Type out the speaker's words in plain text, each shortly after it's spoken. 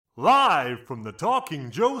Live from the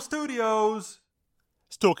Talking Joe studios,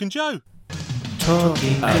 it's Talking Joe.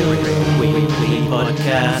 Talking Joe weekly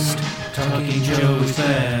podcast. Talking Joe is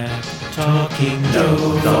there. Talking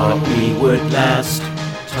Joe thought we would last.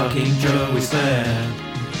 Talking Joe is there.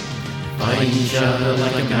 Find each other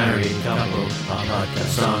like a married couple. Our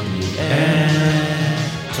podcast on the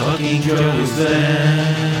air. Talking Joe is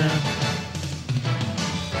there.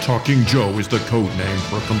 Talking Joe is the code name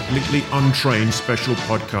for a completely untrained special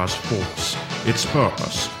podcast force. Its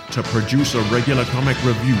purpose, to produce a regular comic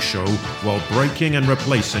review show while breaking and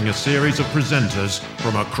replacing a series of presenters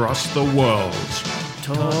from across the world.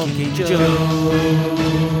 Talking Joe.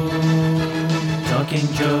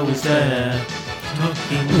 Talking Joe is there.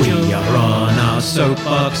 Talking Joe. We are on our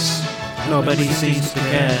soapbox. Nobody seems to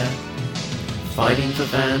care. Fighting for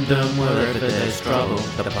fandom wherever there's trouble.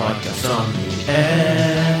 The podcast on the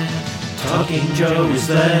air. Talking Joe is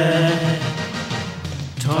there.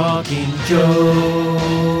 Talking Joe.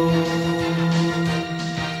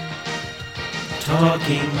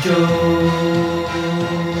 Talking Joe.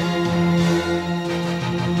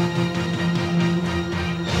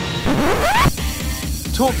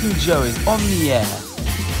 Talking Joe is on the air.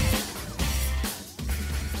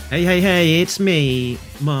 Hey, it's me,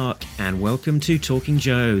 Mark, and welcome to Talking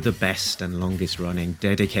Joe, the best and longest running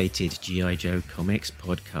dedicated G.I. Joe comics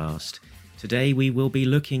podcast. Today we will be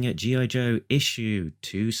looking at G.I. Joe issue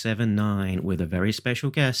 279 with a very special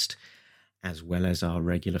guest, as well as our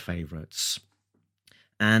regular favourites.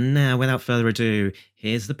 And now, without further ado,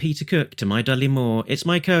 here's the Peter Cook to my Dudley Moore. It's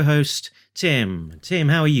my co-host, Tim. Tim,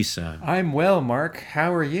 how are you, sir? I'm well, Mark.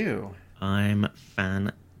 How are you? I'm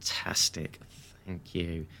fantastic, thank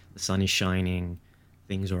you. The sun is shining,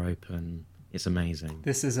 things are open, it's amazing.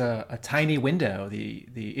 This is a tiny window.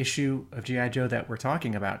 The issue of G.I. Joe that we're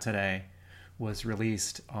talking about today was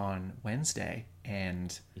released on Wednesday,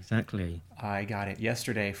 and Exactly. I got it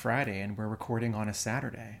yesterday, Friday, and we're recording on a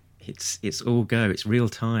Saturday. It's all go, it's real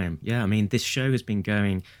time. Yeah, I mean, this show has been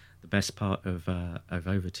going the best part of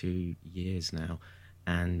over 2 years now,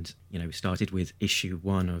 and, you know, we started with issue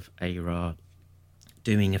 1 of A-Ra,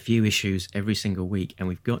 doing a few issues every single week, and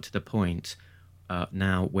we've got to the point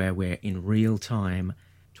now where we're in real time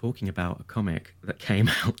talking about a comic that came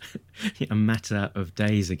out a matter of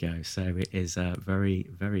days ago. So it is very,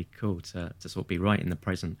 very cool to sort of be right in the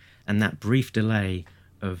present. And that brief delay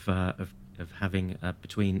of having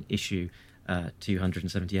between issue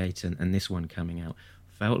 278 and this one coming out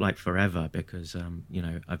felt like forever, because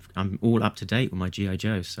I'm all up to date with my G.I.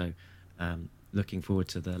 Joe. So looking forward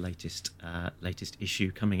to the latest issue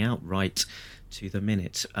coming out right to the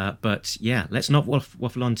minute. But yeah, let's not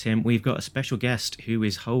waffle on, Tim. We've got a special guest who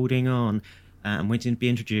is holding on and waiting to be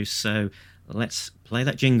introduced. So let's play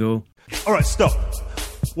that jingle. All right, stop.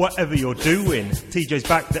 Whatever you're doing, TJ's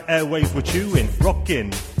back, the airwaves we're chewing,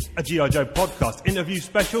 rocking a G.I. Joe podcast. Interview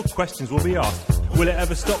special, questions will be asked. Will it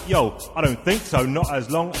ever stop? Yo, I don't think so, not as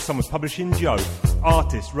long as someone's publishing Joe.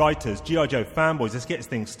 Artists, writers, G.I. Joe fanboys, let's get this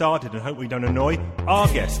thing started and hope we don't annoy our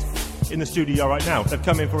guest in the studio right now. They've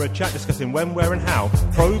come in for a chat discussing when, where and how.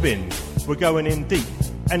 Probing, we're going in deep.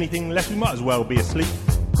 Anything less, we might as well be asleep.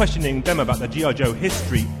 Questioning them about the G.I. Joe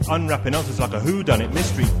history. Unwrapping answers like a whodunit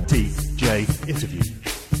mystery. TJ interview.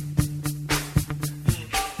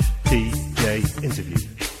 TJ interview.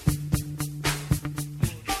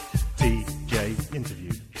 TJ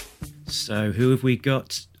interview. So who have we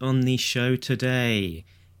got on the show today?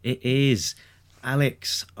 It is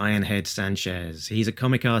Alex Ironhead Sanchez. He's a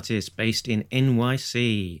comic artist based in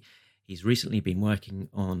NYC. He's recently been working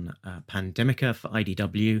on Pandemica for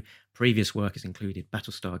IDW. Previous work has included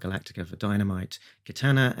Battlestar Galactica for Dynamite,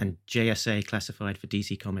 Katana and JSA Classified for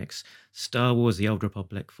DC Comics, Star Wars The Old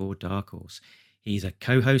Republic for Dark Horse. He's a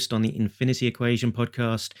co-host on the Infinity Equation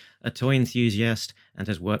podcast, a toy enthusiast, and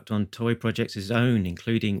has worked on toy projects of his own,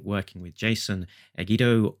 including working with Jason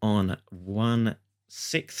Aguido on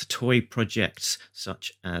 1/6 toy projects,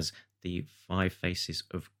 such as the 5 Faces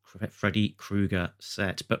of Freddy Krueger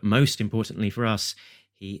set. But most importantly for us,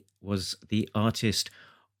 he was the artist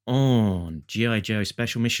on G.I. Joe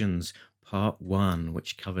Special Missions Part 1,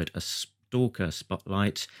 which covered a Stalker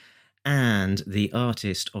spotlight, and the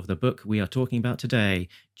artist of the book we are talking about today,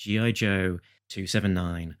 G.I. Joe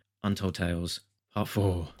 279 Untold Tales Part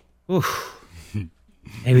 4. Oof.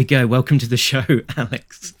 There we go. Welcome to the show,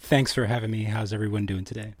 Alex. Thanks for having me. How's everyone doing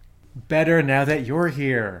today? Better now that you're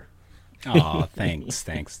here. Oh, thanks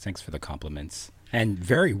for the compliments. And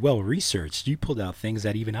very well researched. You pulled out things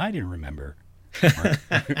that even I didn't remember.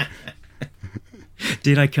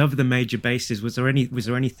 Did I cover the major bases? Was there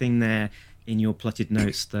anything there in your plotted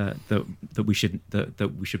notes that we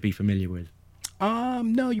should be familiar with?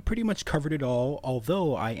 No, you pretty much covered it all.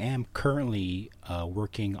 Although I am currently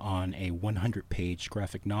working on a 100-page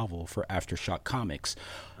graphic novel for Aftershock Comics.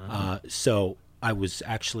 So I was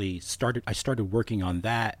actually started working on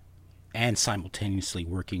that and simultaneously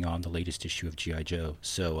working on the latest issue of G.I. Joe.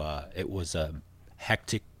 So it was a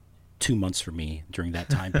hectic 2 months for me during that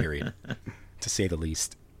time period, to say the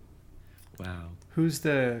least. Wow. Who's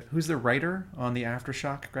the writer on the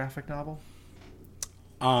Aftershock graphic novel?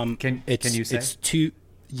 Can you say? It's two.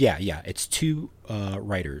 Yeah, it's two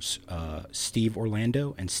writers, Steve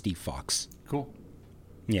Orlando and Steve Fox. Cool.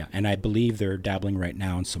 Yeah, and I believe they're dabbling right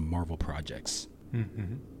now in some Marvel projects.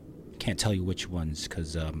 Mm-hmm. Can't tell you which ones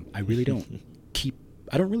because I really don't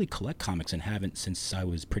I don't really collect comics and haven't since I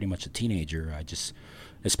was pretty much a teenager.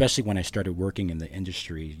 Especially when I started working in the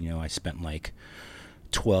industry, I spent like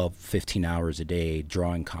 12, 15 hours a day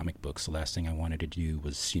drawing comic books. The last thing I wanted to do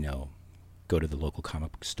was, go to the local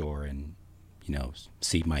comic book store and,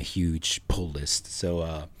 see my huge pull list.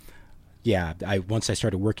 So, once I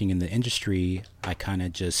started working in the industry, I kind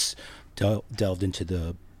of just delved into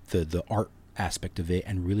the art aspect of it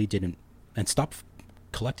and really stopped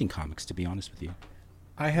collecting comics, to be honest with you.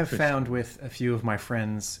 I have found with a few of my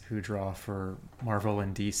friends who draw for Marvel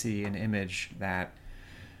and DC and Image that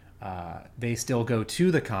they still go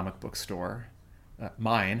to the comic book store,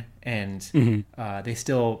 mine, and they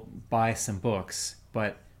still buy some books,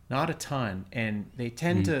 but not a ton. And they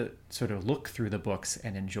tend to sort of look through the books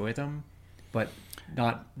and enjoy them, but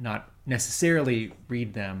not necessarily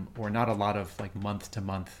read them, or not a lot of like month to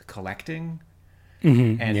month collecting.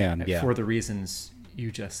 And for the reasons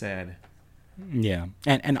you just said. Yeah.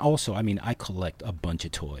 And also, I collect a bunch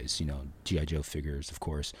of toys, G.I. Joe figures, of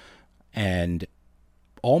course. And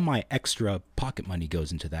all my extra pocket money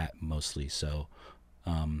goes into that mostly. So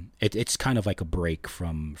it's kind of like a break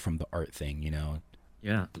from the art thing,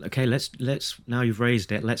 Yeah. Okay, let's now you've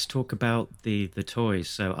raised it, let's talk about the toys.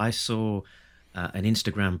 So I saw an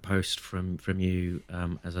Instagram post from you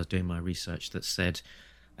as I was doing my research that said,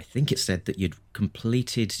 I think it said that you'd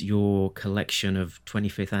completed your collection of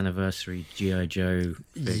 25th anniversary G.I. Joe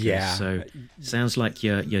figures. Yeah. So sounds like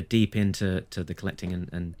you're deep into the collecting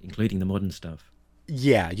and including the modern stuff.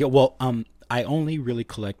 Yeah. Well, I only really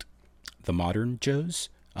collect the modern Joes.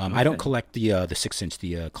 Okay. I don't collect the 6-inch,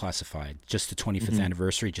 the classified, just the 25th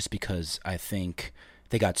anniversary, just because I think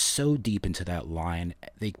they got so deep into that line.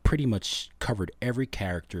 They pretty much covered every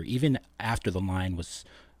character, even after the line was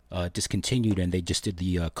discontinued and they just did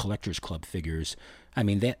the Collectors Club figures.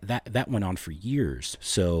 That went on for years.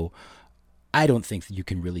 So I don't think that you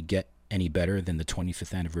can really get any better than the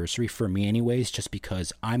 25th anniversary, for me anyways, just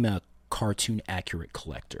because I'm a cartoon accurate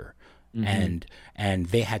collector. And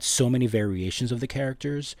they had so many variations of the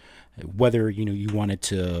characters, whether you wanted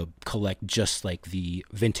to collect just like the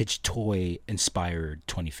vintage toy inspired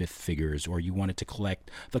 25th figures, or you wanted to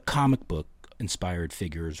collect the comic book inspired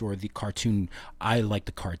figures, or the cartoon. I like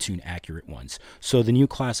the cartoon accurate ones. So the new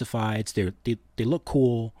classifieds, they look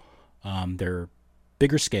cool, they're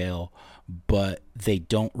bigger scale, but they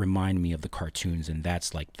don't remind me of the cartoons, and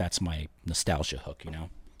that's my nostalgia hook,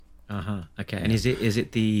 Okay. And is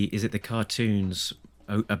it the cartoons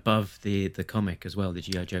above the comic as well, the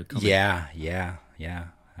G.I. Joe comic? Yeah,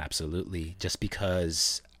 absolutely. Just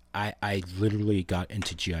because I literally got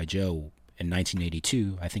into G.I. Joe in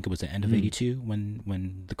 1982. I think it was the end of 82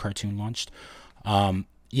 when the cartoon launched.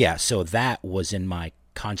 So that was in my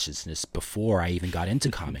consciousness before I even got into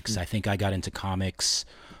comics. I think I got into comics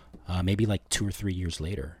maybe like 2 or 3 years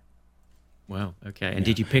later. Wow. Okay. And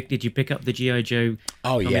did you pick up the G.I. Joe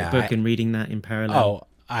comic book and reading that in parallel? Oh,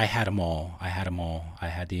 I had them all. I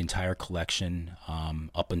had the entire collection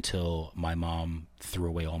up until my mom threw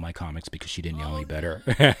away all my comics because she didn't know any better.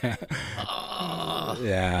 Yeah.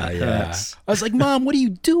 I was like, Mom, what are you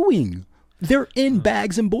doing? They're in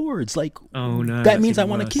bags and boards. Like, oh no, that means I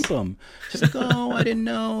want to keep them. She's like, oh, I didn't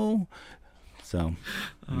know. So,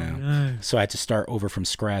 no. So I had to start over from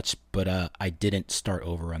scratch, but I didn't start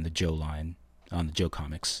over on the Joe line, on the Joe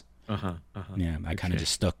comics. Yeah, I kind of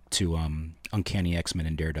just stuck to Uncanny X-Men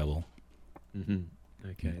and Daredevil.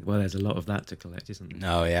 Okay. Well, there's a lot of that to collect, isn't there?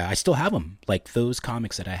 Oh, yeah. I still have them. Like, those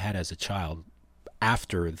comics that I had as a child,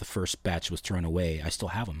 after the first batch was thrown away, I still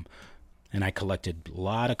have them. And I collected a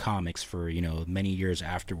lot of comics for, many years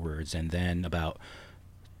afterwards. And then about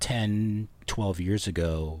 10, 12 years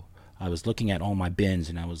ago, I was looking at all my bins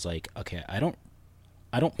and I was like, okay, I don't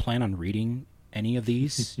plan on reading any of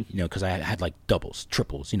these, because I had like doubles,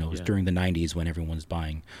 triples, it was during the 90s when everyone was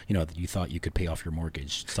buying, you thought you could pay off your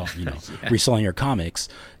mortgage, so, reselling your comics.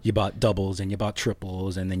 You bought doubles and you bought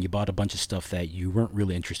triples, and then you bought a bunch of stuff that you weren't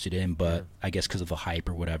really interested in, but I guess because of the hype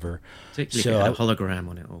or whatever. Particularly a hologram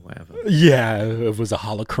on it or whatever. Yeah, it was a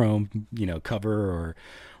holochrome, cover or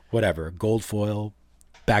whatever, gold foil,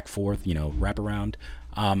 back forth, wrap around.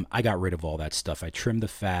 I got rid of all that stuff. I trimmed the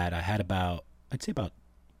fat. I had I'd say about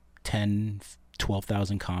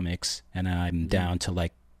 12,000 comics, and I'm down to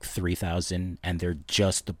like 3,000, and they're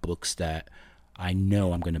just the books that I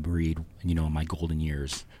know I'm going to read, in my golden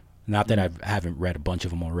years. Not that I haven't read a bunch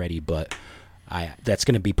of them already, but that's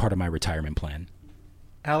going to be part of my retirement plan.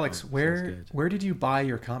 Alex, where did you buy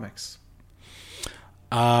your comics?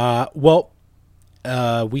 We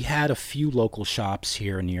had a few local shops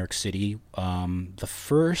here in New York City. The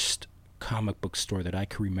first comic book store that I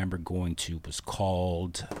can remember going to was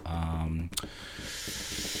called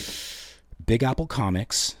Big Apple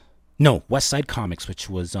Comics. No, West Side Comics, which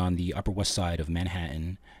was on the Upper West Side of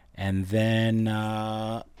Manhattan. And then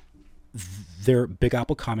there Big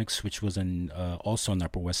Apple Comics, which was also on the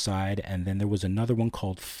Upper West Side. And then there was another one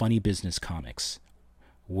called Funny Business Comics,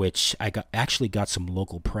 which actually got some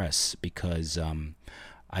local press because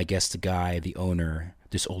I guess the owner,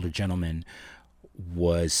 this older gentleman,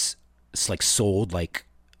 was sold like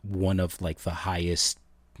one of like the highest,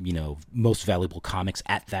 most valuable comics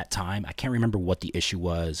at that time. I can't remember what the issue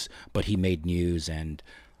was, but he made news, and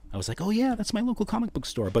I was like, oh yeah, that's my local comic book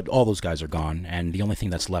store. But all those guys are gone, and the only thing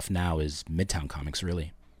that's left now is Midtown Comics,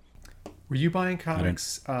 really. Were you buying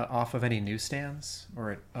comics off of any newsstands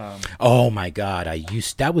or? Oh my God,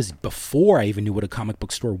 that was before I even knew what a comic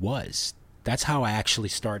book store was. That's how I actually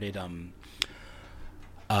started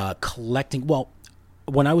collecting. Well,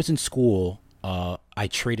 when I was in school, I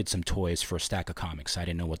traded some toys for a stack of comics. I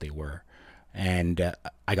didn't know what they were, and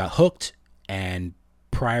I got hooked. And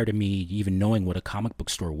prior to me even knowing what a comic book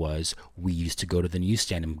store was, we used to go to the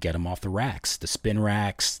newsstand and get them off the racks, the spin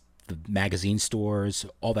racks, the magazine stores,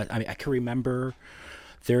 all that. I mean, I can remember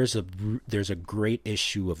there's a great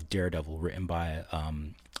issue of Daredevil written by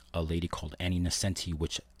a lady called Annie Nocenti,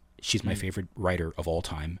 which she's my favorite writer of all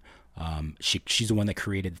time. She's the one that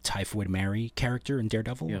created the Typhoid Mary character in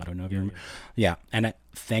Daredevil. I don't know if you remember. Yeah, and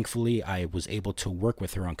thankfully I was able to work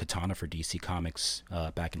with her on Katana for DC Comics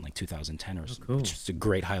back in like 2010 or so, which is a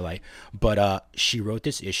great highlight. But she wrote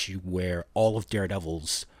this issue where all of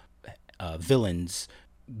Daredevil's villains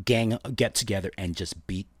get together and just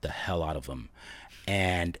beat the hell out of them,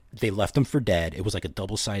 and they left them for dead. It was like a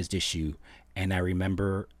double-sized issue, and I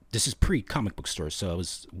remember. This is pre-comic book stores, so I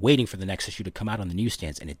was waiting for the next issue to come out on the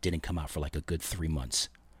newsstands, and it didn't come out for like a good 3 months.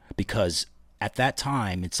 Because at that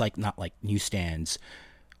time, it's like not like newsstands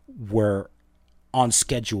were on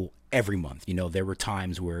schedule every month. There were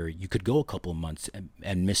times where you could go a couple of months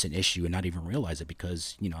and miss an issue and not even realize it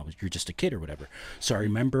because, you're just a kid or whatever. So I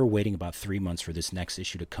remember waiting about 3 months for this next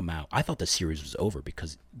issue to come out. I thought the series was over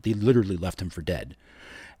because they literally left him for dead.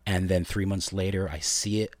 And then 3 months later, I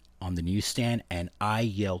see it on the newsstand, and I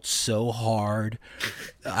yelled so hard,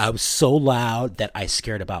 I was so loud that I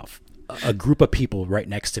scared about a group of people right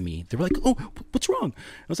next to me. They were like, "Oh, what's wrong?"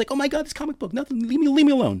 I was like, "Oh my God, this comic book, nothing. Leave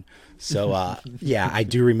me alone." So yeah, I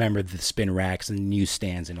do remember the spin racks and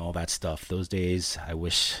newsstands and all that stuff. Those days, I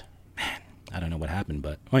wish, man, I don't know what happened,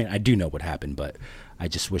 but I do know what happened, but I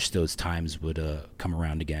just wish those times would come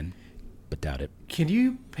around again. But doubt it. Can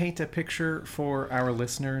you paint a picture for our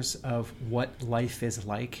listeners of what life is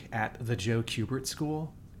like at the Joe Kubert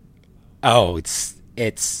School? Oh, it's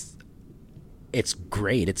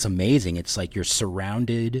great. It's amazing. It's like you're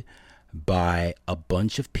surrounded by a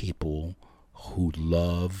bunch of people who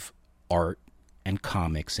love art and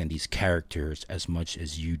comics and these characters as much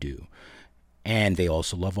as you do. And they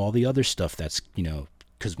also love all the other stuff that's,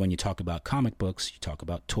 because when you talk about comic books, you talk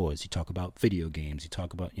about toys, you talk about video games, you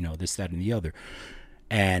talk about, this, that, and the other.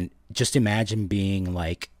 And just imagine being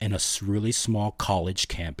like in a really small college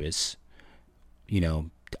campus.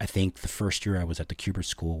 I think the first year I was at the Kubert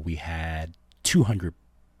School, we had 200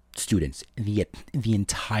 students in the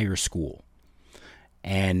entire school.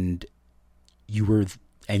 And you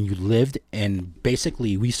lived in,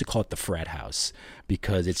 basically, we used to call it the frat house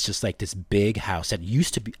because it's just like this big house that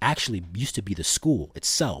used to be the school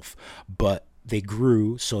itself, but they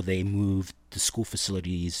grew, so they moved the school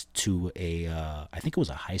facilities to I think it was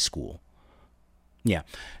a high school. Yeah.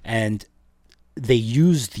 And they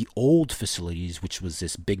used the old facilities, which was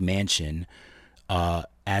this big mansion,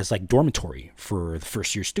 as like dormitory for the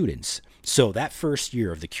first year students. So that first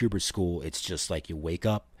year of the Kubert School, it's just like you wake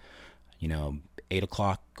up, 8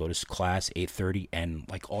 o'clock, go to class, 8:30, and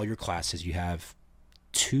like all your classes, you have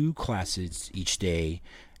 2 classes each day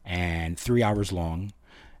and 3 hours long,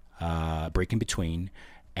 break in between,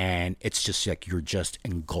 and it's just like you're just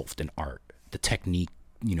engulfed in art. The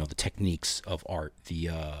techniques of art, the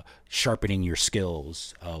sharpening your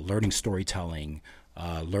skills, learning storytelling,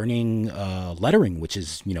 learning lettering, which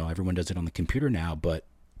is, everyone does it on the computer now, but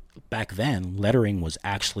back then lettering was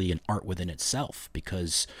actually an art within itself,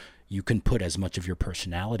 because you can put as much of your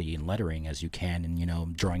personality in lettering as you can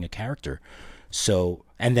in, drawing a character. So,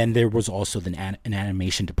 and then there was also an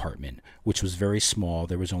animation department, which was very small.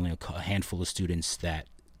 There was only a handful of students that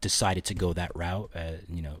decided to go that route,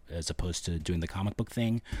 as opposed to doing the comic book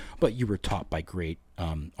thing. But you were taught by great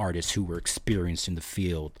artists who were experienced in the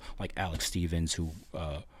field, like Alex Stevens, who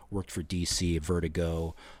worked for DC,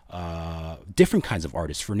 Vertigo, different kinds of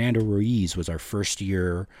artists. Fernando Ruiz was our first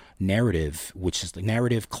year narrative, which is the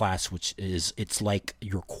narrative class, it's like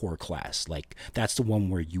your core class. Like, that's the one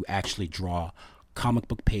where you actually draw comic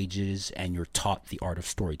book pages and you're taught the art of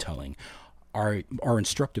storytelling. Our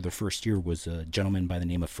instructor the first year was a gentleman by the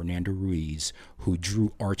name of Fernando Ruiz, who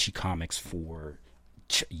drew Archie comics for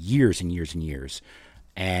years and years and years.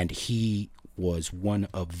 And he was one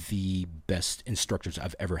of the best instructors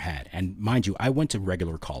I've ever had. And mind you, I went to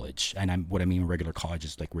regular college, and what I mean regular college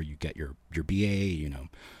is like where you get your BA.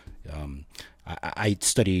 I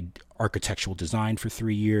studied architectural design for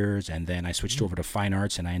 3 years, and then I switched over to fine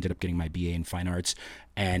arts, and I ended up getting my BA in fine arts.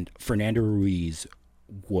 And Fernando Ruiz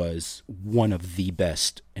was one of the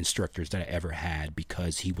best instructors that I ever had,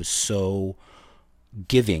 because he was so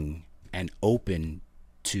giving and open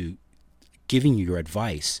to giving you your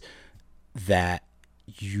advice that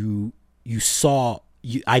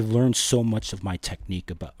I learned so much of my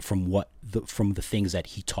technique from the things that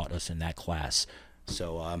he taught us in that class.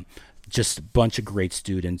 So just a bunch of great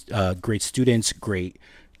students, great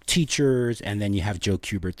teachers, and then you have Joe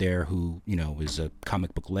Kubert there, who is a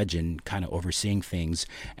comic book legend, kind of overseeing things.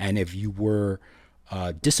 And if you were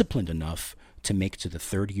disciplined enough to make it to the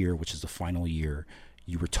 3rd year, which is the final year,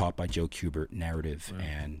 you were taught by Joe Kubert narrative. Wow.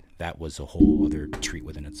 And that was a whole other treat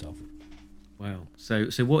within itself. Wow. So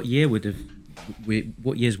what years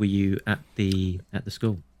were you at the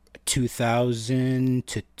school? 2000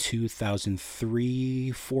 to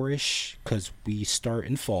 2003, 4-ish, because we start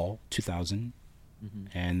in fall 2000.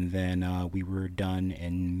 Mm-hmm. And then we were done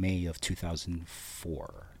in May of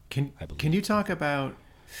 2004. Can you talk about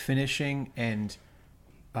finishing, and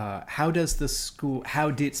how did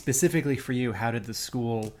specifically for you, how did the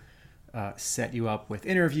school set you up with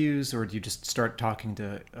interviews, or do you just start talking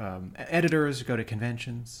to editors, go to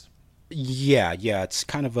conventions? Yeah, it's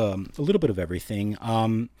kind of a little bit of everything.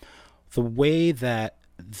 The way that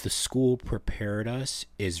the school prepared us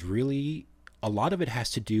is really, a lot of it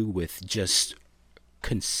has to do with just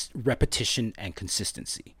repetition and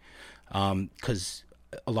consistency, because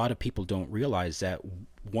a lot of people don't realize that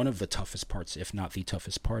one of the toughest parts, if not the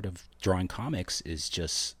toughest part of drawing comics, is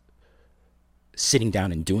just sitting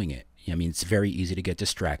down and doing it. I mean, it's very easy to get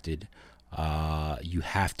distracted. You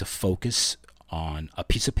have to focus on a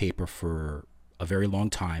piece of paper for a very long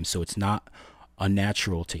time, so it's not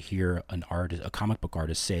unnatural to hear a comic book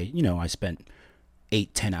artist say, I spent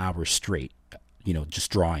 8-10 hours straight, just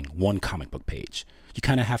drawing one comic book page. You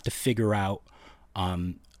kind of have to figure out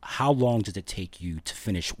how long does it take you to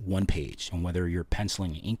finish one page, and whether you're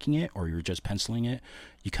penciling and inking it or you're just penciling it,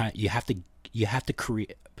 you have to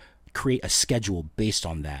create a schedule based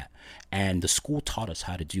on that. And the school taught us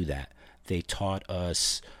how to do that. They taught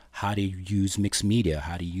us how to use mixed media,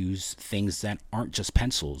 how to use things that aren't just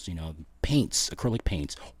pencils, paints, acrylic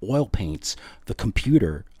paints, oil paints, the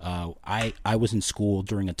computer. I was in school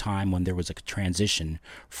during a time when there was a transition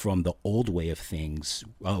from the old way of things,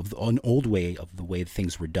 an old way of the way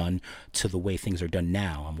things were done, to the way things are done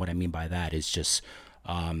now. And what I mean by that is just,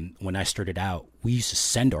 when I started out, we used to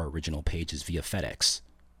send our original pages via FedEx,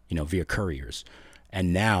 via couriers.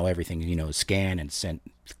 And now everything, is scanned and sent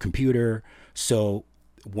to the computer. So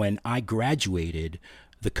when I graduated,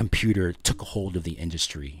 the computer took a hold of the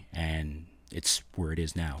industry, and it's where it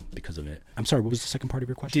is now because of it. I'm sorry, what was the second part of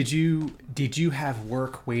your question? Did you have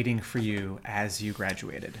work waiting for you as you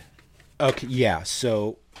graduated? Okay, yeah.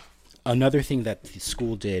 So another thing that the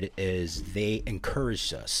school did is they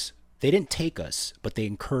encouraged us. They didn't take us, but they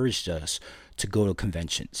encouraged us to go to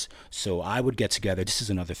conventions. So I would get together. This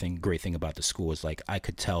is another great thing about the school, is like I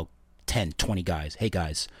could tell 10, 20 guys, hey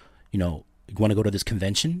guys, you want to go to this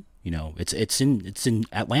convention? It's in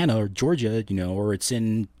Atlanta or Georgia, or it's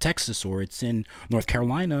in Texas, or it's in North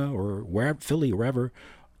Carolina, or wherever, Philly, wherever.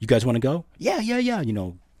 You guys want to go? Yeah.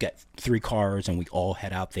 get 3 cars and we all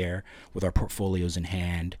head out there with our portfolios in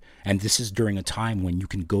hand. And this is during a time when you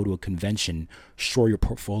can go to a convention, show your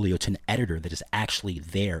portfolio to an editor that is actually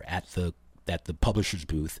there at the publisher's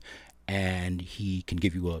booth, and he can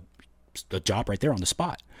give you a job right there on the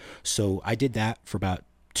spot. So I did that for about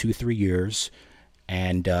 2-3 years,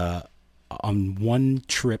 and on one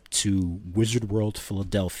trip to Wizard World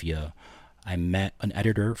Philadelphia, I met an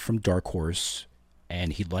editor from Dark Horse,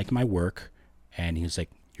 and he liked my work, and he was like,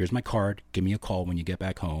 here's my card, give me a call when you get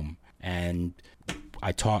back home. And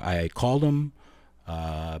I called him.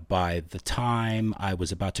 By the time I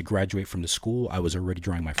was about to graduate from the school, I was already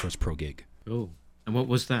drawing my first pro gig. Oh, and what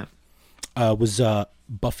was that? It was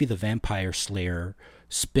Buffy the Vampire Slayer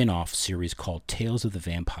spin-off series called Tales of the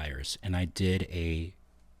Vampires, and I did a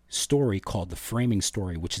story called The Framing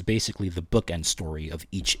Story, which is basically the bookend story of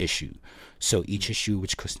each issue. So each issue,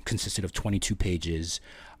 which consisted of 22 pages,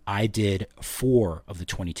 I did 4 of the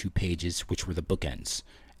 22 pages, which were the bookends,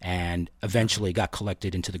 and eventually got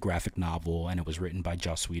collected into the graphic novel, and it was written by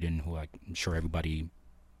Joss Whedon, who I'm sure everybody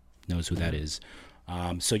knows who that is.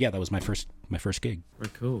 So yeah, that was my first gig.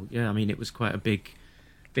 Very cool. Yeah, I mean, it was quite a big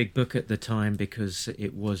book at the time because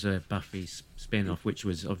it was a Buffy spin-off, which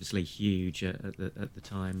was obviously huge at the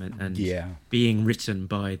time, and yeah, being written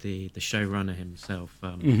by the showrunner himself,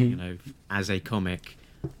 you know, as a comic,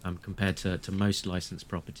 compared to most licensed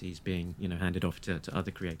properties being, you know, handed off to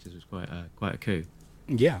other creators, was quite a coup.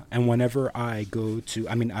 Yeah, and whenever I go to,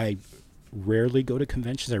 I mean, I rarely go to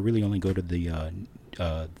conventions. I really only go to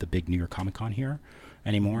the big New York Comic Con here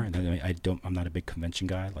anymore, and I'm not a big convention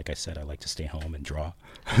guy. Like I said, I like to stay home and draw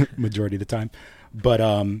majority of the time. But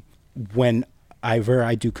whenever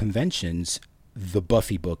I do conventions, the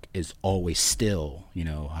Buffy book is always still, you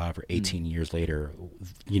know, however 18 years later,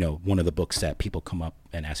 you know, one of the books that people come up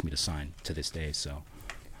and ask me to sign to this day. So,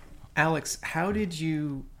 Alex, how did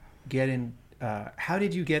you get on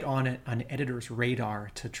an editor's radar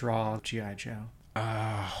to draw G.I. Joe?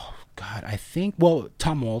 God, I think, well,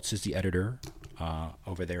 Tom Waltz is the editor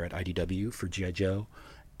over there at IDW for G.I. Joe,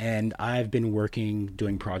 and I've been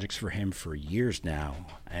doing projects for him for years now,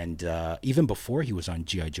 and even before he was on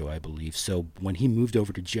G.I. Joe, I believe. So when he moved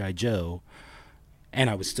over to G.I. Joe, and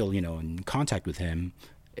I was still, you know, in contact with him,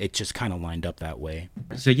 it just kind of lined up that way.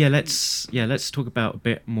 So let's talk about a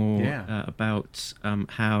bit more about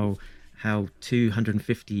how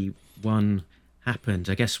 251 happened.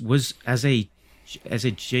 I guess was as a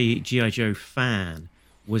G.I. Joe fan,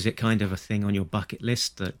 was it kind of a thing on your bucket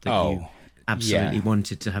list that you absolutely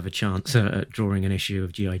wanted to have a chance at drawing an issue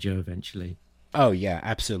of G.I. Joe eventually? Oh yeah,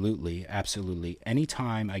 absolutely.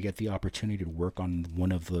 Anytime I get the opportunity to work on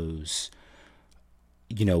one of those,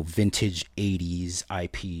 you know, vintage 80s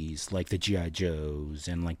IPs like the G.I. Joes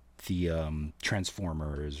and like the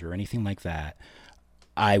Transformers or anything like that,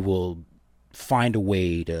 I will find a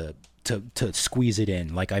way to squeeze it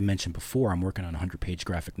in. Like I mentioned before, I'm working on a 100-page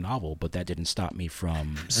graphic novel, but that didn't stop me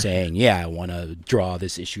from saying, yeah, I want to draw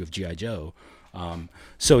this issue of G.I. Joe.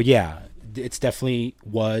 So yeah, it's definitely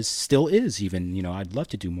still is even, you know, I'd love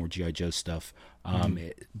to do more G.I. Joe stuff.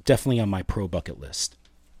 Definitely on my pro bucket list.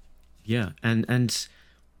 Yeah, and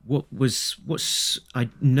what's I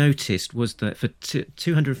noticed was that for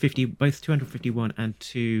 250, both 251 and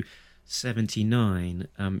 279,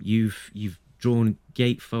 you've drawn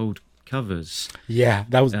gatefold covers. Yeah,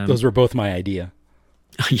 those were both my idea.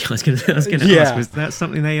 I was going to ask, was that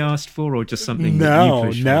something they asked for, or just something that you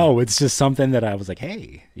pushed for? It's just something that I was like,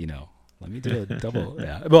 hey, you know, let me do a double.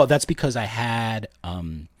 Yeah. Well, that's because I had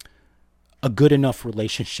a good enough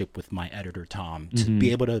relationship with my editor, Tom, to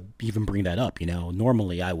be able to even bring that up. You know,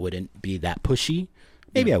 normally I wouldn't be that pushy.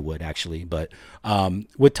 Maybe I would actually, but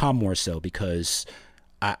with Tom more so, because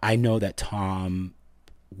I know that Tom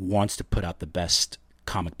wants to put out the best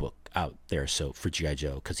comic book out there, so for G.I.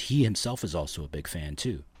 Joe, because he himself is also a big fan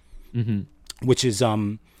too, which is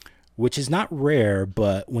not rare.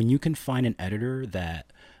 But when you can find an editor that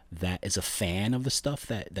is a fan of the stuff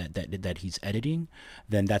that he's editing,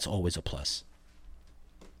 then that's always a plus.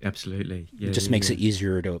 Absolutely. It just makes it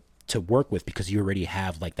easier to work with, because you already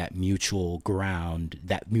have like that mutual ground,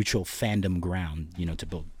 that mutual fandom ground, you know, to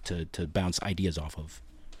build to bounce ideas off of.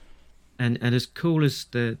 And as cool as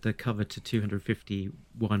the cover to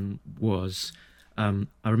 251 was, I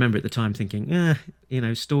remember at the time thinking, you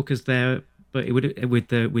know, Stalker's there, but it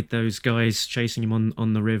would with those guys chasing him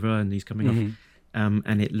on the river, and he's coming off,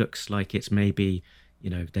 and it looks like it's maybe,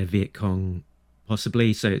 you know, they're Viet Cong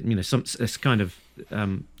possibly. So, you know, it's kind of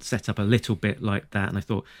set up a little bit like that. And I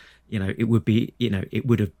thought, you know, it would be, you know, it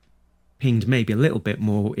would have pinged maybe a little bit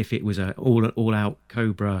more if it was a all out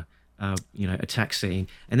Cobra attack scene.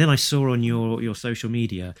 And then I saw on your social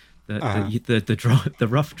media the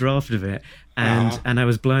rough draft of it, and I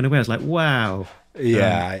was blown away. I was like, wow.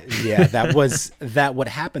 Yeah. What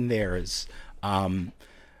happened there is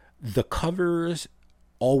the covers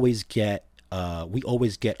always get we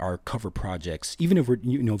always get our cover projects, even if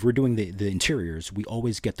we're doing the interiors, we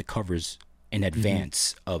always get the covers in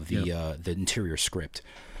advance of the interior script.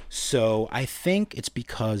 So I think it's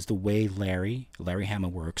because the way Larry Hama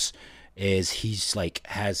works is he's like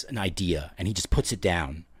has an idea and he just puts it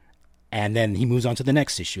down, and then he moves on to the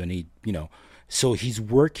next issue, and so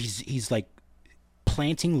he's like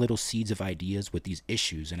planting little seeds of ideas with these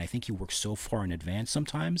issues, and I think he works so far in advance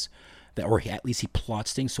sometimes or at least he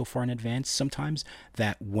plots things so far in advance sometimes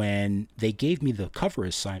that when they gave me the cover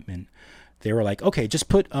assignment, they were like, okay, just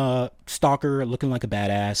put Stalker looking like a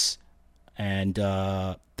badass, and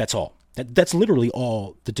that's all. That's literally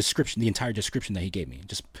all the description, the entire description that he gave me.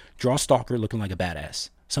 Just draw Stalker looking like a badass,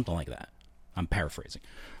 something like that. I'm paraphrasing.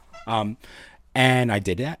 And I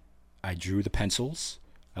did that. I drew the pencils.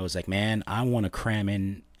 I was like, man, I want to cram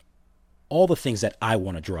in all the things that I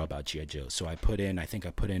want to draw about G.I. Joe. So I put in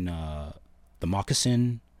the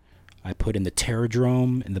moccasin. I put in the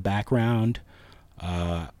Terradrome in the background.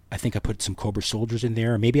 I think I put some Cobra soldiers in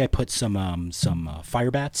there. Maybe I put some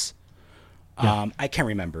fire bats. Yeah. I can't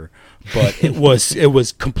remember, but it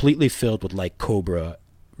was completely filled with like Cobra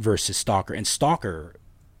versus Stalker, and Stalker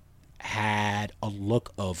had a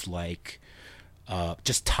look of like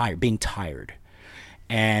just being tired.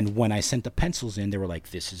 And when I sent the pencils in, they were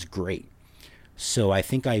like, "This is great." So I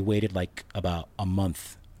think I waited like about a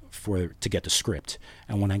month to get the script.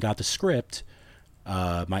 And when I got the script,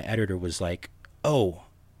 my editor was like, "Oh,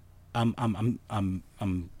 I'm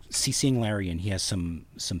CCing Larry, and he has some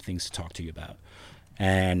things to talk to you about."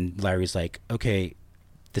 And Larry's like, "Okay,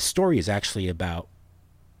 the story is actually about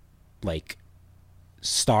like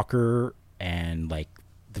Stalker and like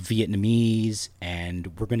the Vietnamese,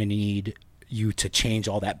 and we're gonna need you to change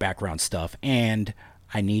all that background stuff, and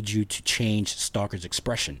I need you to change Stalker's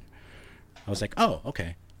expression." I was like, "Oh,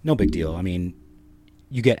 okay, no big deal. I mean,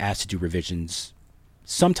 you get asked to do revisions.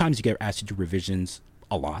 Sometimes you get asked to do revisions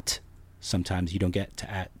a lot. Sometimes you don't get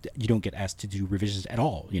asked to do revisions at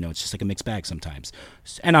all. It's just like a mixed bag sometimes."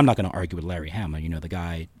 And I'm not going to argue with Larry Hama. The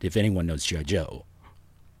guy, if anyone knows G.I. Joe,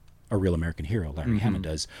 a real American hero, Larry Hama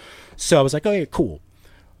does. So I was like, "Oh yeah, cool."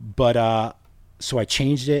 But so I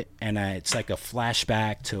changed it, and it's like a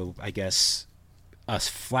flashback to, I guess, a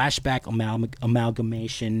flashback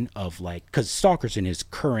amalgamation of like, because Stalker's in his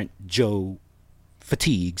current Joe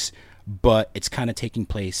fatigues, but it's kind of taking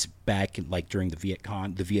place back in, like during the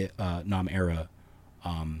Vietnam era.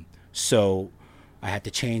 So I had to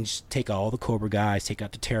take out all the Cobra guys, take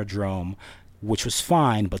out the Terradrome, which was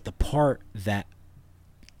fine, but the part that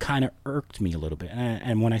kind of irked me a little bit,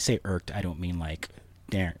 and when I say irked, I don't mean like,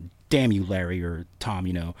 damn you, Larry or Tom,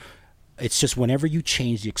 it's just whenever you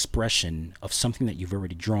change the expression of something that you've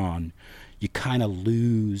already drawn, you kind of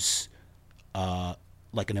lose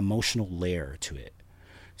like an emotional layer to it.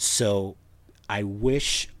 So I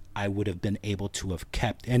wish I would have been able to have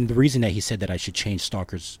kept, and the reason that he said that I should change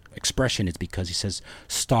Stalker's expression is because he says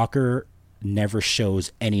Stalker never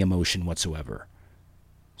shows any emotion whatsoever.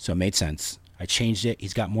 So it made sense. I changed it.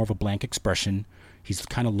 He's got more of a blank expression. He's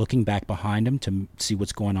kind of looking back behind him to see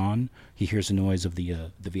what's going on. He hears the noise of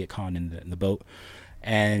the Viet Cong in the boat.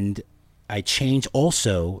 And I changed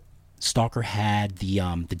also, Stalker had the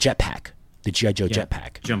jetpack, the G.I. Joe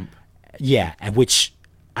jetpack. Jump. Yeah, and which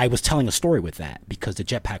I was telling a story with that because the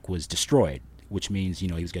jetpack was destroyed, which means,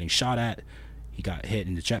 he was getting shot at. He got hit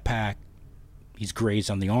in the jetpack. He's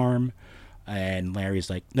grazed on the arm. And Larry's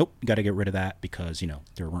like, "Nope, you got to get rid of that because,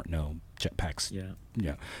 there weren't no jetpacks."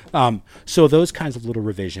 Yeah. So those kinds of little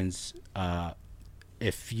revisions.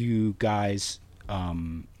 If you guys,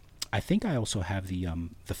 I think I also have the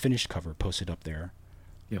finished cover posted up there,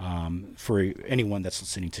 for anyone that's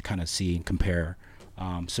listening to kind of see and compare.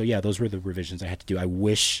 So yeah, those were the revisions I had to do. I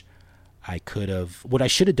wish I could have. What I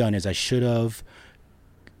should have done is I should have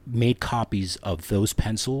made copies of those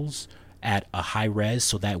pencils at a high res,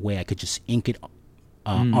 so that way I could just ink it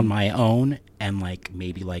on my own and like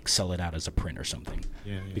maybe like sell it out as a print or something.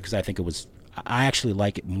 Because I think I actually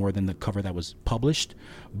like it more than the cover that was published,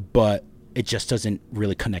 but it just doesn't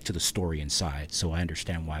really connect to the story inside. So I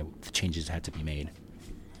understand why the changes had to be made.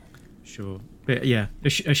 Sure. But yeah, a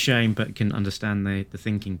shame, but can understand the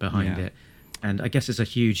thinking behind it. And I guess as a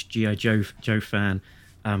huge G.I. Joe fan,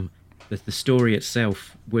 the story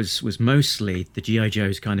itself was mostly the G.I.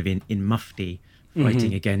 Joes kind of in mufti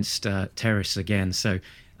fighting against terrorists again. So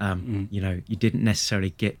You know, you didn't necessarily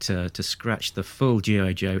get to scratch the full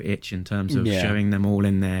G.I. Joe itch in terms of showing them all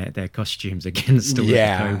in their costumes against all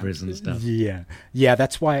the Cobras and stuff. Yeah,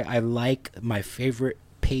 that's why I like my favorite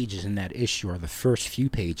pages in that issue are the first few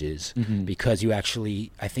pages, because you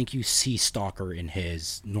actually, I think you see Stalker in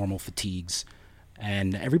his normal fatigues,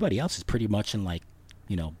 and everybody else is pretty much in, like,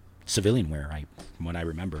 you know, civilian wear, from what I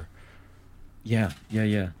remember. Yeah.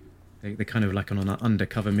 They're kind of like on an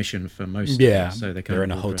undercover mission for most of them. So they're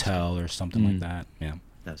in a hotel or something like that. Yeah.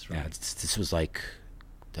 That's right. Yeah, this was like,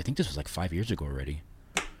 I think this was like 5 years ago already.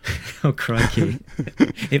 Oh, crikey.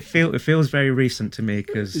 It feels very recent to me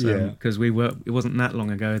because it wasn't that long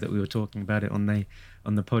ago that we were talking about it on the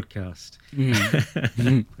podcast.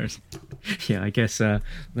 Yeah, I guess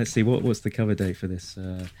let's see, what was the cover date for this?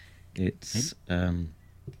 It's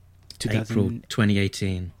April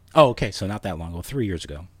 2018. Oh, okay, so not that long ago, 3 years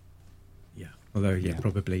ago. Yeah, although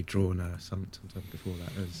probably drawn sometime before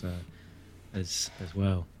that as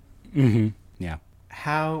well. Yeah.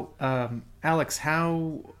 How, Alex,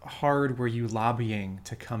 how hard were you lobbying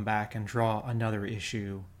to come back and draw another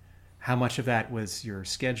issue? How much of that was your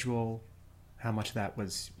schedule? How much of that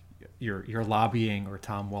was your lobbying or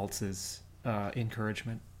Tom Waltz's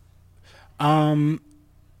encouragement?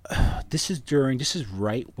 This is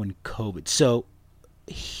right when COVID. So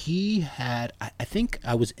he had, I think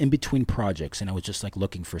I was in between projects and I was just like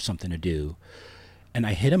looking for something to do. And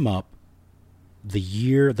I hit him up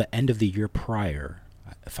the end of the year prior,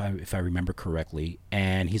 if I remember correctly,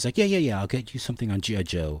 and he's like, yeah, I'll get you something on G.I.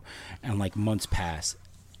 Joe. And like months pass,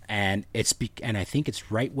 and and I think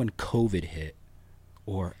it's right when COVID hit,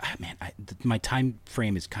 or my time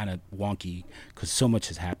frame is kind of wonky because so much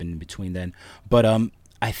has happened in between then. But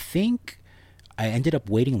I think I ended up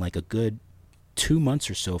waiting like a good 2 months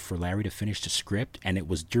or so for Larry to finish the script, and it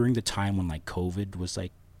was during the time when like COVID was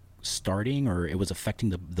like starting, or it was affecting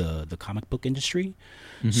the comic book industry.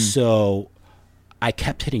 So I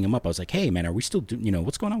kept hitting him up. I was like, hey man, are we still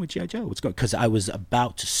what's going on with G.I. Joe? Because I was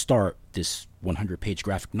about to start this 100-page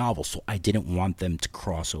graphic novel, so I didn't want them to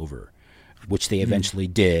cross over, which they eventually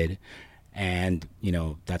did. And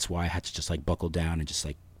that's why I had to just like buckle down and just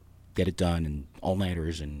like get it done, and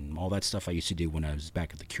all-nighters and all that stuff I used to do when I was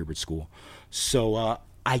back at the Kubert School. So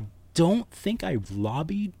I don't think I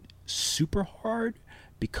lobbied super hard,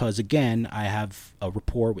 because again, I have a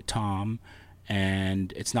rapport with Tom,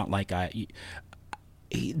 and it's not like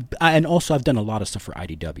and also I've done a lot of stuff for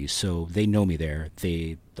IDW, so they know me there.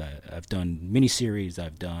 I've done miniseries,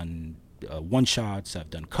 I've done one-shots,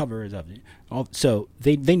 I've done covers, so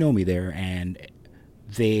they know me there, and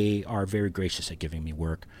they are very gracious at giving me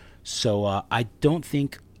work. So I don't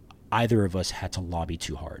think either of us had to lobby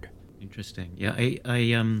too hard. Interesting. Yeah,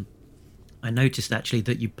 I noticed actually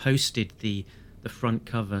that you posted the front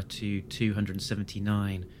cover to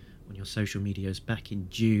 279 on your social medias back in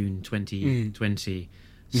June 2020.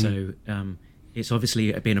 So it's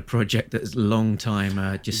obviously been a project that's a long time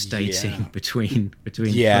gestating between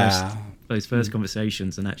those first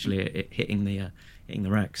conversations and actually it hitting the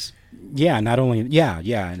racks. Yeah, not only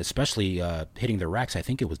and especially hitting the racks. I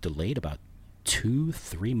think it was delayed about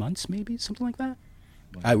 2-3 months, maybe something like that.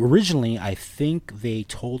 Wow. Originally, I think they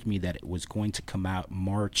told me that it was going to come out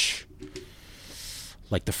March,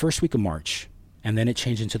 like the first week of March, and then it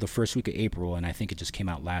changed into the first week of April, and I think it just came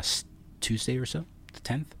out last Tuesday or so, the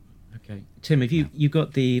 10th. Okay, Tim, have you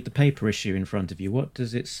got the paper issue in front of you? What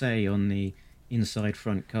does it say on the inside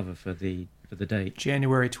front cover for the date?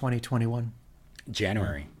 January 2021.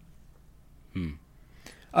 January.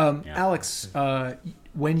 Alex,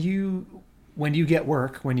 when you get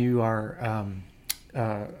work, when you are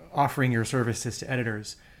offering your services to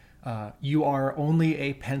editors, you are only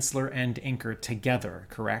a penciler and inker together,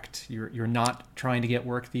 correct? You're not trying to get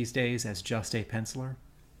work these days as just a penciler?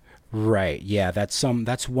 Right. Yeah, that's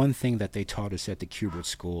one thing that they taught us at the Kubert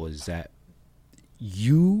School, is that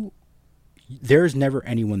there's never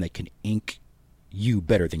anyone that can ink you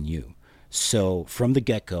better than you. So from the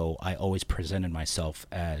get-go, I always presented myself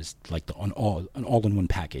as like an all-in-one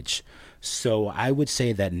package. So I would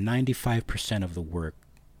say that 95% of the work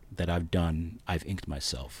that I've done, I've inked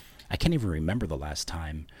myself. I can't even remember the last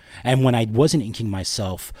time. And when I wasn't inking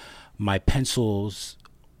myself, my pencils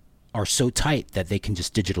are so tight that they can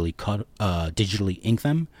just digitally ink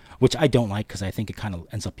them, which I don't like because I think it kind of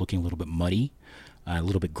ends up looking a little bit muddy, a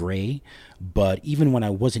little bit gray. But even when I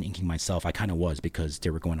wasn't inking myself, I kind of was, because they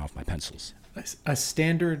were going off my pencils. A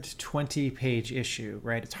standard 20-page issue,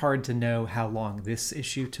 right? It's hard to know how long this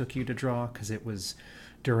issue took you to draw because it was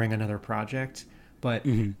during another project. But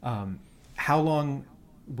how long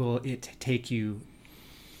will it take you,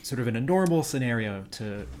 sort of in a normal scenario,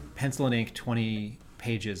 to pencil and ink 20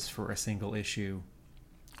 pages for a single issue?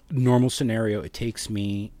 Normal scenario, it takes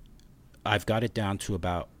me, I've got it down to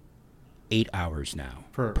about 8 hours now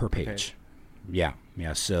per page. Yeah.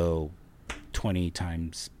 So 20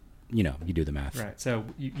 times, you do the math. Right. So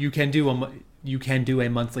you can do a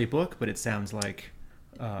monthly book, but it sounds like.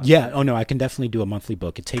 Oh no, I can definitely do a monthly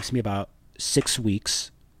book. It takes me about 6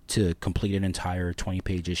 weeks to complete an entire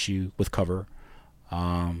 20-page issue with cover.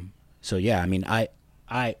 So yeah, I mean,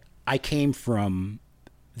 I came from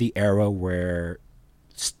the era where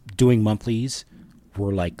doing monthlies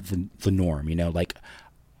were like the norm, like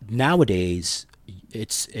nowadays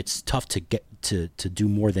it's tough to get to do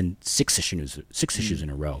more than six issues in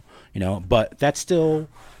a row, but that's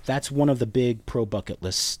one of the big pro bucket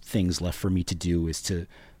list things left for me to do, is to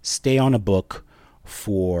stay on a book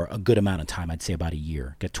for a good amount of time. I'd say about a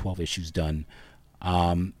year, get 12 issues done.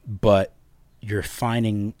 But you're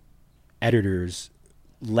finding editors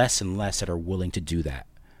less and less that are willing to do that,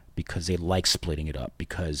 because they like splitting it up.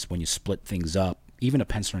 Because when you split things up, even a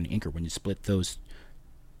penciler and inker, when you split those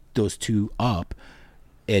two up,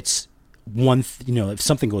 it's one, if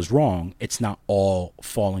something goes wrong, it's not all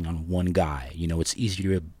falling on one guy. It's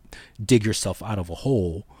easier to dig yourself out of a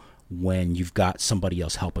hole when you've got somebody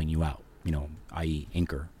else helping you out, i.e.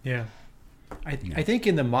 inker. Yeah. I think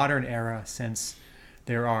in the modern era, since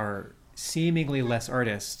there are seemingly less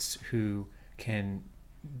artists who can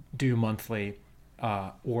do monthly,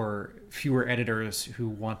 or fewer editors who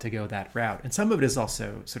want to go that route. And some of it is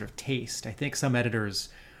also sort of taste. I think some editors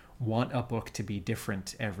want a book to be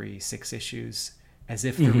different every 6 issues, as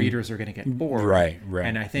if the readers are going to get bored. Right.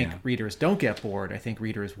 And I think readers don't get bored. I think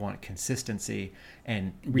readers want consistency,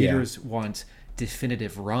 and readers want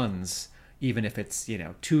definitive runs, even if it's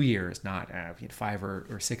 2 years, not 5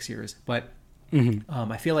 or 6 years. But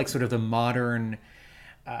I feel like sort of the modern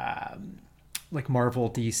like Marvel,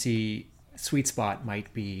 DC sweet spot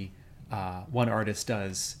might be one artist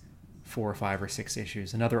does 4 or 5 or 6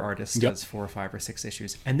 issues, another artist does 4 or 5 or 6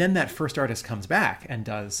 issues, and then that first artist comes back and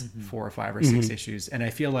does 4 or 5 or 6 issues. And I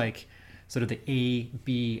feel like sort of the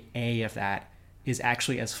A of that is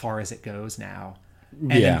actually as far as it goes now.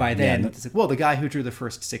 And then by then it's like, well, the guy who drew the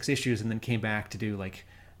first 6 issues and then came back to do like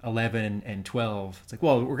 11 and 12, it's like,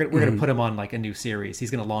 well, we're gonna put him on like a new series.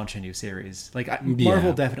 He's gonna launch a new series. Like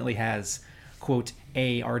Marvel definitely has quote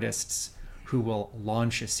A artists who will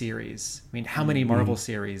launch a series. I mean, how many Marvel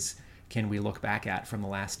series can we look back at from the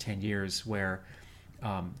last 10 years where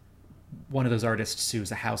one of those artists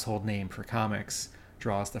who's a household name for comics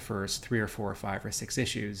draws the first 3 or 4 or 5 or 6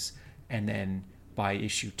 issues, and then by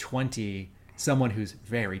issue 20, someone who's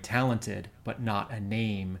very talented but not a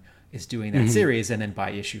name is doing that series, and then by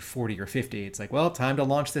issue 40 or 50, it's like, well, time to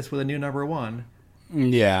launch this with a new number 1.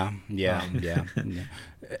 Yeah.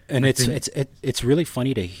 And it's really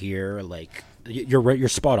funny to hear, like, you're right, you're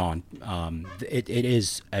spot on. It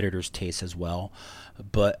is editor's taste as well,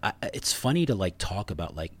 but it's funny to like talk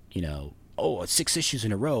about like, it's 6 issues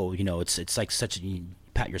in a row, it's like such you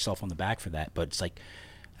pat yourself on the back for that. But it's like,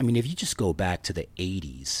 I mean, if you just go back to the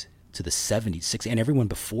 80s, to the 70s, and everyone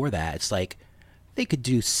before that, it's like they could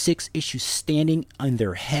do 6 issues standing on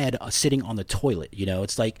their head, sitting on the toilet.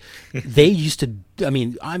 It's like they used to. I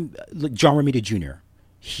mean, I'm John Romita Jr.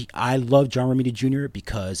 I love John Romita Jr.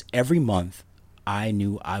 because every month I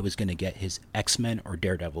knew I was going to get his X-Men or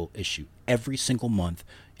Daredevil issue every single month,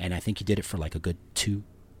 and I think he did it for like a good 2,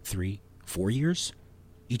 3, 4 years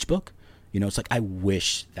each book. It's like I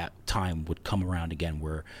wish that time would come around again,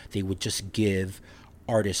 where they would just give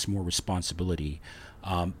artists more responsibility.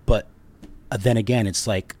 But then again, it's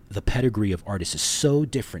like the pedigree of artists is so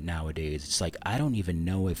different nowadays. It's like I don't even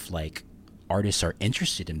know if like artists are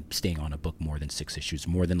interested in staying on a book more than 6 issues,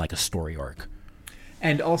 more than like a story arc.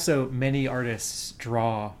 And also, many artists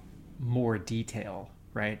draw more detail,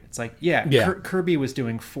 right? It's like, Kirby was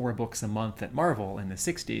doing 4 books a month at Marvel in the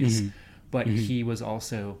 60s, but he was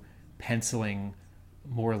also penciling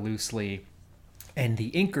more loosely, and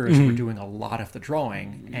the inkers were doing a lot of the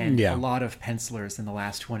drawing, and a lot of pencilers in the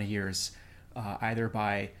last 20 years, either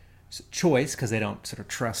by choice, because they don't sort of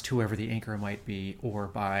trust whoever the inker might be, or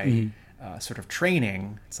by sort of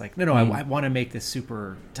training. It's like, no, I want to make this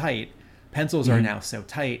super tight. Pencils are now so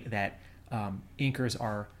tight that inkers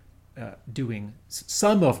are doing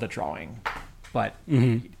some of the drawing, but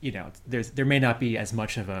there may not be as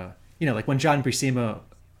much of a, like when John Buscema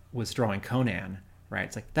was drawing Conan, right?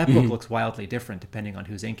 It's like that book looks wildly different depending on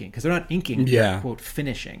who's inking, because they're not inking, they're, quote,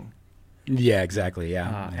 finishing. Yeah, exactly.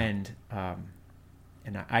 And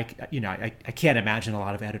I can't imagine a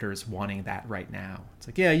lot of editors wanting that right now. It's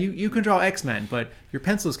like, you can draw X-Men, but your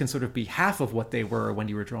pencils can sort of be half of what they were when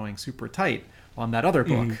you were drawing super tight on that other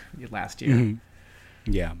book last year.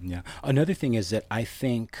 Yeah, yeah. Another thing is that I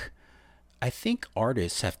think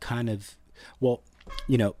artists have kind of, well,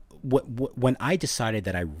 you know, when I decided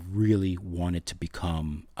that I really wanted to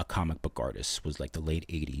become a comic book artist was like the late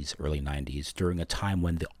 80s, early 90s, during a time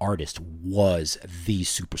when the artist was the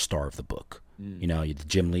superstar of the book. You know, the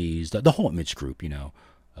Jim Lees, the whole Image group, you know,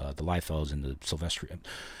 the Liefelds and the Silvestri.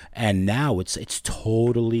 And now it's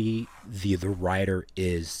totally the writer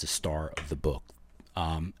is the star of the book.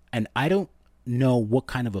 And I don't know what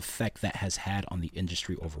kind of effect that has had on the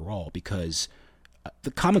industry overall, because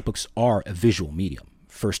the comic books are a visual medium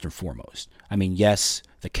first and foremost. I mean, yes,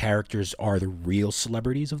 the characters are the real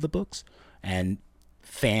celebrities of the books, and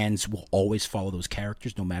fans will always follow those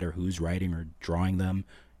characters no matter who's writing or drawing them,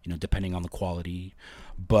 you know, depending on the quality.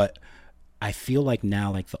 But I feel like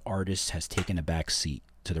now, like, the artist has taken a back seat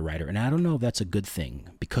to the writer, and I don't know if that's a good thing,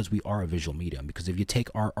 because we are a visual medium. Because if you take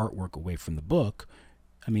our artwork away from the book,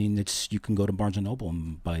 I mean, you can go to Barnes and Noble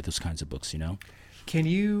and buy those kinds of books, you know? Can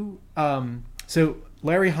you, so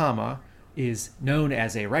Larry Hama is known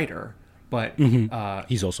as a writer, but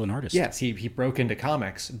he's also an artist. Yes, he broke into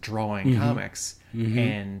comics, drawing comics,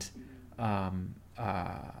 and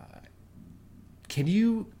can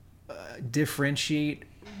you differentiate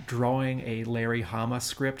drawing a Larry Hama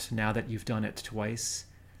script now that you've done it twice?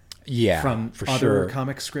 Yeah, from for other sure.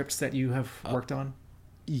 comic scripts that you have worked on?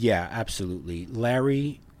 Yeah, absolutely.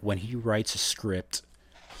 Larry, when he writes a script,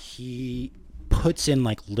 he puts in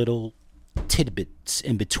like little tidbits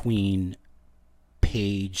in between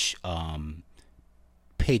page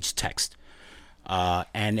text,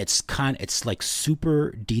 and it's like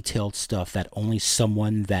super detailed stuff that only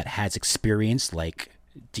someone that has experience, like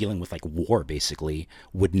dealing with like war, basically,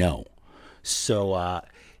 would know. So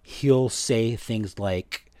he'll say things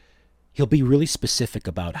like, he'll be really specific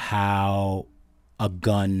about how a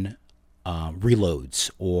gun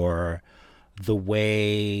reloads, or the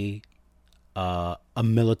way a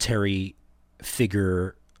military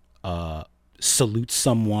figure salutes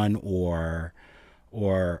someone or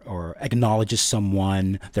acknowledges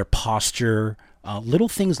someone, their posture, little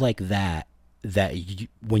things like that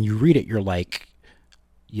when you read it, you're like,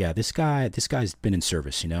 yeah, this guy's been in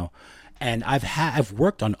service, you know. And I've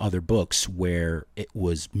worked on other books where it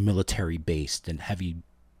was military based and heavy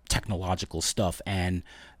technological stuff, and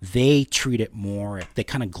they treat it more, they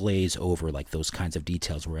kind of glaze over like those kinds of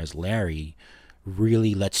details, whereas Larry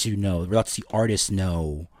really lets the artist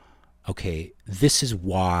know, okay, this is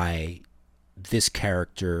why this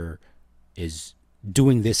character is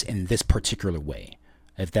doing this in this particular way,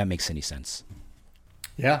 if that makes any sense.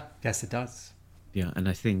 Yeah, yes, it does. Yeah, and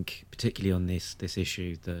I think particularly on this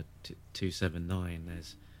issue, the 279,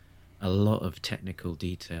 there's a lot of technical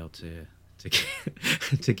detail to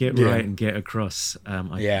get right and get across.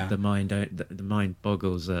 The mind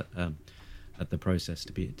boggles at the process,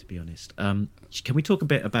 to be honest. Can we talk a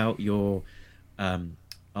bit about your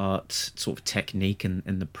art sort of technique and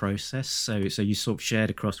the process? So you sort of shared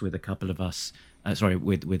across with a couple of us,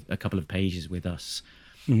 with a couple of pages with us,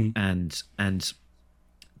 and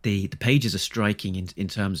the pages are striking in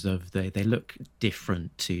terms of they look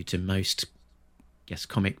different to most, I guess,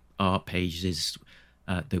 comic art pages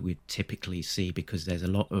that we typically see, because there's a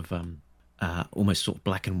lot of almost sort of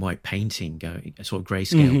black and white painting going, sort of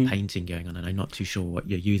grayscale painting going on, and I'm not too sure what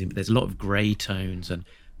you're using, but there's a lot of grey tones and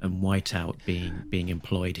whiteout being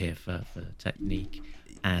employed here for technique,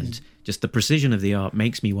 and just the precision of the art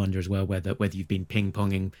makes me wonder as well whether you've been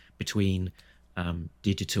ping-ponging between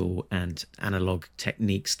digital and analog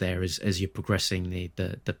techniques there as you're progressing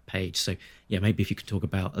the page. So yeah, maybe if you could talk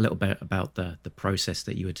a little bit about the process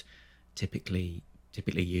that you would typically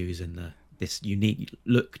use and this unique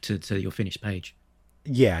look to your finished page.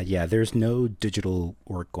 Yeah, there's no digital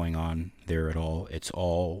work going on there at all. It's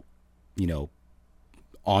all, you know,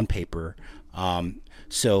 on paper.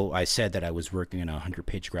 So I said that I was working on a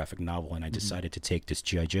 100-page graphic novel, and I decided to take this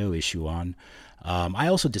G.I. Joe issue on. I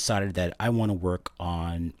also decided that I want to work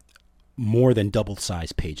on more than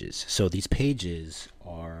double-sized pages. So these pages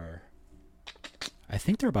are, I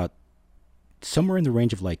think they're about somewhere in the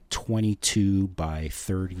range of like 22 by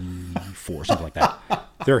 34, something like that.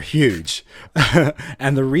 They're huge.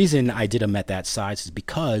 And the reason I did them at that size is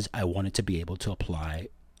because I wanted to be able to apply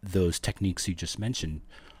those techniques you just mentioned,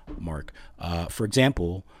 Mark. For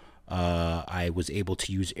example, I was able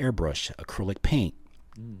to use airbrush, acrylic paint,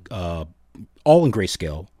 all in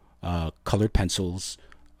grayscale, colored pencils,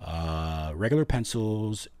 regular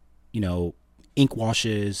pencils, you know, ink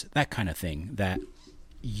washes, that kind of thing that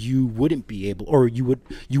you wouldn't be able, or you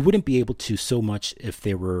wouldn't be able to so much if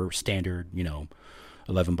they were standard, you know,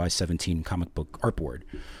 11 by 17 comic book artboard.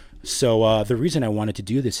 So the reason I wanted to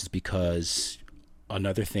do this is because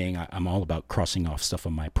another thing, I'm all about crossing off stuff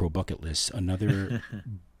on my pro bucket list. Another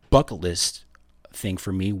bucket list thing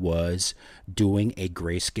for me was doing a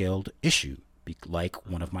grayscaled issue. Like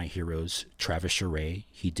one of my heroes, Travis Charest,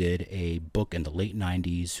 he did a book in the late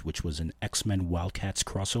 '90s, which was an X-Men Wildcats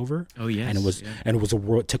crossover. Oh yes, and it was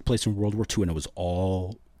it took place in World War II, and it was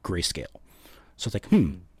all grayscale. So it's like,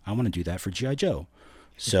 I want to do that for G.I. Joe.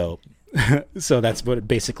 So, so that's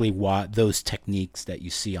basically what those techniques that you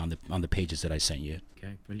see on the pages that I sent you.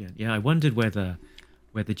 Okay, brilliant. Yeah, I wondered whether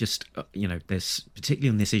just there's particularly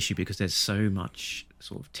on this issue, because there's so much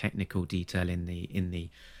sort of technical detail in the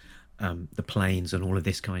planes and all of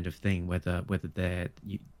this kind of thing, whether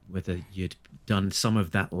you'd done some of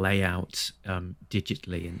that layout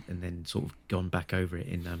digitally and then sort of gone back over it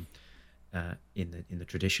in the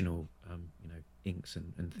traditional inks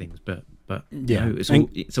and things, but yeah, no,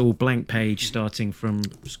 it's all blank page starting from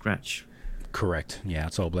scratch. Correct. Yeah,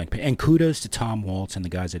 it's all blank page. And kudos to Tom Waltz and the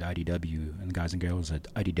guys at IDW and the guys and girls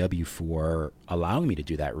at IDW for allowing me to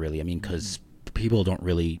do that. Really, I mean, because people don't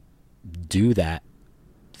really do that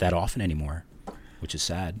often anymore, which is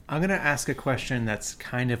sad. I'm going to ask a question that's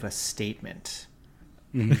kind of a statement.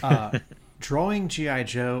 Drawing G.I.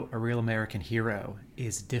 Joe, A Real American Hero,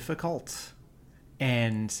 is difficult.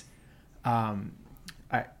 And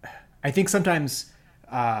I think sometimes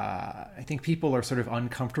I think people are sort of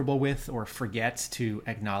uncomfortable with or forget to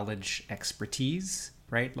acknowledge expertise,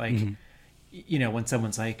 right? Like, when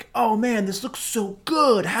someone's like, oh man, this looks so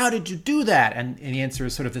good, how did you do that? And the answer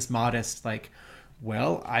is sort of this modest, like,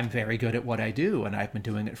 well, I'm very good at what I do, and I've been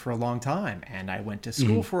doing it for a long time, and I went to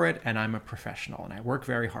school for it, and I'm a professional, and I work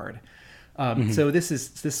very hard. So this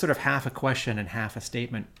is sort of half a question and half a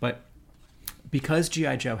statement, but because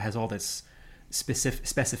G.I. Joe has all this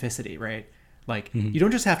specificity, right? Like, you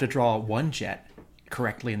don't just have to draw one jet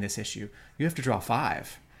correctly in this issue, you have to draw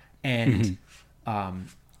 5. And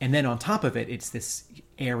then on top of it, it's this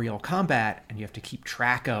aerial combat, and you have to keep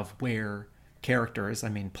track of where characters,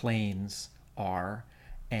 planes, are,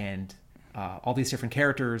 and all these different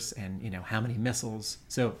characters, and how many missiles.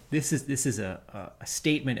 So this is a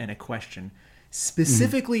statement and a question,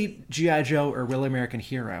 specifically G.I. Joe or Real American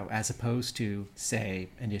Hero, as opposed to, say,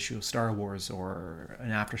 an issue of Star Wars or an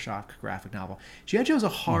Aftershock graphic novel. G.I. Joe is a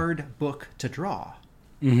hard book to draw.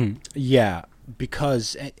 Yeah,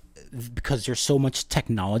 because there's so much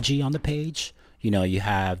technology on the page. You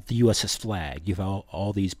have the USS Flag, you have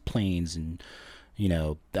all these planes, and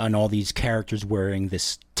and all these characters wearing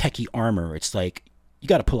this techie armor. It's like you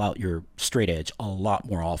got to pull out your straight edge a lot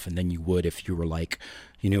more often than you would if you were like,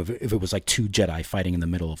 if it was like 2 Jedi fighting in the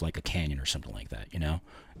middle of like a canyon or something like that,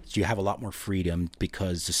 So you have a lot more freedom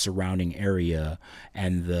because the surrounding area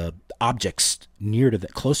and the objects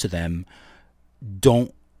close to them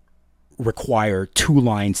don't require 2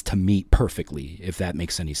 lines to meet perfectly, if that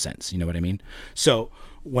makes any sense. You know what I mean? So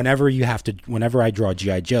whenever I draw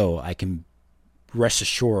G.I. Joe, I can rest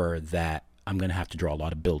assured that I'm going to have to draw a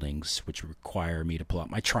lot of buildings, which require me to pull out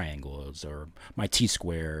my triangles or my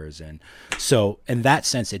T-squares. And so in that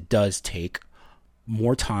sense, it does take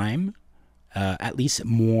more time, at least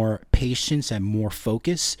more patience and more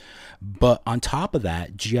focus. But on top of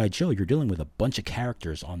that, G.I. Joe, you're dealing with a bunch of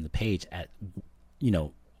characters on the page at,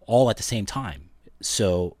 all at the same time.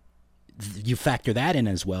 So you factor that in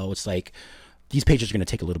as well. It's like these pages are going to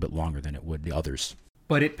take a little bit longer than it would the others.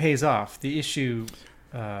 But it pays off. The issue,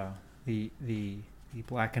 the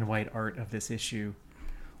black and white art of this issue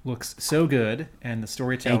looks so good, and the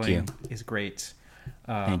storytelling is great.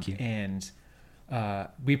 Thank you. And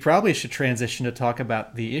we probably should transition to talk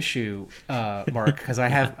about the issue, Mark, because I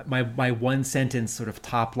have my one sentence sort of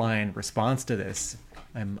top line response to this.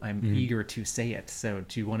 I'm eager to say it. So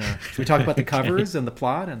should we talk about the covers and the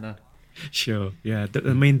plot and the... Sure. Yeah.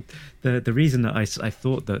 The reason that I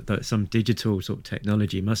thought that some digital sort of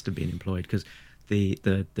technology must have been employed, because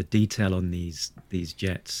the detail on these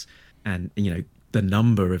jets, and the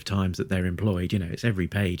number of times that they're employed, it's every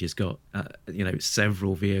page has got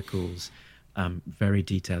several vehicles, very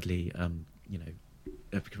detailedly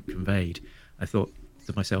conveyed. I thought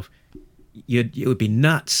to myself, it would be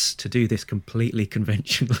nuts to do this completely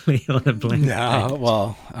conventionally on a blank page.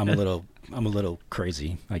 Well, I'm a little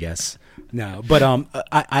crazy, I guess. No, but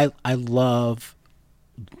I love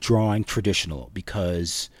drawing traditional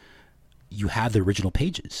because you have the original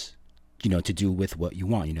pages, to do with what you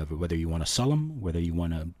want. Whether you want to sell them, whether you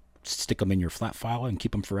want to stick them in your flat file and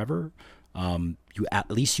keep them forever, at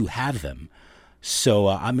least you have them.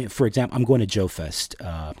 So for example, I'm going to Joe Fest.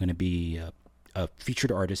 I'm going to be a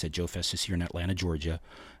featured artist at Joe Fest this year in Atlanta, Georgia.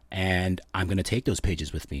 And I'm going to take those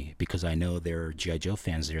pages with me because I know there are G.I. Joe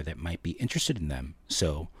fans there that might be interested in them.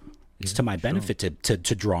 So, it's to my benefit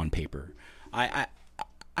to draw on paper. I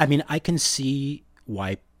mean, I can see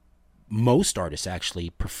why most artists actually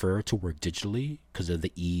prefer to work digitally because of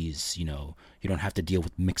the ease. You know, you don't have to deal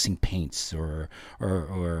with mixing paints or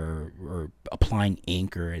applying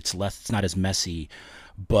ink, or it's not as messy,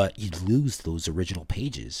 but you lose those original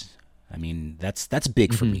pages. I mean, that's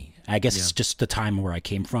big for me. I guess it's just the time where I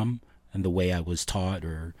came from and the way I was taught,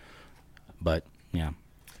 but yeah.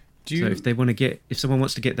 So if someone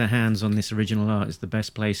wants to get their hands on this original art, is the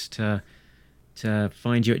best place to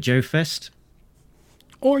find you at Joe Fest?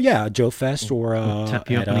 Or Joe Fest, or tap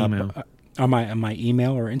you up an email. On my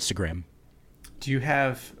email or Instagram. Do you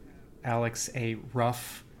have, Alex, a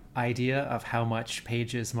rough idea of how much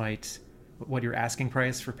what your asking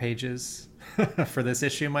price for pages for this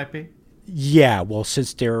issue might be? Yeah, well,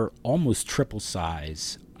 since they're almost triple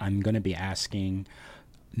size, I'm going to be asking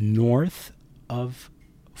north of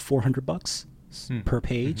 $400 per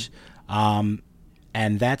page.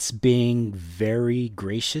 And that's being very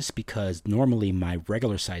gracious because normally my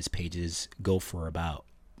regular size pages go for about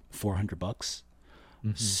 $400.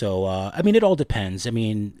 So, I mean, it all depends. I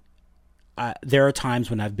mean, there are times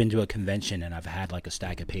when I've been to a convention and I've had like a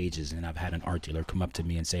stack of pages and I've had an art dealer come up to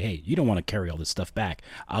me and say, hey, you don't want to carry all this stuff back.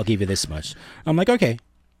 I'll give you this much. I'm like, okay.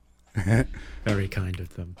 Very kind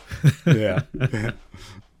of them. Yeah.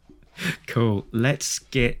 Cool. Let's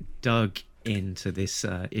get dug into this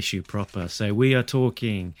issue proper. So we are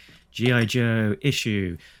talking G.I. Joe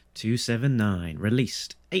issue 279,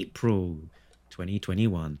 released April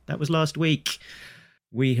 2021. That was last week.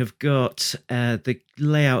 We have got the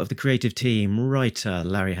layout of the creative team: writer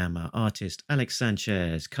Larry Hama, artist Alex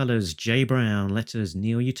Sanchez, colors Jay Brown, letters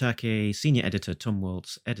Neil Utake, senior editor Tom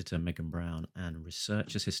Waltz, editor Megan Brown, and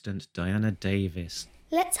research assistant Diana Davis.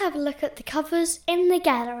 Let's have a look at the covers in the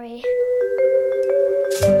gallery.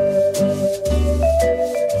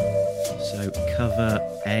 So cover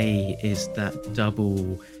A is that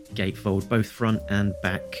double gatefold, both front and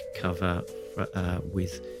back cover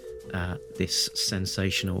with this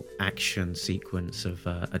sensational action sequence of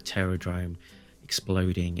a Terrordrome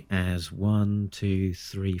exploding as 5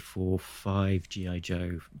 G.I.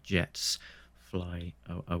 Joe jets fly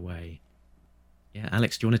away. Yeah,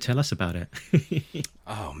 Alex, do you want to tell us about it?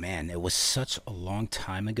 Oh, man, it was such a long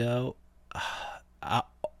time ago.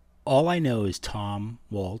 All I know is Tom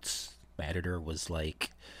Waltz, my editor, was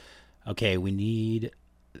like, okay, we need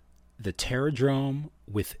the Terrordrome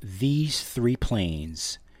with these 3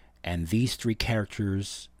 planes and these 3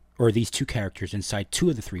 characters, or these 2 characters inside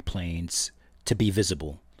 2 of the 3 planes to be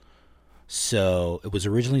visible. So it was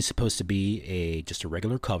originally supposed to be just a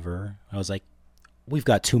regular cover. I was like, we've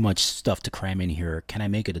got too much stuff to cram in here. Can I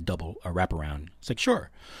make it a wraparound? It's like,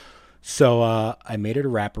 sure. So I made it a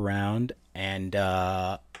wraparound and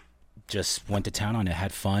just went to town on it,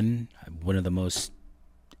 had fun. One of the most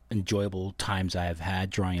enjoyable times I have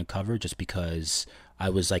had drawing a cover, just because I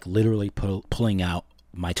was like literally pulling out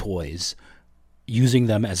my toys, using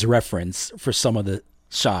them as a reference for some of the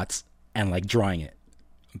shots, and like drawing it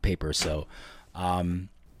on paper. So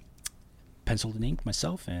penciled and inked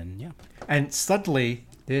myself, and yeah. And subtly,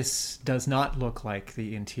 this does not look like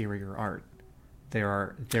the interior art.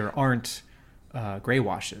 There aren't gray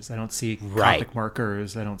washes. I don't see Copic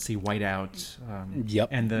markers. I don't see whiteout.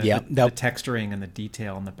 And the texturing and the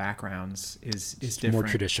detail in the backgrounds is different. More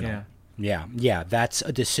traditional. Yeah. That's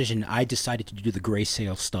a decision. I decided to do the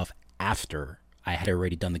grayscale stuff after I had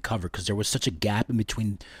already done the cover, because there was such a gap in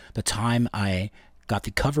between the time I got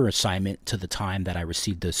the cover assignment to the time that I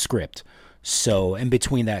received the script. So in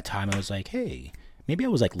between that time, I was like, hey, maybe I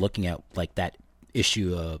was like looking at like that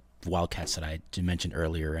issue of Wildcats that I mentioned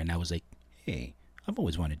earlier, and I was like, hey, I've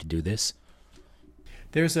always wanted to do this.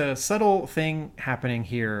 There's a subtle thing happening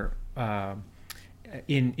here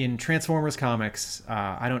in Transformers comics.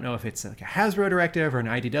 I don't know if it's like a Hasbro directive or an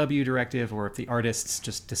IDW directive, or if the artists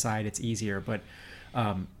just decide it's easier, but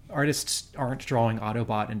artists aren't drawing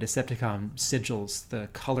Autobot and Decepticon sigils. The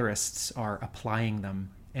colorists are applying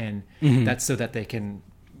them, and that's so that they can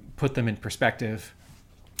put them in perspective,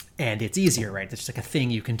 and it's easier, right? It's like a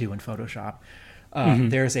thing you can do in Photoshop.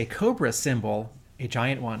 There's a Cobra symbol, a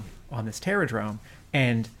giant one, on this Terrordrome,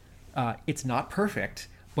 and it's not perfect,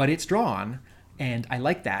 but it's drawn, and I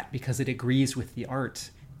like that because it agrees with the art.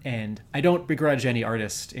 And I don't begrudge any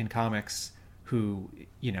artist in comics who,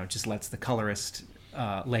 just lets the colorist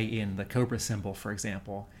lay in the Cobra symbol, for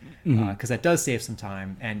example, because that does save some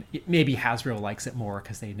time, and maybe Hasbro likes it more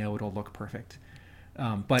because they know it'll look perfect.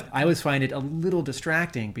 But I always find it a little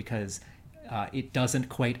distracting because it doesn't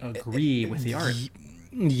quite agree with the art.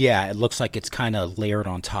 Yeah, it looks like it's kind of layered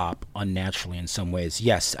on top unnaturally in some ways.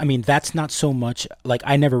 Yes, I mean, that's not so much like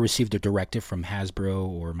I never received a directive from Hasbro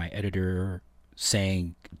or my editor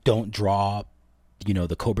saying don't draw,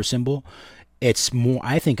 the Cobra symbol. It's more,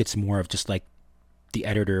 I think it's more of just like the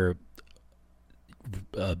editor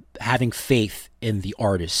having faith in the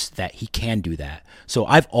artist that he can do that. So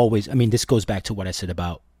I've always, I mean, this goes back to what I said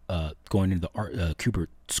about going into the art Kubert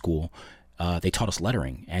school. They taught us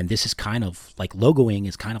lettering, and this is kind of like logoing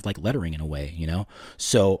is kind of like lettering in a way,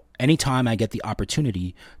 So anytime I get the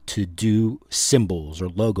opportunity to do symbols or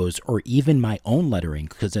logos or even my own lettering,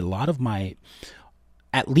 because a lot of my,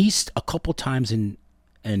 at least a couple times in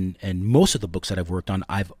most of the books that I've worked on,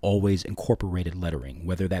 I've always incorporated lettering,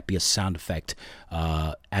 whether that be a sound effect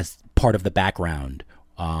as part of the background.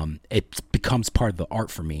 It becomes part of the art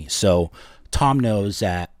for me. So Tom knows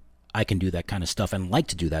that I can do that kind of stuff and like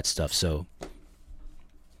to do that stuff. So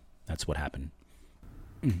that's what happened.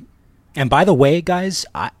 And by the way, guys,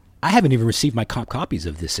 I haven't even received my comp copies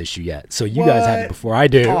of this issue yet. So you guys have it before I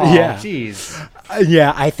do. Oh, yeah. Jeez.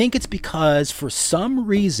 Yeah, I think it's because for some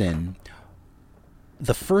reason,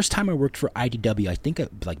 the first time I worked for IDW, I think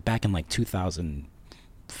like back in like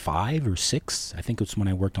 2005 or 6, I think it was when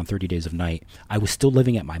I worked on 30 Days of Night, I was still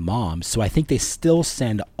living at my mom's. So I think they still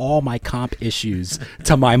send all my comp issues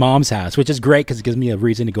to my mom's house, which is great because it gives me a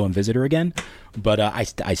reason to go and visit her again. But I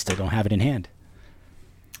still don't have it in hand.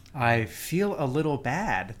 I feel a little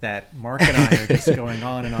bad that Mark and I are just going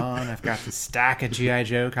on and on. I've got this stack of G.I.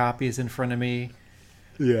 Joe copies in front of me.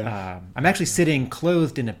 Yeah. I'm actually sitting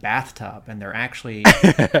clothed in a bathtub, and there are actually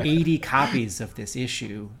 80 copies of this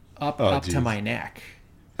issue up to my neck.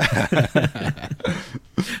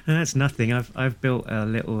 That's nothing. I've built a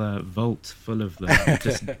little vault full of them.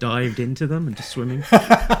 Just dived into them and just swimming.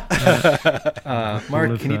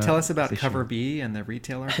 Mark, can you tell us about Cover B and the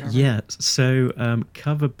retailer cover? Yeah. So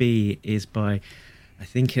Cover B is by, I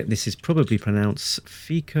think this is probably pronounced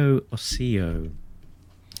Fico Ossio.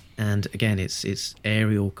 And again, it's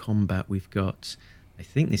aerial combat. We've got, I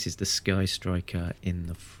think this is the Sky Striker in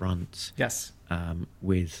the front. Yes.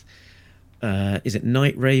 With, is it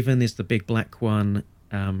Night Raven is the big black one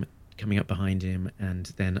coming up behind him, and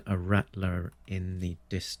then a Rattler in the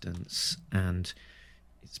distance. And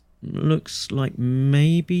it looks like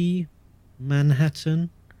maybe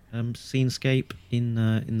Manhattan scenescape in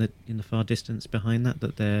the far distance behind that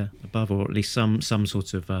they're above, or at least some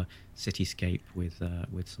sort of cityscape with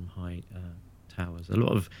some high towers. A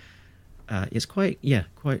lot of it's quite a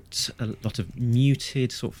lot of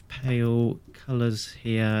muted sort of pale colours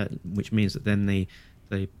here, which means that then the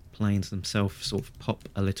planes themselves sort of pop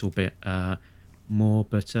a little bit more.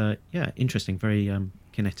 But interesting, very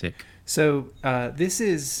kinetic. So this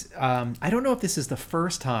is, I don't know if this is the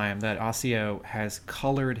first time that Ossio has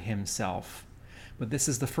colored himself, but this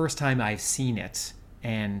is the first time I've seen it.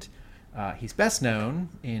 And he's best known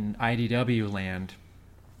in IDW land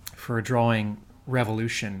for drawing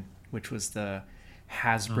Revolution, which was the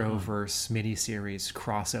Hasbro-verse miniseries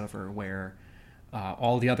crossover where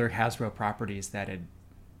all the other Hasbro properties that had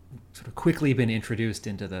sort of quickly been introduced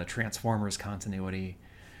into the Transformers continuity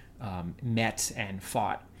met and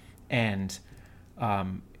fought. And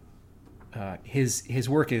his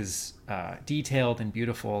work is detailed and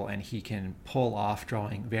beautiful, and he can pull off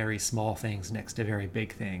drawing very small things next to very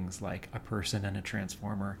big things like a person and a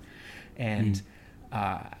transformer. And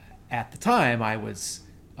at the time, I was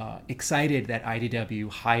excited that IDW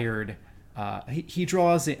hired. He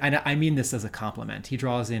draws, and I mean this as a compliment. He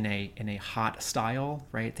draws in a hot style,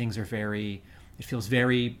 right? Things are very. It feels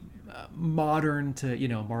very modern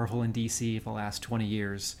to Marvel and DC of the last 20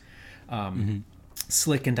 years.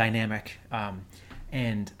 Slick and dynamic.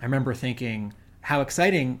 And I remember thinking how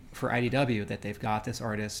exciting for IDW that they've got this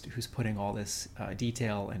artist who's putting all this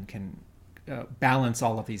detail and can balance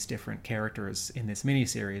all of these different characters in this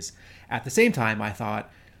miniseries. At the same time, I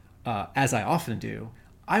thought, as I often do,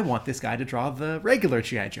 I want this guy to draw the regular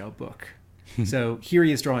G.I. Joe book. So here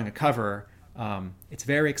he is drawing a cover. It's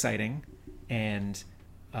very exciting, and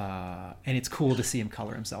it's cool to see him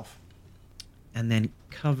color himself. And then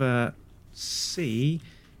cover C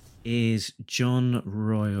is John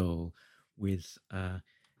Royal with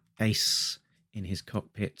Ace in his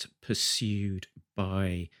cockpit, pursued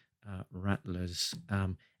by Rattlers,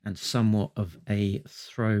 and somewhat of a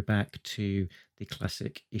throwback to the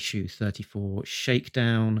classic issue 34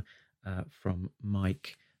 Shakedown from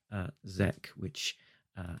Mike Zeck, which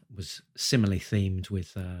was similarly themed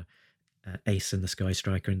with Ace and the Sky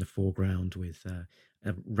Striker in the foreground with a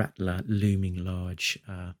Rattler looming large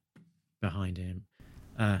behind him.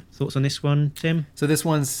 Thoughts on this one, Tim? So this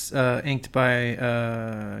one's inked by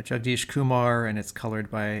Jagdish Kumar, and it's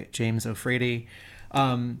colored by James O'Frady.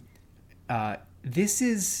 This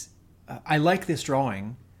is... I like this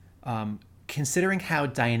drawing, considering how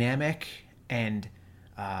dynamic and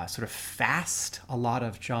sort of fast a lot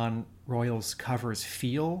of John Royal's covers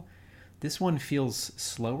feel. This one feels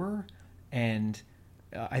slower, and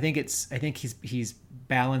I think he's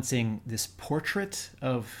balancing this portrait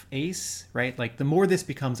of Ace, right? Like, the more this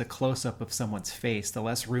becomes a close-up of someone's face, the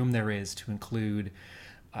less room there is to include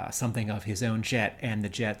something of his own jet and the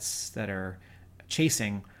jets that are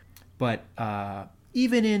chasing. But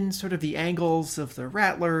even in sort of the angles of the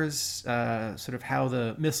Rattlers, sort of how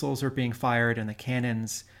the missiles are being fired and the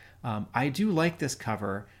cannons, I do like this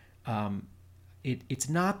cover. It's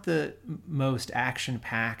not the most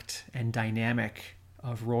action-packed and dynamic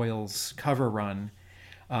of Royal's cover run.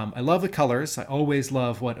 I love the colors. I always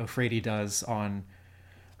love what O'Frady does on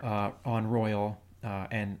Royal,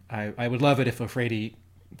 and I would love it if O'Frady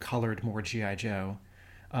colored more G.I. Joe.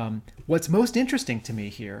 What's most interesting to me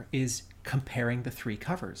here is comparing the three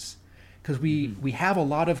covers, because we have a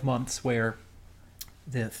lot of months where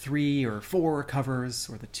the 3 or 4 covers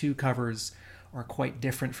or the 2 covers are quite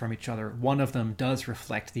different from each other. One of them does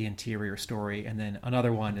reflect the interior story, and then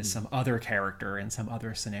another one is some other character in some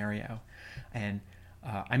other scenario. And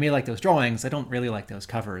I may like those drawings. I don't really like those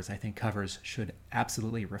covers. I think covers should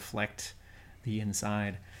absolutely reflect the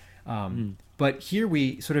inside. But here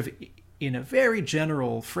we sort of, in a very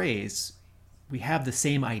general phrase, we have the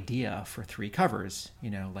same idea for 3 covers,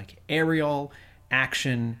 like aerial,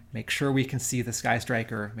 action, make sure we can see the Sky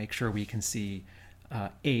Striker, make sure we can see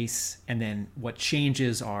Ace, and then what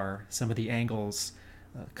changes are some of the angles,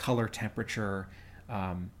 color, temperature,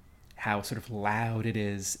 how sort of loud it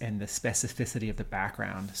is, and the specificity of the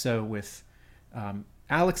background. So with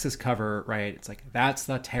Alex's cover, right, it's like, that's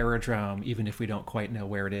the Terradrome, even if we don't quite know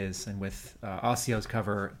where it is. And with Osseo's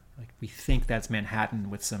cover, like, we think that's Manhattan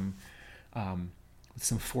with some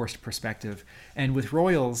forced perspective. And with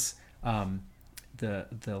Royals,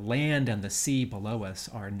 the land and the sea below us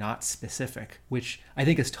are not specific, which I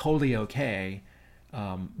think is totally okay,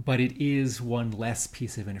 but it is one less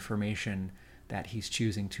piece of information that he's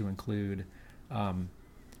choosing to include.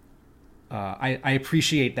 I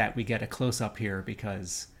appreciate that we get a close-up here,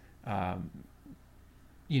 because there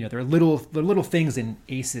are little things in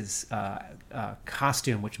Ace's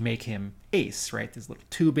costume which make him Ace, right? There's little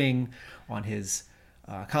tubing on his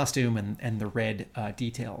costume and the red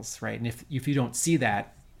details, right? And if you don't see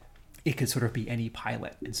that, it could sort of be any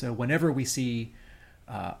pilot. And so whenever we see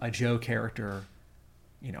a Joe character,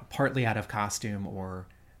 partly out of costume or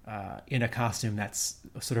in a costume that's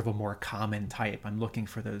sort of a more common type, I'm looking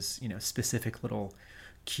for those, specific little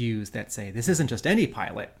cues that say, this isn't just any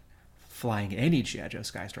pilot flying any G.I. Joe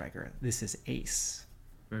Sky Striker. This is Ace.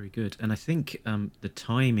 Very good. And I think the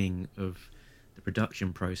timing of the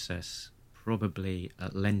production process probably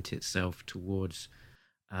lent itself towards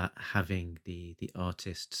having the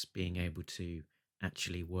artists being able to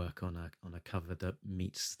actually work on a cover that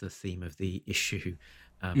meets the theme of the issue,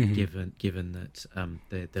 given that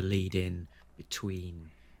the lead in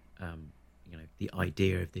between the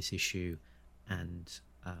idea of this issue and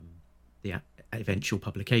the eventual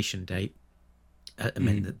publication date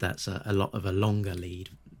meant that that's a lot of a longer lead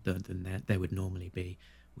than there would normally be,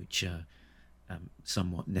 which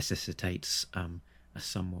somewhat necessitates a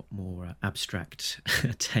somewhat more abstract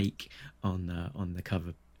take on the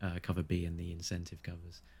cover B and the incentive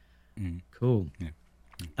covers. Cool. Yeah.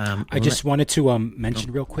 I just wanted to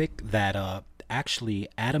mention real quick that actually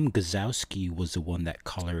Adam Gazowski was the one that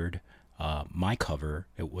colored my cover.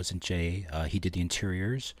 It wasn't Jay. He did the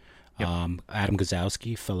interiors. Yep. Adam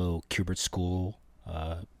Gazowski, fellow Kubert School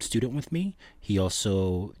student with me. He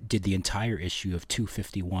also did the entire issue of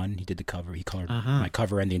 251. He did the cover. He colored my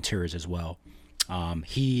cover and the interiors as well.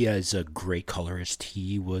 He is a great colorist.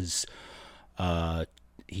 He was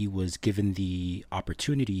given the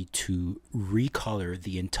opportunity to recolor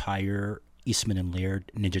the entire Eastman and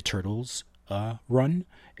Laird Ninja Turtles run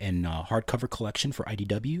and hardcover collection for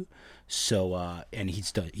IDW. So and he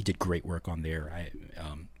did great work on there.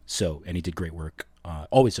 And he did great work.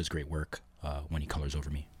 Always does great work when he colors over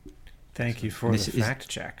me. Thank you for the fact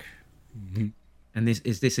check. Mm-hmm. And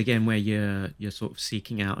is this again where you're sort of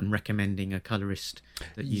seeking out and recommending a colorist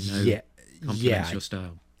that complements your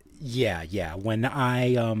style? Yeah. When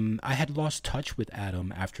I had lost touch with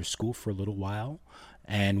Adam after school for a little while,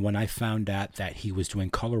 and when I found out that he was doing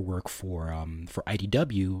color work for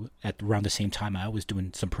IDW at around the same time I was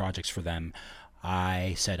doing some projects for them,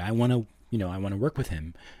 I said I want to work with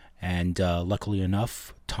him. And luckily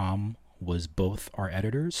enough, Tom was both our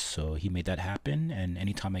editors, so he made that happen. And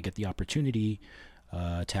anytime I get the opportunity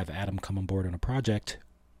to have Adam come on board on a project,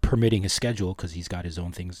 permitting his schedule, because he's got his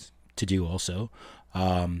own things to do also,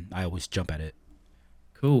 I always jump at it.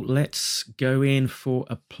 Cool. Let's go in for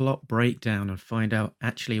a plot breakdown and find out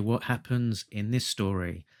actually what happens in this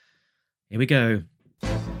story. Here we go.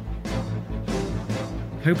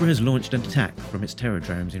 Cobra has launched an attack from its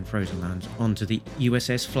terradromes in Frozen Lands onto the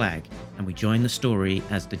USS Flag, and we join the story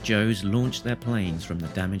as the Joes launch their planes from the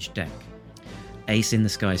damaged deck. Ace in the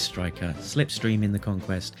Sky Striker, Slipstream in the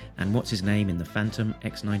Conquest, and what's-his-name in the Phantom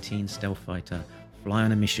X-19 stealth fighter fly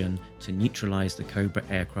on a mission to neutralize the Cobra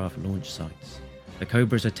aircraft launch sites. The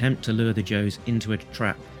Cobras attempt to lure the Joes into a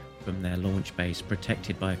trap from their launch base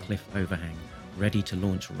protected by a cliff overhang, ready to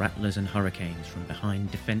launch Rattlers and Hurricanes from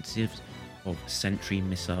behind defensives of Sentry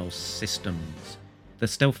missile systems. The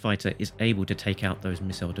stealth fighter is able to take out those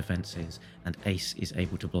missile defenses, and Ace is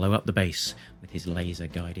able to blow up the base with his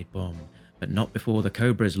laser-guided bomb, but not before the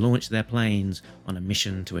Cobras launch their planes on a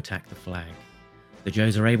mission to attack the flag. The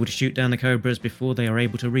Joes are able to shoot down the Cobras before they are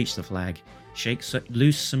able to reach the flag, shake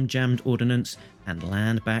loose some jammed ordnance, and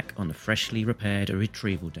land back on the freshly repaired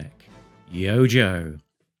retrieval deck. Yo, Joe.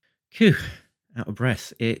 Phew. Out of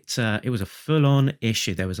breath. It was a full-on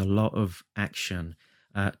issue. There was a lot of action.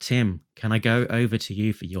 Tim, can I go over to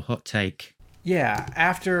you for your hot take? Yeah,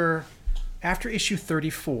 after issue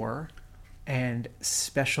 34 and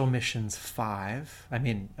Special Missions 5, I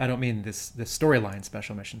mean, I don't mean this storyline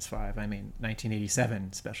Special Missions 5, I mean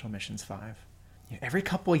 1987 Special Missions 5. Every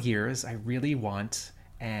couple of years, I really want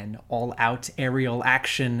an all-out aerial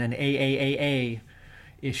action, an AAAA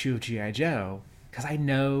issue of G.I. Joe, because I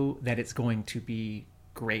know that it's going to be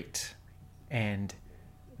great, and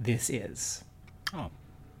this is. Oh,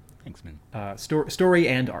 thanks, man. Story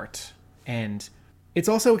and art. And it's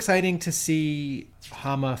also exciting to see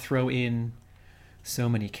Hama throw in so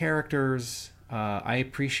many characters. I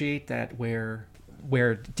appreciate that where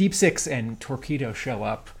Deep Six and Torpedo show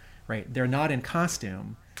up, right? They're not in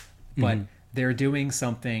costume, but they're doing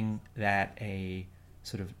something that a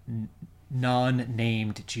sort of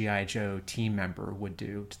non-named G.I. Joe team member would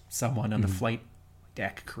do, someone on the flight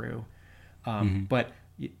deck crew. But,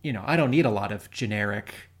 I don't need a lot of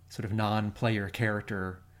generic sort of non-player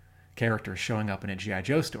characters showing up in a G.I.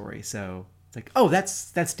 Joe story. So it's like, oh,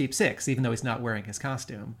 that's Deep Six, even though he's not wearing his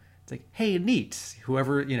costume. It's like, hey, neat.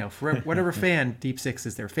 Whoever, for whatever fan Deep Six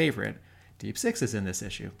is their favorite, Deep Six is in this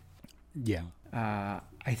issue. Yeah.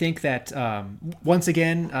 I think that, once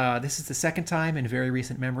again, this is the second time in very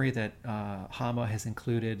recent memory that Hama has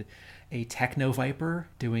included a Techno Viper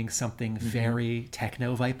doing something very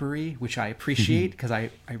Techno Viper-y, which I appreciate, because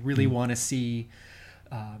I really want to see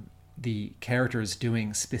the characters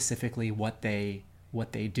doing specifically what they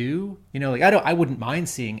do. I wouldn't mind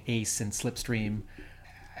seeing Ace and Slipstream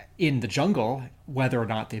in the jungle, whether or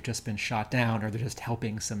not they've just been shot down or they're just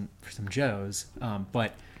helping some Joes.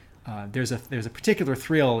 But there's a particular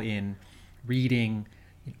thrill in reading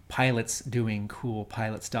pilots doing cool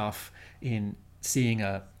pilot stuff, in seeing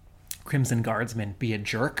a Crimson Guardsman be a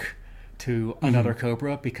jerk to another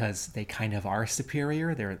Cobra because they kind of are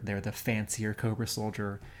superior. They're the fancier Cobra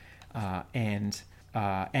soldier, and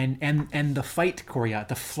the flight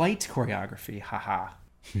choreography. Haha.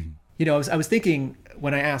 I was thinking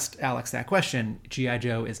when I asked Alex that question, G.I.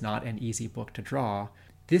 Joe is not an easy book to draw.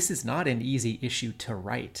 This is not an easy issue to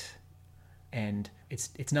write. And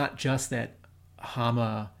it's not just that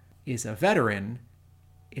Hama is a veteran,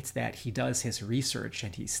 it's that he does his research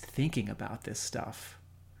and he's thinking about this stuff.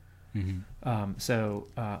 So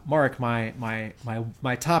Mark,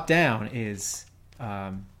 my top down is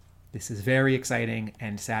this is very exciting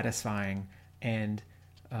and satisfying. And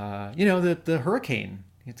the Hurricane,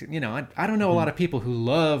 I don't know a lot of people who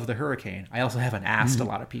love the Hurricane. I also haven't asked a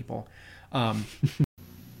lot of people. G.I.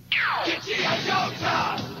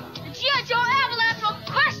 Joe Avalanche will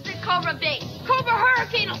crush the Cobra base. Cobra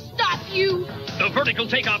Hurricane will stop you. The vertical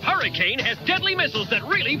takeoff Hurricane has deadly missiles that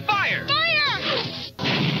really fire. Fire!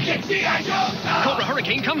 G.I. Joe! Cobra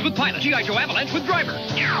Hurricane comes with pilot. G.I. Joe Avalanche with driver.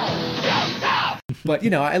 But,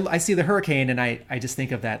 I see the Hurricane and I just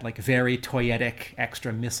think of that like very toyetic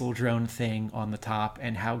extra missile drone thing on the top,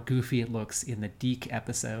 and how goofy it looks in the Deke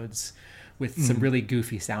episodes with some really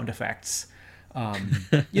goofy sound effects.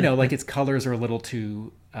 Like its colors are a little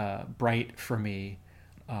too bright for me.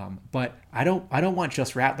 But I don't want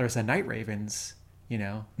just Rattlers and Night Ravens.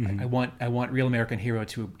 I want Real American Hero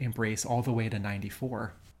to embrace all the way to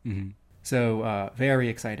 94. So very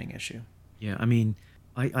exciting issue. Yeah, I mean,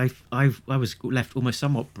 I was left almost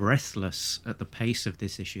somewhat breathless at the pace of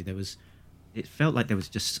this issue. It felt like there was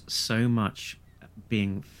just so much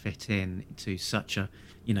being fit in to such a,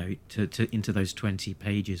 to into those 20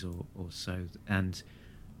 pages or so, and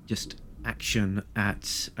just action at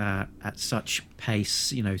such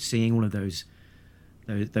pace, seeing all of those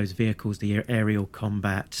vehicles, the aerial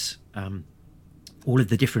combat, all of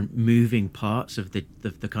the different moving parts of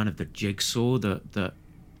the kind of the jigsaw that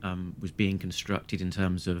was being constructed in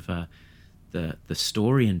terms of the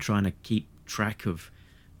story, and trying to keep track of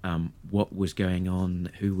what was going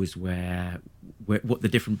on, who was where, what the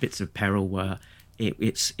different bits of peril were.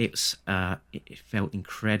 It felt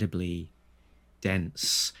incredibly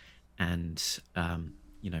dense and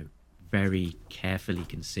very carefully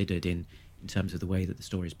considered in terms of the way that the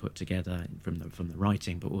story is put together from the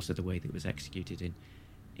writing, but also the way that it was executed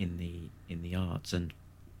in the arts. And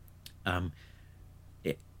I'll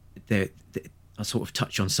sort of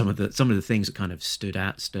touch on some of the things that kind of stood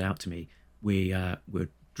out to me. We were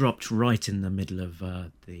dropped right in the middle of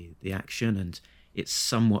the action, and it's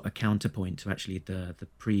somewhat a counterpoint to actually the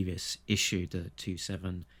previous issue, the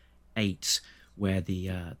 278, where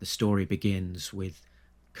the story begins with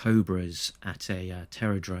Cobras at a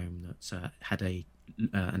terradrome that's had an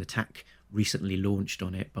attack recently launched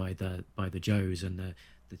on it by the Joes, and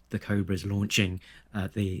the Cobras launching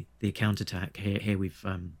the counterattack. Here we've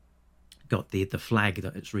got the flag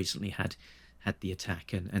that has recently had the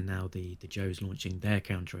attack, and now the Joes launching their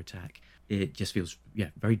counterattack. It just feels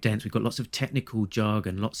very dense. We've got lots of technical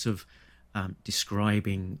jargon, lots of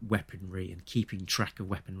describing weaponry and keeping track of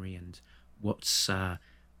weaponry and what's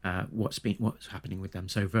happening with them.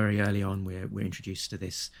 So very early on, we're introduced to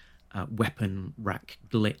this weapon rack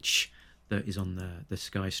glitch that is on the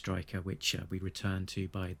Sky Striker, which we return to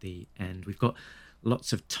by the end. We've got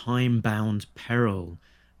lots of time-bound peril.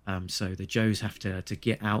 So the Joes have to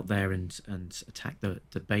get out there and attack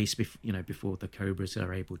the base before the Cobras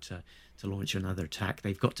are able to launch another attack.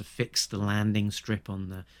 They've got to fix the landing strip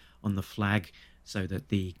on the flag so that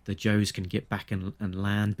the Joes can get back and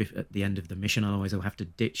land at the end of the mission. Otherwise, they'll have to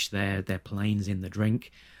ditch their planes in the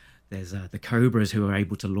drink. There's the Cobras, who are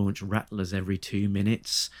able to launch Rattlers every 2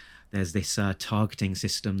 minutes. There's this targeting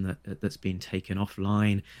system that's been taken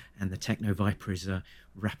offline, and the Techno Viper is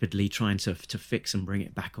rapidly trying to fix and bring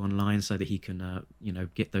it back online so that he can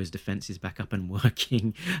get those defenses back up and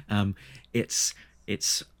working. It's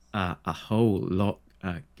a whole lot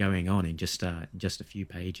going on in just a few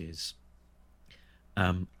pages.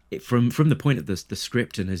 From the point of the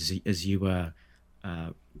script, and as you were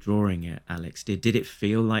drawing it, Alex, did it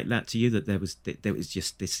feel like that to you, that there was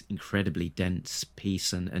just this incredibly dense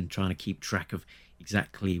piece and trying to keep track of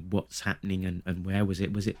exactly what's happening and where was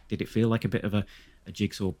it? Did it feel like a bit of a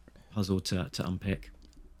jigsaw puzzle to unpick?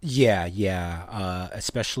 Yeah.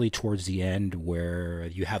 Especially towards the end, where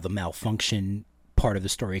you have the malfunction part of the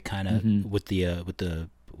story, kind of with the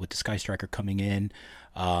Sky Striker coming in,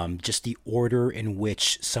 just the order in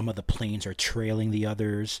which some of the planes are trailing the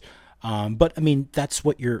others. But I mean, that's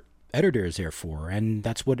what your editor is there for, and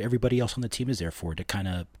that's what everybody else on the team is there for, to kind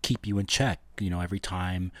of keep you in check. Every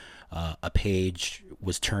time a page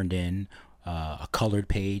was turned in, a colored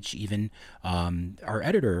page even, our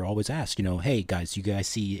editor always asks, hey guys, you guys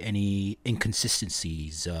see any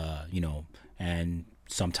inconsistencies? And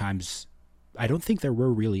sometimes I don't think there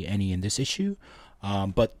were really any in this issue,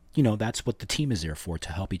 but that's what the team is there for,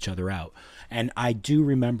 to help each other out. And I do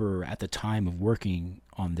remember at the time of working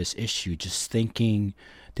on this issue just thinking,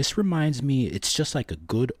 this reminds me, it's just like a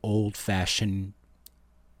good old-fashioned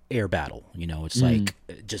air battle. It's like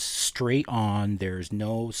just straight on. There's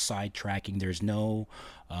no sidetracking. There's no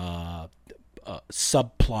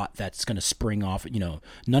subplot that's going to spring off.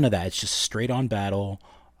 None of that. It's just straight on battle.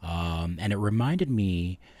 And it reminded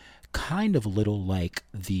me kind of a little like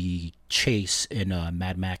the chase in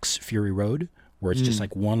Mad Max Fury Road, where it's just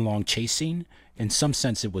like one long chase scene. In some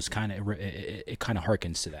sense, it was it kind of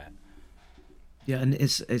harkens to that. Yeah, and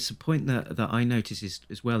it's a point that I notice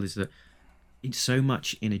as well, is that it's so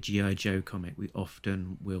much in a G.I. Joe comic, we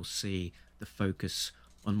often will see the focus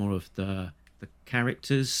on more of the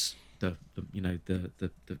characters, the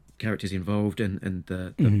characters involved and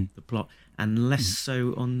the plot, and less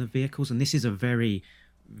so on the vehicles. And this is a very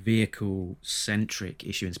vehicle-centric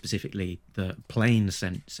issue, and specifically the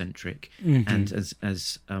plane-centric. And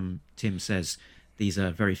as Tim says, these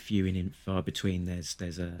are very few and far between. There's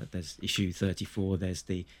issue 34. There's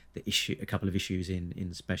the issue, a couple of issues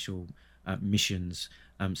in special missions.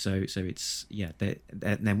 So it's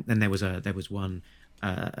then there was one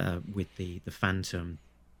with the Phantom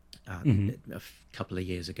a couple of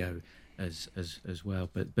years ago as well.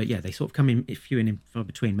 But yeah, they sort of come in few and far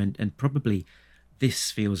between, and probably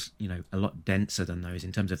this feels a lot denser than those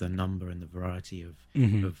in terms of the number and the variety of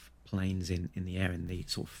planes in the air, and the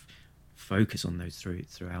sort of focus on those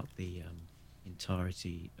throughout the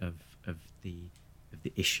entirety of the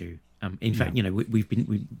issue. In fact, we've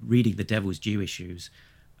been reading the Devil's Due issues,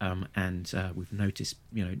 and we've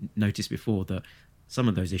noticed before that some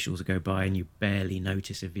of those issues go by and you barely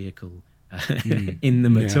notice a vehicle in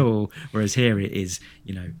them at all. Whereas here it is,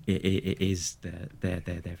 it is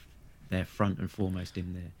they're front and foremost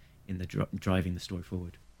in the driving the story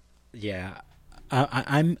forward. Yeah,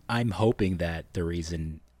 I'm hoping that the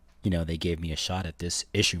reason they gave me a shot at this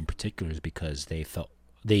issue in particular is because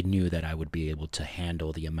they knew that I would be able to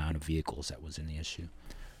handle the amount of vehicles that was in the issue.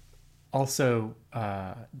 Also,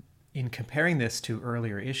 in comparing this to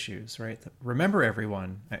earlier issues, right? Remember,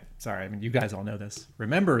 everyone. Sorry, I mean, you guys all know this.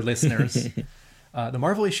 Remember, listeners, the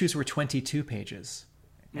Marvel issues were 22 pages,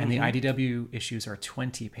 and the IDW issues are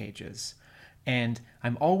 20 pages. And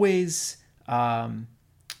I'm always,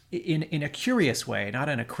 in a curious way, not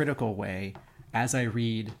in a critical way, as I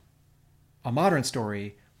read a modern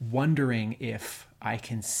story, wondering if I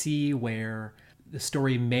can see where the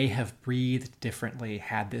story may have breathed differently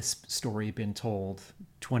had this story been told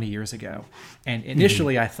 20 years ago. And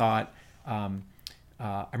initially I thought, I'm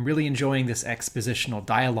really enjoying this expositional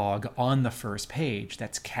dialogue on the first page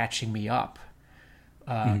that's catching me up.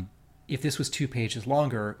 If this was 2 pages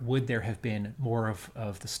longer, would there have been more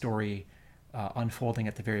of the story unfolding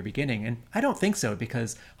at the very beginning? And I don't think so,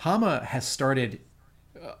 because Hama has started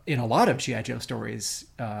in a lot of G.I. Joe stories,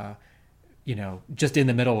 just in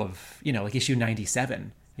the middle of, like issue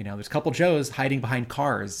 97. There's a couple Joes hiding behind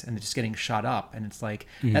cars and they're just getting shot up. And it's like,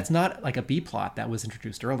 that's not like a B plot that was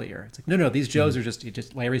introduced earlier. It's like, no, these Joes are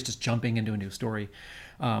just Larry's just jumping into a new story.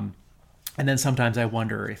 And then sometimes I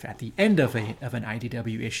wonder if at the end of an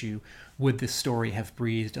IDW issue, would this story have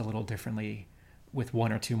breathed a little differently with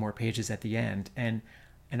 1 or 2 more pages at the end? And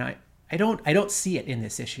I don't see it in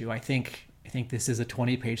this issue. I think this is a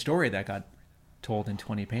 20-page story that got told in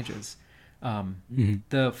 20 pages.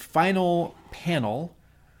 The final panel,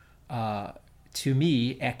 to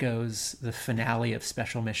me, echoes the finale of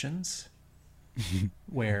Special Missions,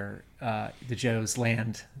 where the Joes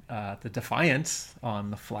land the Defiant on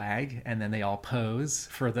the flag, and then they all pose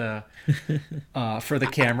for the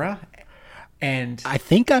camera. And I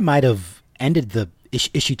think I might have ended the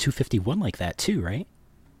issue 251 like that too, right?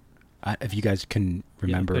 If you guys can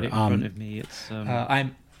remember. Put it in front of me. It's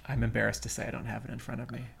I'm embarrassed to say I don't have it in front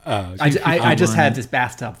of me. Oh, I just had this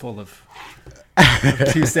bathtub full of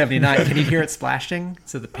 279. Can you hear it splashing?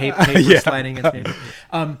 So the paper sliding in paper.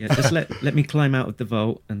 Just let me climb out of the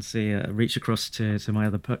vault and see. Reach across to my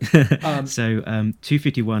other. So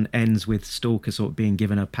 251 ends with Stalker sort of being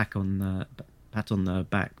given a pat on the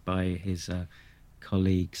back by his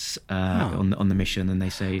colleagues on the mission, and they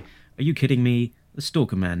say, "Are you kidding me? The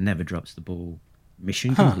Stalker man never drops the ball."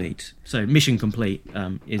 Mission complete. So mission complete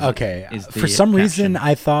is okay. Is the For some caption. reason,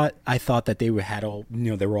 I thought that they had all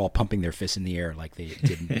they were all pumping their fists in the air like they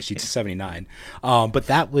did in issue 79. But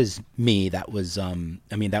that was me. That was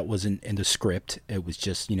that wasn't in the script. It was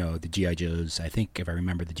just the GI Joes. I think if I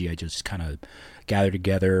remember, the GI Joes just kind of gather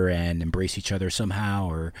together and embrace each other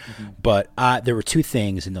somehow. But there were 2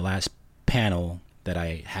 things in the last panel that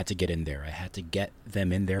I had to get in there. I had to get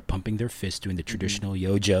them in there pumping their fists, doing the traditional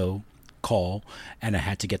Yo Joe call, and I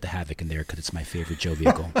had to get the Havoc in there because it's my favorite Joe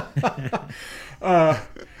vehicle.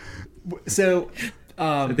 So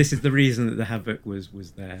this is the reason that the Havoc was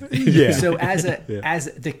there. Yeah. So as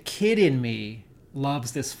the kid in me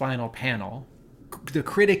loves this final panel, the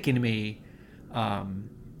critic in me, I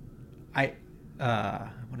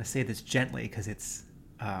want to say this gently because it's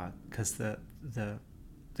because the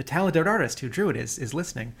talented artist who drew it is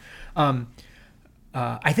listening.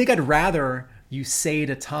 I think I'd rather you say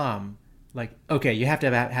to Tom, like, okay, you have to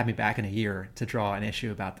have me back in a year to draw an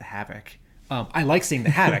issue about the Havoc. I like seeing the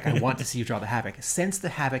Havoc. I want to see you draw the Havoc. Since the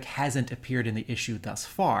Havoc hasn't appeared in the issue thus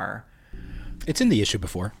far, it's in the issue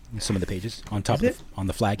before some of the pages on top of on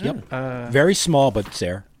the flag. Yep, very small, but it's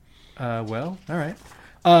there. Well, all right.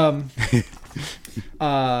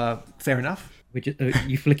 Fair enough.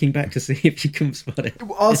 You flicking back to see if you can spot it.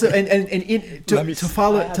 Also, to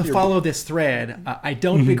follow this thread, I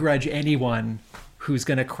don't begrudge anyone who's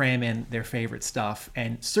going to cram in their favorite stuff,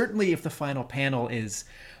 and certainly if the final panel is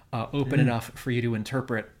open enough for you to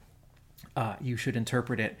interpret, you should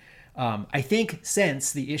interpret it. I think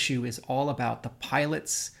since the issue is all about the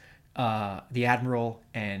pilots, the Admiral,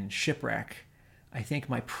 and Shipwreck, I think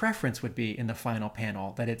my preference would be in the final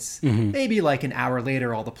panel that it's maybe like an hour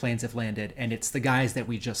later all the planes have landed and it's the guys that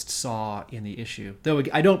we just saw in the issue. Though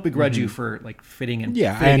I don't begrudge you for like fitting in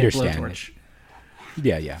I understand. Blowtorch.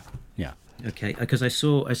 Yeah. Okay, because I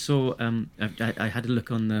had a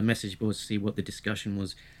look on the message boards to see what the discussion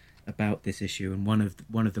was about this issue, and one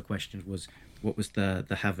of the questions was what was the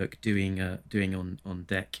Havoc doing on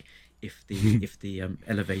deck if the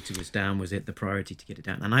elevator was down? Was it the priority to get it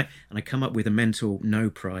down? And I come up with a mental no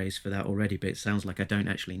prize for that already, but it sounds like I don't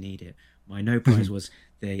actually need it. My no prize was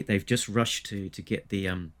they've just rushed to get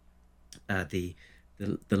the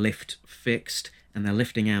lift fixed, and they're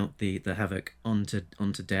lifting out the Havoc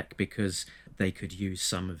onto deck because they could use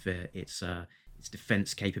some of its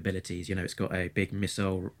defense capabilities. You know, it's got a big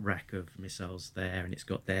missile rack of missiles there, and it's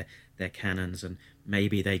got their cannons, and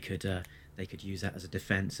maybe they could use that as a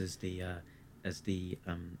defense as the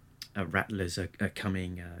rattlers are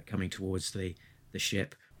coming towards the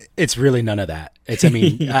ship. It's really none of that.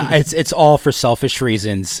 It's all for selfish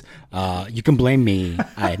reasons. You can blame me.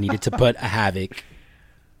 I needed to put a Havoc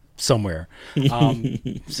somewhere.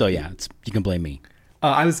 So yeah, you can blame me.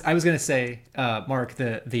 I was gonna say, Mark,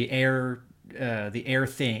 the air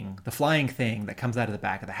thing, the flying thing that comes out of the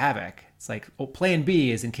back of the Havoc. It's like, plan B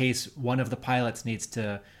is in case one of the pilots needs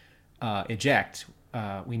to eject.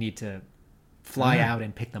 We need to fly out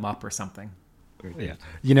and pick them up or something. Yeah.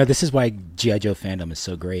 You know, this is why G.I. Joe fandom is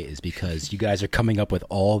so great, is because you guys are coming up with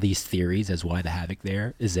all these theories as why the Havoc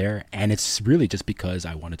is there, and it's really just because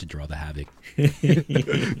I wanted to draw the Havoc.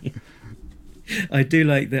 I do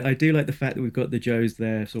like the fact that we've got the Joes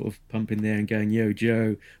there sort of pumping there and going, yo,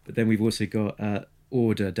 Joe, but then we've also got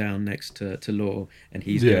Order down next to Law, and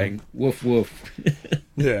he's going, woof, woof.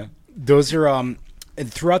 Yeah. Those are, and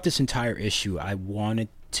throughout this entire issue, I wanted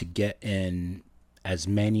to get in as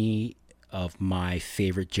many of my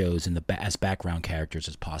favorite Joes in as background characters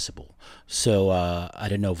as possible. So I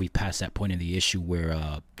don't know if we passed that point in the issue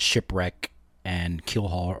where Shipwreck and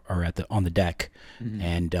Keelhaul are on the deck,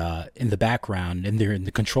 and in the background, and they're in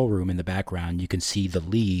the control room. In the background, you can see the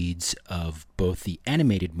leads of both the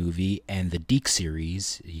animated movie and the Deke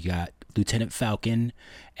series. You got Lieutenant Falcon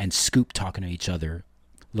and Scoop talking to each other,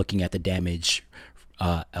 looking at the damage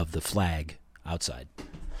of the flag outside.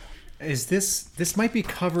 Is this might be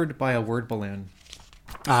covered by a word balloon?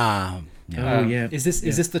 Yeah. Is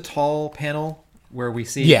this the tall panel where we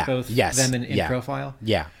see both them in profile?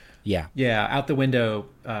 Yeah. Out the window.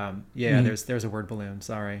 There's a word balloon.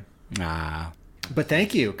 Sorry. But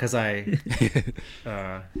thank you, because I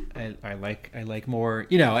like more.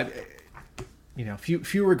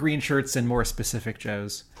 Fewer green shirts and more specific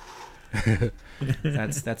Joes.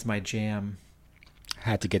 That's my jam.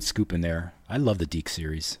 Had to get Scoop in there. I love the Deke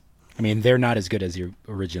series. I mean, they're not as good as the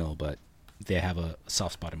original, but they have a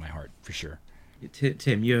soft spot in my heart for sure.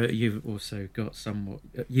 Tim, you've also got somewhat.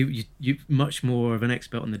 You much more of an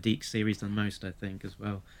expert on the Deke series than most, I think, as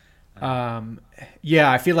well.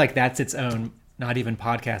 I feel like that's its own, not even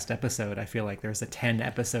podcast episode. I feel like there's a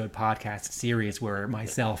 10-episode podcast series where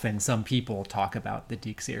myself and some people talk about the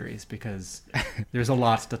Deke series, because there's a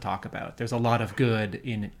lot to talk about. There's a lot of good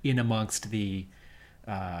in amongst the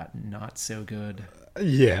not so good.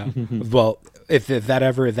 Yeah. Well, if that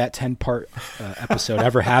 10-part episode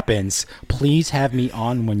ever happens, please have me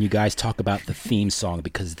on when you guys talk about the theme song,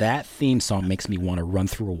 because that theme song makes me want to run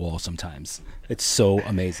through a wall sometimes. It's so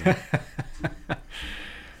amazing.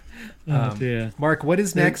 Dear. Mark, what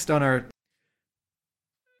is next on our...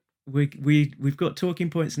 We've got talking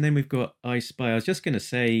points, and then we've got I Spy. I was just going to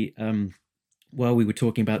say, while we were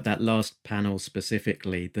talking about that last panel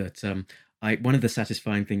specifically, that one of the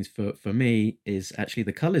satisfying things for me is actually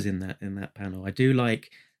the colours in that panel. I do like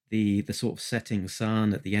the sort of setting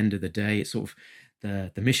sun at the end of the day. It's sort of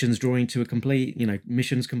the mission's drawing to a complete,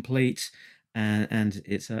 mission's complete, and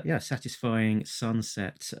it's a satisfying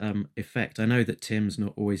sunset effect. I know that Tim's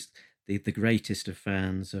not always the greatest of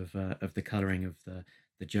fans of the colouring of the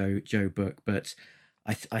Joe book, but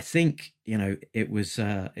I think it was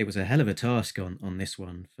a hell of a task on this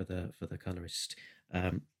one for the colorist.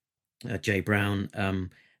 Jay Brown,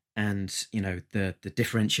 and the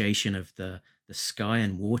differentiation of the sky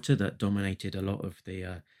and water that dominated a lot of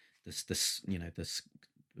the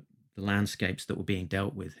landscapes that were being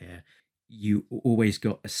dealt with here. You always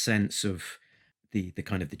got a sense of the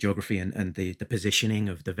kind of the geography and the positioning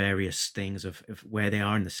of the various things of where they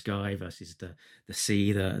are in the sky versus the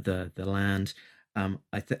sea, the land.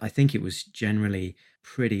 I think it was generally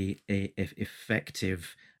pretty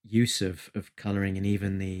effective use of coloring, and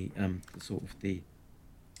even the sort of the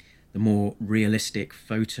more realistic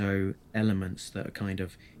photo elements that are kind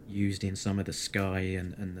of used in some of the sky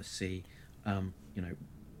and the sea,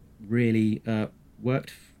 really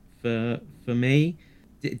worked for me.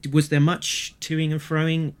 Was there much toing and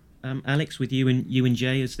froing, Alex, with you and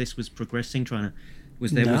Jay as this was progressing, trying to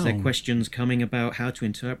Was there questions coming about how to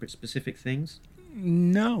interpret specific things?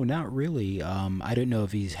 No, not really. I don't know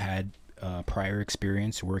if he's had prior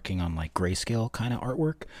experience working on like grayscale kind of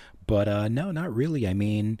artwork, but no, not really. I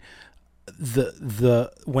mean,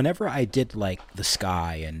 the whenever I did like the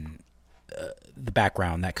sky and the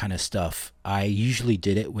background, that kind of stuff, I usually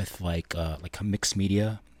did it with like a mixed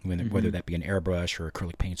media, whether that be an airbrush or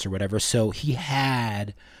acrylic paints or whatever. So he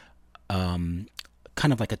had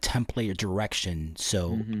kind of like a template or direction.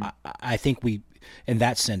 So I think in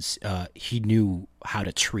that sense, he knew how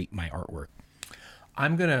to treat my artwork.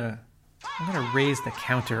 I'm gonna raise the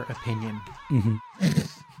counter opinion.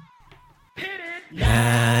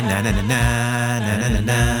 Na na na na na na na na na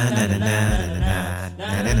na na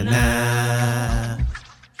na na na.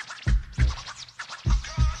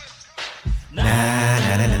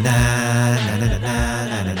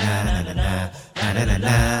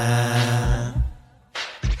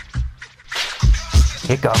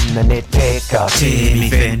 Here come the nitpicker, Timmy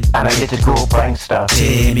Finn, analytical prankster,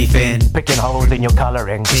 Timmy Finn, picking holes in your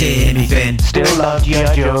colouring, Timmy Finn, still love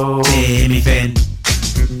G.I. Joe, Timmy Finn.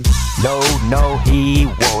 No, he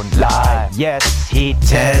won't lie. Yes, he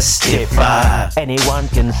Testify. Anyone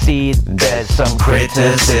can see there's some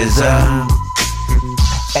Criticism.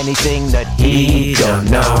 Anything that he don't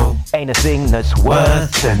know ain't a thing that's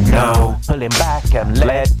worth to know. Pull him back and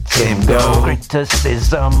let him go.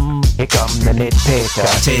 Criticism. Here come the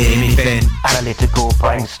nitpicker, Timmy Finn, analytical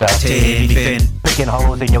prankster, Timmy Finn, picking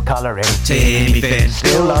holes in your colouring, Timmy Finn,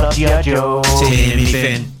 still love G.I. Joe, Timmy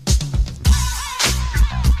Finn.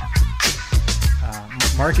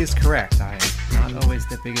 Mark is correct. I am not always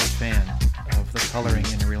the biggest fan of the coloring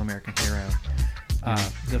in A Real American Hero.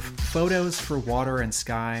 The photos for water and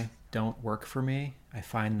sky don't work for me. I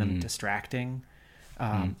find them distracting.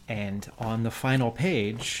 And on the final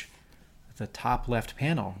page, the top left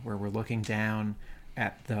panel, where we're looking down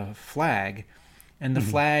at the flag, and the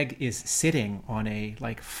flag is sitting on a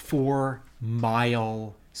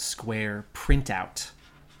 4-mile square printout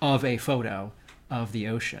of a photo of the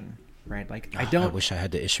ocean. Right, I wish I had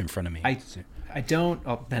the issue in front of me. I don't.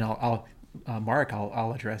 Oh, then I'll Mark.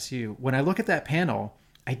 I'll address you. When I look at that panel,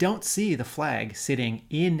 I don't see the flag sitting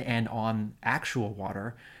in and on actual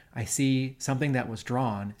water. I see something that was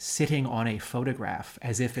drawn sitting on a photograph,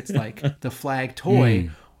 as if it's like the flag toy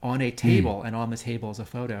on a table, and on the table is a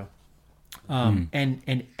photo.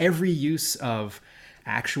 And every use of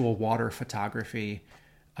actual water photography,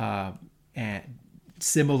 and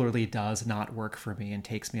similarly does not work for me and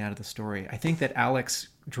takes me out of the story. I think that Alex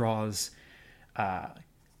draws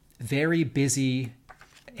very busy,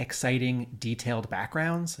 exciting, detailed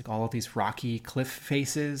backgrounds, like all of these rocky cliff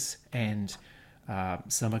faces and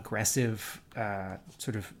some aggressive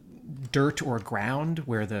sort of dirt or ground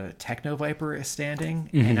where the Techno Viper is standing.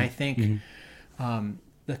 And I think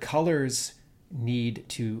the colors need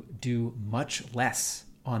to do much less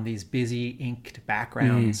on these busy inked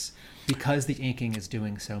backgrounds because the inking is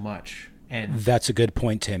doing so much. And that's a good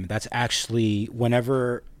point, Tim. That's actually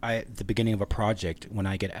whenever at the beginning of a project, when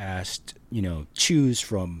I get asked, choose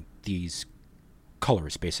from these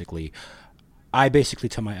colors, basically, I basically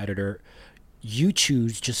tell my editor, you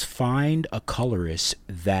choose, just find a colorist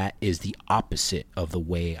that is the opposite of the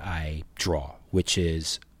way I draw, which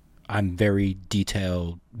is I'm very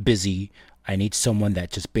detailed, busy. I need someone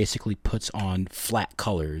that just basically puts on flat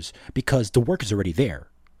colors because the work is already there.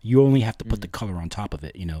 You only have to put the color on top of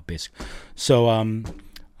it, basically. So, I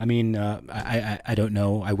don't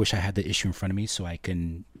know. I wish I had the issue in front of me so I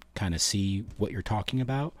can kind of see what you're talking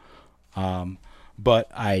about. But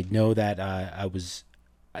I know that I was,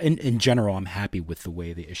 in general, I'm happy with the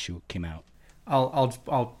way the issue came out.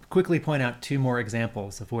 I'll quickly point out two more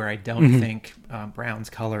examples of where I don't think Brown's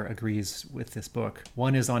color agrees with this book.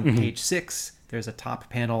 One is on page 6. There's a top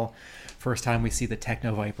panel. First time we see the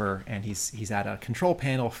Techno Viper, and he's at a control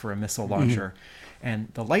panel for a missile launcher. And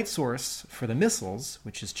the light source for the missiles,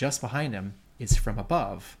 which is just behind him, is from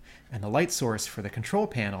above. And the light source for the control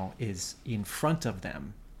panel is in front of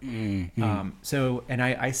them. And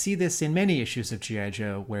I see this in many issues of G.I.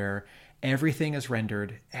 Joe where everything is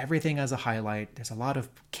rendered, everything has a highlight. There's a lot of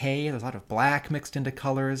there's a lot of black mixed into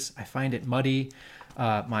colors. I find it muddy.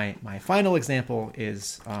 My final example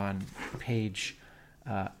is on page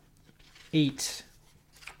 8.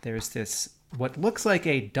 There's this, what looks like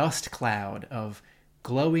a dust cloud of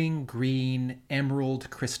glowing green emerald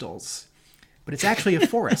crystals. But it's actually a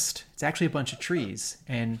forest. It's actually a bunch of trees.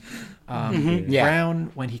 And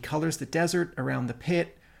Brown, when he colors the desert around the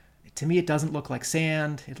pit, to me, it doesn't look like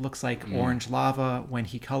sand. It looks like orange lava. When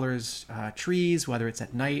he colors trees, whether it's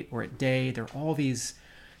at night or at day, they're all these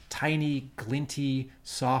tiny, glinty,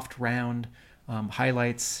 soft, round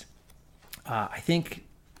highlights. I think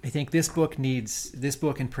this book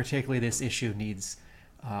and particularly this issue needs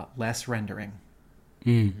less rendering.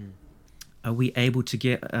 Are we able to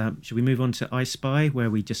get? Should we move on to I Spy, where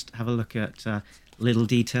we just have a look at little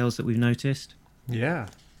details that we've noticed? Yeah.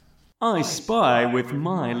 I spy with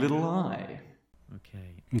my little eye.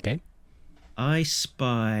 Okay. I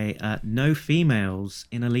spy no females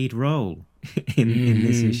in a lead role in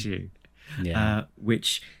this issue,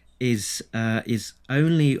 which is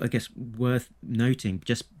only, I guess, worth noting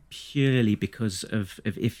just purely because of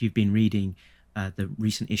if you've been reading the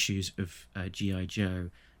recent issues of G.I. Joe,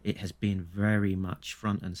 it has been very much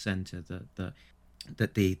front and center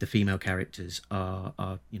that the female characters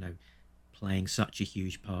are playing such a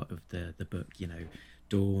huge part of the book.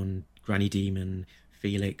 Dawn, Granny Demon,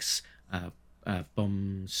 Felix,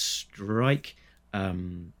 Bomb Strike,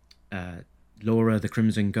 Laura, the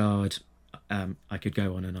Crimson Guard. I could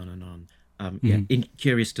go on and on and on.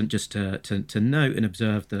 Curious to note and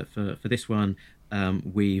observe that for this one,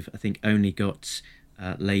 we've I think only got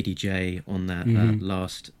Lady J on that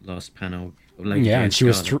last panel. And she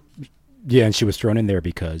was and she was thrown in there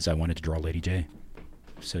because I wanted to draw Lady J,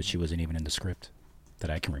 so she wasn't even in the script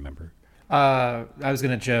that I can remember. I was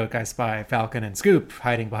going to joke, I spy Falcon and Scoop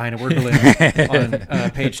hiding behind a word balloon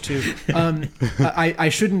on page 2. I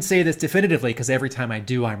shouldn't say this definitively because every time I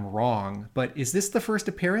do, I'm wrong. But is this the first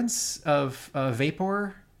appearance of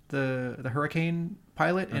Vapor, the Hurricane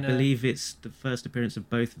pilot? I believe it's the first appearance of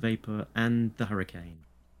both Vapor and the Hurricane.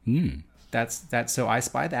 That's so I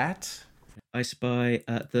spy that. I spy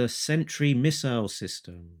the Sentry missile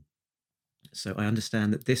system. So I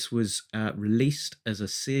understand that this was released as a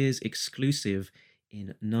Sears exclusive in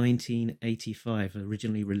 1985,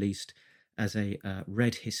 originally released as a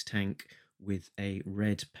red HISS tank with a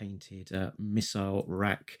red painted missile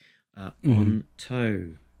rack on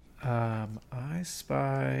tow. I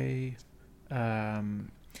spy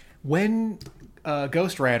when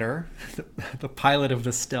Ghost Rider, the pilot of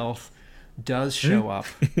the Stealth, does show up.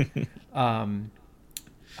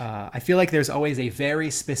 I feel like there's always a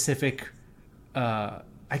very specific.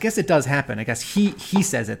 I guess it does happen. I guess he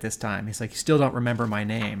says it this time. He's like, you still don't remember my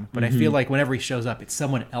name. But I feel like whenever he shows up, it's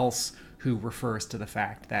someone else who refers to the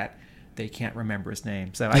fact that they can't remember his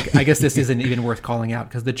name. So I guess this isn't even worth calling out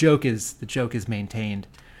because the joke is maintained.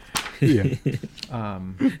 Yeah.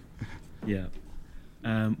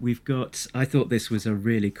 We've got. I thought this was a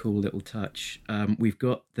really cool little touch. We've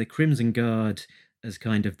got the Crimson Guard as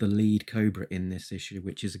kind of the lead Cobra in this issue,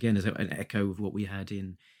 which is again an echo of what we had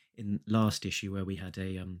in last issue, where we had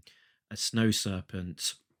a Snow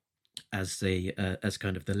Serpent as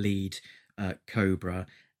kind of the lead Cobra,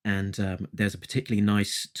 and there's a particularly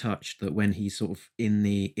nice touch that when he's sort of in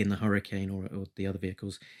the Hurricane or the other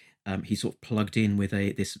vehicles, he's sort of plugged in with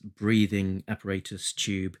this breathing apparatus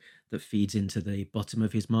tube that feeds into the bottom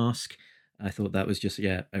of his mask. I thought that was just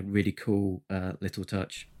a really cool little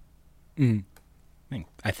touch. I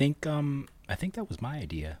think that was my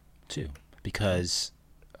idea too, because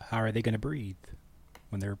how are they going to breathe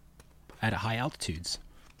when they're at high altitudes?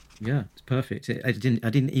 Yeah, it's perfect. I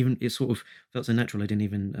didn't even. It sort of felt so natural. I didn't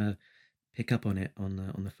even pick up on it on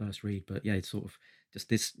the first read. But yeah, it's sort of just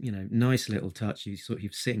this nice little touch. You're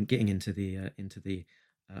getting into the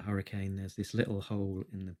Hurricane. There's this little hole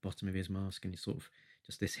in the bottom of his mask, and you sort of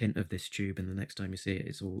just this hint of this tube. And the next time you see it,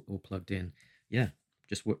 it's all plugged in. Yeah,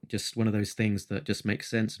 just one of those things that just makes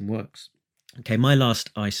sense and works. Okay, my last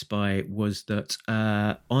I Spy was that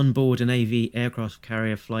on board an AV aircraft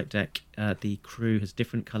carrier flight deck, the crew has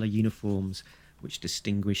different colour uniforms which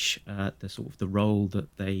distinguish the role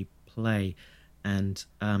that they play, and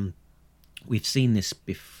we've seen this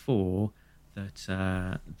before.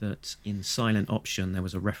 That in Silent Option there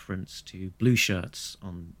was a reference to blue shirts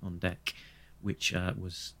on deck, which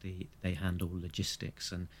they handle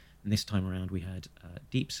logistics, and this time around we had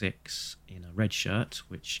Deep Six in a red shirt,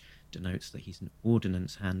 which denotes that he's an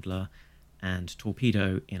ordnance handler, and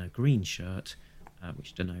Torpedo in a green shirt,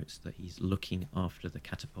 which denotes that he's looking after the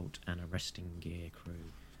catapult and arresting gear crew.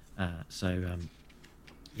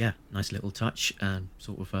 Nice little touch,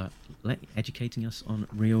 sort of educating us on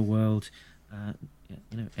real world,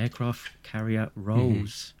 aircraft carrier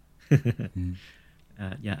roles. An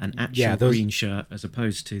actual green shirt as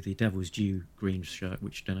opposed to the Devil's Due green shirt,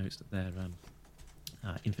 which denotes that they're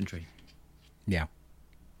infantry. Yeah.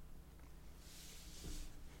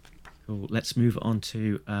 Cool. Let's move on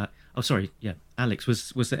to. Alex,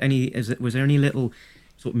 was there any little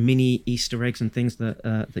sort of mini Easter eggs and things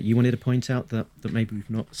that you wanted to point out that maybe we've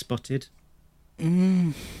not spotted?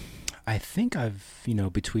 I think I've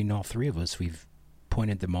between all three of us we've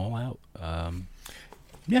pointed them all out.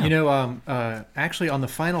 Yeah. You know, actually on the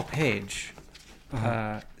final page,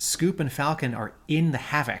 Scoop and Falcon are in the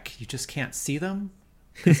Havoc. You just can't see them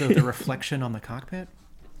because of the reflection on the cockpit.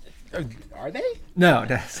 Are they? No,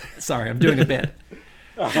 sorry, I'm doing a bit.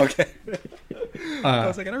 Oh, okay. I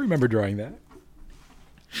was like, I don't remember drawing that.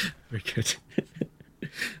 Very good.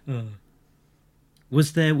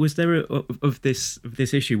 Was there of this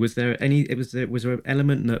issue? Was there an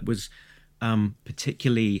element that was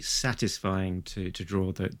particularly satisfying to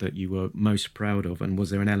draw that you were most proud of, and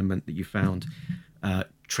was there an element that you found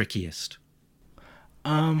trickiest?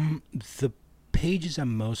 The pages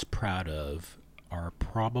I'm most proud of are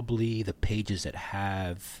probably the pages that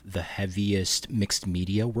have the heaviest mixed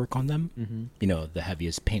media work on them. Mm-hmm. You know, the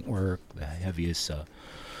heaviest paintwork, the heaviest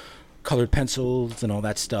colored pencils and all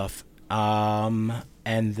that stuff. And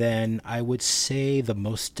then I would say the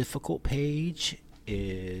most difficult page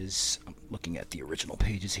is, I'm looking at the original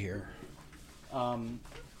pages here.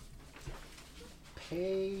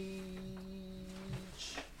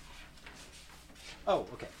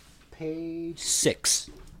 Page 6.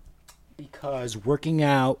 Because working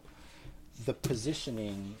out the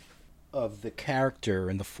positioning of the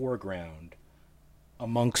character in the foreground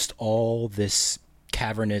amongst all this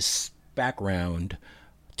cavernous background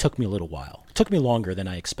took me a little while. It took me longer than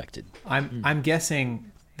I expected. I'm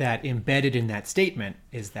guessing that embedded in that statement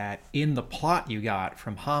is that in the plot you got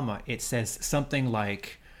from Hama, it says something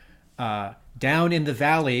like, down in the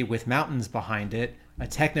valley with mountains behind it, a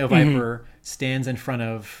Techno Viper stands in front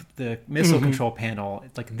of the missile control panel.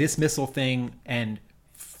 It's like this missile thing and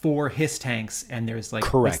 4 hiss tanks, and there's like,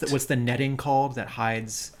 correct. What's the netting called that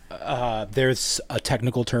hides? There's a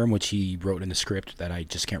technical term which he wrote in the script that I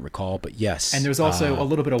just can't recall, but yes. And there's also a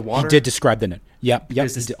little bit of water. He did describe the net. Yep.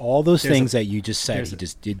 This, all those things that you just said, he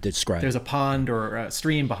just did describe. There's a pond or a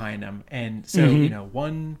stream behind him, and so you know,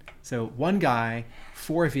 one guy,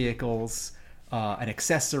 4 vehicles, an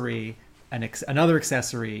accessory, another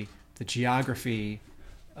accessory, the geography,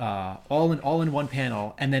 all in one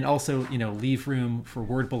panel, and then also, you know, leave room for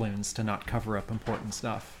word balloons to not cover up important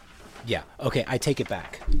stuff. Yeah. Okay, I take it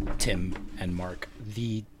back, Tim and Mark.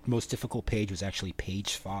 The most difficult page was actually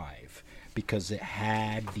page 5 because it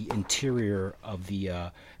had the interior of the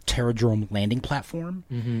Terradrome landing platform,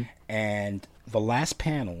 and the last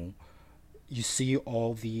panel, you see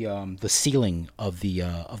all the ceiling of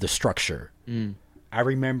the structure. I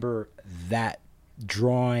remember that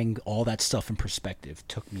drawing all that stuff in perspective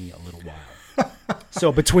took me a little while.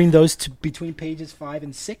 So between pages 5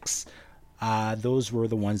 and 6. Those were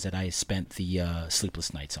the ones that I spent the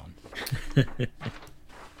sleepless nights on.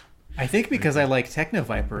 I think because I like Techno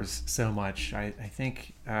Vipers so much, I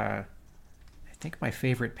think my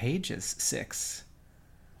favorite page is 6.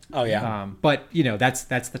 Oh yeah. But you know, that's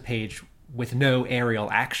the page with no aerial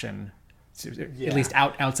action, at least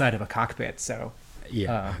outside of a cockpit. So.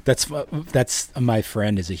 Yeah, that's my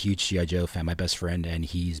friend is a huge G.I. Joe fan, my best friend, and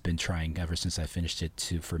he's been trying ever since I finished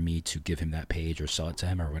it for me to give him that page or sell it to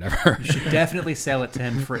him or whatever. You should definitely sell it to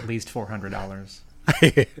him for at least $400.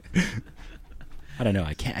 I don't know.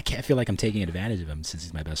 I feel like I'm taking advantage of him since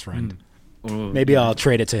he's my best friend. Or maybe I'll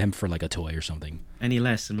trade it to him for like a toy or something. Any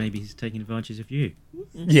less, and maybe he's taking advantage of you.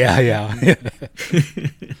 Yeah.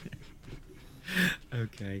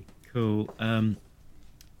 Okay, cool.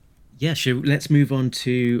 Let's move on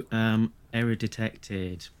to Error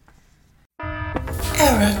Detected.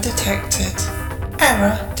 Error detected.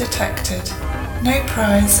 Error detected. No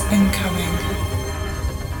prize incoming.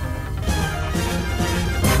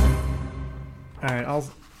 All right,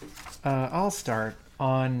 I'll start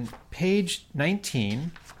on page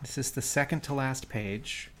 19. This is the second to last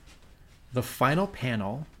page. The final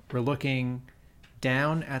panel. We're looking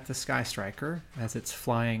down at the Sky Striker as it's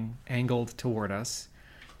flying angled toward us.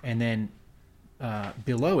 And then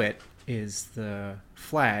below it is the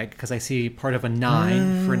flag, because I see part of a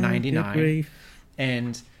 9 for 99.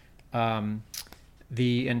 And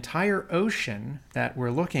the entire ocean that we're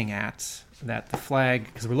looking at, that the flag,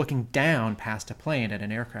 because we're looking down past a plane at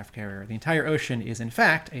an aircraft carrier, the entire ocean is in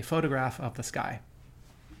fact a photograph of the sky.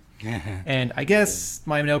 And I guess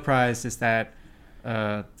my no prize is that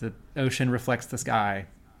the ocean reflects the sky.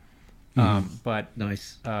 But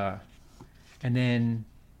nice. And then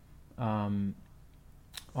on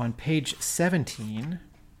page 17,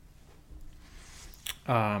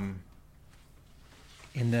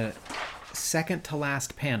 in the second to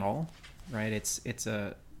last panel, right? It's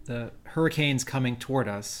the hurricane's coming toward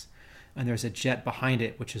us, and there's a jet behind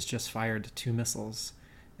it which has just fired 2 missiles,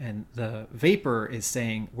 and the Vapor is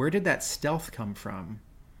saying, "Where did that stealth come from?"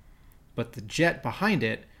 But the jet behind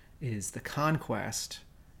it is the Conquest,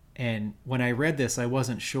 and when I read this, I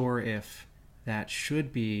wasn't sure if that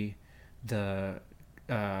should be the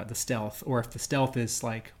stealth, or if the stealth is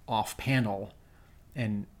like off panel,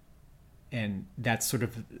 and that's sort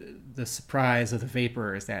of the surprise of the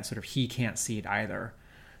Vapor, is that sort of he can't see it either.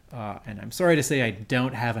 And I'm sorry to say I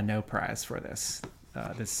don't have a no prize for this.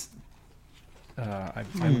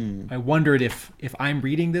 I wondered if I'm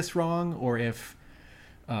reading this wrong, or if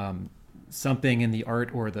something in the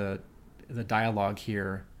art or the dialogue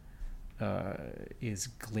here is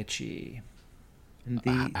glitchy.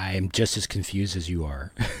 I am just as confused as you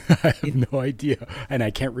are. I have no idea, and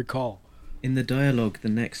I can't recall. In the dialogue,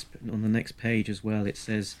 on the next page as well, it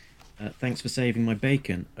says, "Thanks for saving my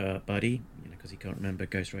bacon, buddy," because he can't remember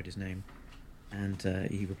Ghost Rider's name, and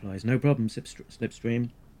he replies, "No problem,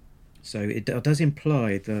 Slipstream." So it does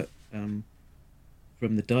imply that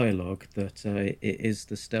from the dialogue that it is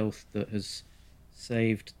the stealth that has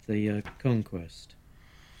saved the Conquest.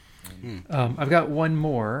 I've got one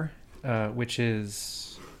more, which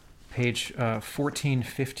is page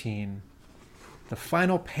 1415. The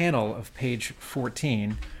final panel of page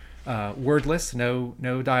 14, wordless,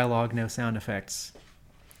 no dialogue, no sound effects.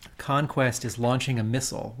 Conquest is launching a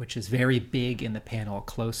missile, which is very big in the panel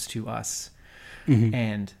close to us. Mm-hmm.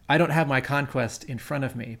 And I don't have my Conquest in front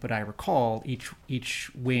of me, but I recall each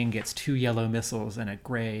wing gets 2 yellow missiles and a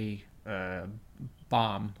gray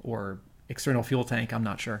bomb or external fuel tank, I'm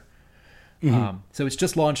not sure. Mm-hmm. So it's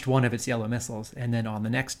just launched one of its yellow missiles, and then on the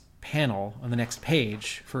next panel, on the next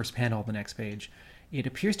page, first panel of the next page, it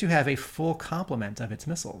appears to have a full complement of its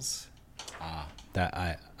missiles. That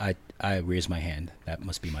I raise my hand. That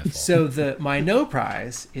must be my fault. So my no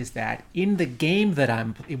prize is that in the game that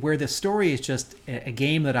where the story is just a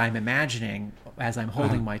game that I'm imagining as I'm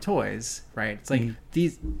holding my toys, right? It's like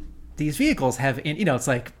these vehicles have, it's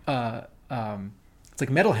like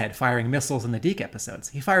Metalhead firing missiles in the Deke episodes.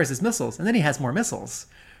 He fires his missiles and then he has more missiles,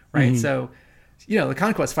 right? Mm-hmm. So, the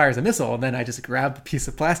Conquest fires a missile and then I just grab a piece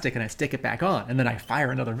of plastic and I stick it back on and then I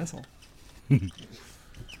fire another missile.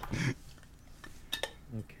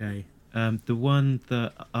 Okay. The one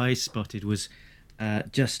that I spotted was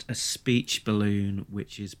just a speech balloon,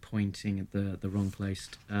 which is pointing at the wrong place.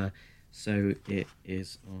 So it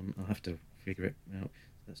is on. I'll have to figure it out.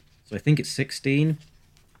 So I think it's 16.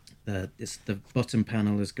 The bottom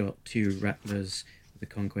panel has got 2 rattlers with the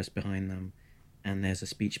Conquest behind them, and there's a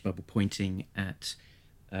speech bubble pointing at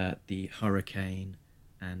the Hurricane.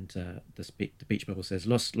 And the speech bubble says,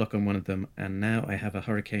 "Lost lock on one of them, and now I have a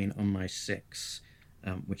Hurricane on my 6."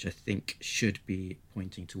 Which I think should be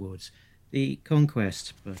pointing towards the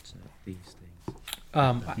Conquest, but these things.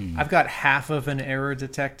 I've got half of an error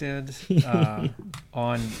detected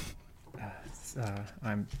on.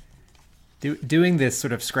 I'm doing this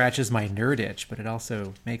sort of scratches my nerd itch, but it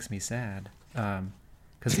also makes me sad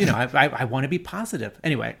because I want to be positive.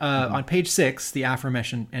 Anyway, on page 6, the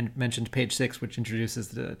aforementioned page 6, which introduces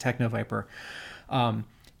the Techno Viper,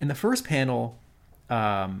 in the first panel.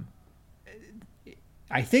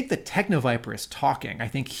 I think the Techno Viper is talking. I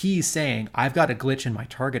think he's saying, "I've got a glitch in my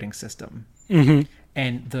targeting system," mm-hmm.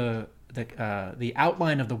 And the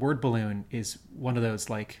outline of the word balloon is one of those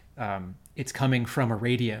it's coming from a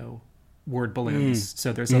radio word balloons.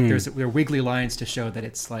 So there are wiggly lines to show that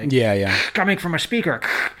it's coming from a speaker.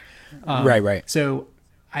 Right. So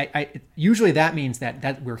I usually that means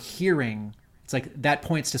that we're hearing. It's like that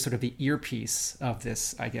points to sort of the earpiece of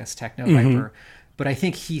this, I guess, Techno Viper. Mm-hmm. But I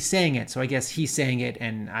think he's saying it, so I guess he's saying it,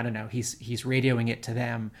 and I don't know, he's radioing it to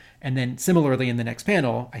them. And then similarly in the next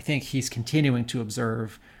panel, I think he's continuing to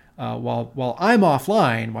observe while I'm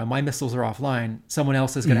offline, while my missiles are offline, someone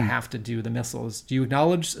else is going to have to do the missiles. Do you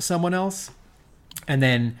acknowledge someone else? And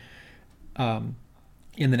then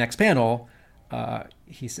in the next panel,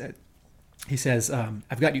 he says,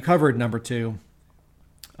 "I've got you covered, number 2."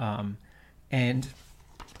 And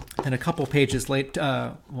then a couple pages late,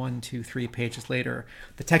 1, 2, 3 pages later,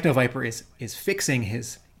 the Techno Viper is fixing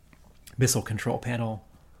his missile control panel,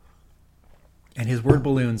 and his word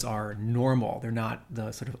balloons are normal. They're not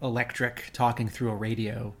the sort of electric talking through a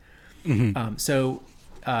radio. Mm-hmm. So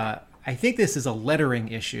I think this is a lettering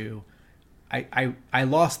issue. I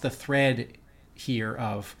lost the thread here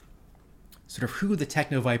of sort of who the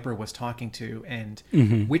Techno Viper was talking to and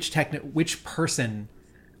which person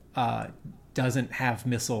doesn't have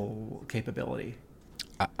missile capability.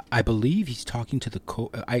 I believe he's talking to the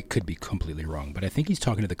I could be completely wrong, but I think he's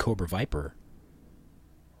talking to the Cobra Viper.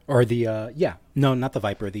 Or the no, not the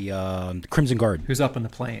Viper, the Crimson Guard, who's up in the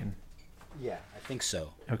plane. Yeah, I think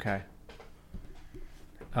so. Okay.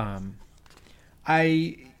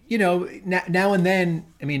 now and then,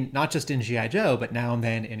 I mean, not just in G.I. Joe, but now and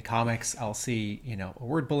then in comics, I'll see, a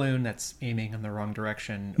word balloon that's aiming in the wrong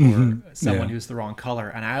direction or someone who's the wrong color.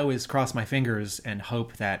 And I always cross my fingers and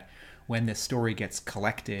hope that when this story gets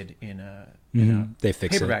collected in a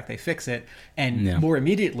paperback, they fix it. And more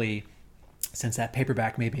immediately, since that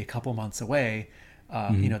paperback may be a couple months away,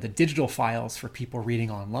 the digital files for people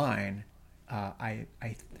reading online, I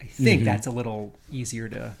think that's a little easier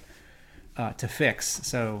to fix.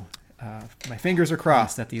 So my fingers are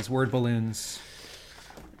crossed that these word balloons.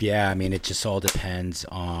 Yeah, I mean, it just all depends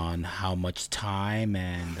on how much time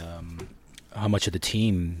and how much of the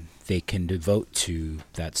team they can devote to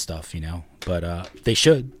that stuff, But they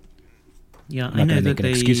should. Yeah, I'm I not know gonna that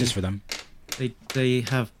make excuses for them. They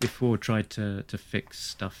have before tried to fix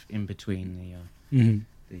stuff in between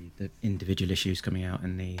the individual issues coming out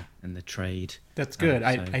and the trade. That's good.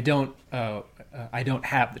 I don't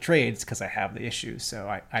have the trades because I have the issues.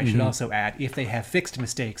 So I should also add, if they have fixed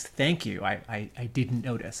mistakes, thank you. I didn't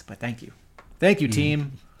notice, but thank you. Thank you,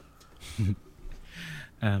 team.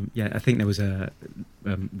 I think there was a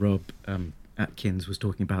Rob Atkins was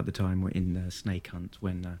talking about the time in Snake Hunt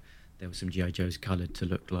when there were some G.I. Joes coloured to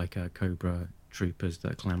look like Cobra troopers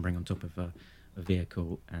that are clambering on top of a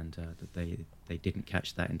vehicle, and that they didn't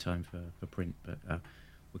catch that in time for print, but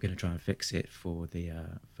we're going to try and fix it for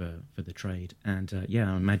the trade. And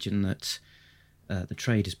I imagine that the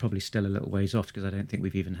trade is probably still a little ways off because I don't think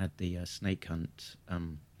we've even had the Snake Hunt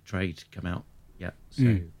trade come out yet. So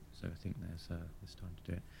I think there's time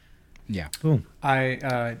to do it. Yeah. Cool.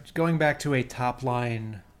 Going back to a top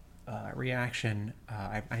line reaction,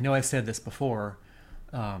 I know I've said this before.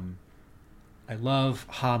 I love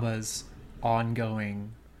Hama's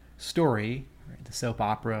ongoing story, right? The soap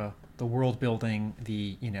opera, the world building,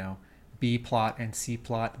 the B plot and C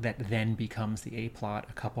plot that then becomes the A plot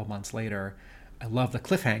a couple months later. I love the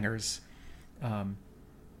cliffhangers. Hama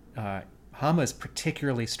is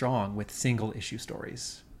particularly strong with single issue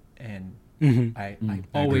stories, and I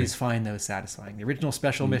always find those satisfying. The original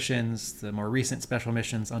special missions, the more recent special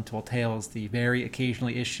missions, Untold Tales, the very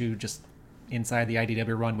occasionally issue just inside the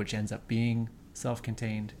IDW run, which ends up being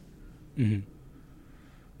self-contained. And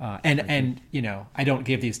I don't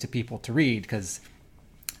give these to people to read because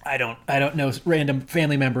I don't know random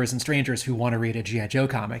family members and strangers who want to read a G.I. Joe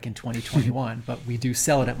comic in 2021, but we do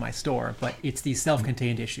sell it at my store. But it's these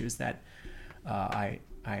self-contained issues that I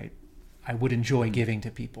would enjoy giving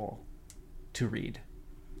to people to read.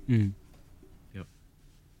 Yep.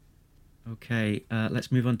 Okay,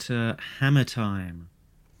 let's move on to Hammer Time.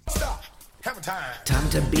 Stop. Hammer time. Time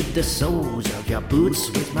to beat the soles of your boots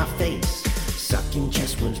with my face. Sucking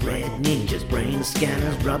chest wounds, red ninjas, brain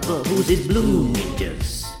scanners, rubber oozes, blue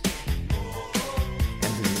ninjas.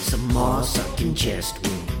 And then some more sucking chest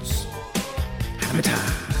wounds. Hammer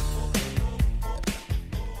time.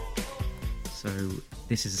 So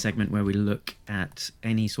this is a segment where we look at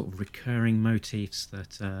any sort of recurring motifs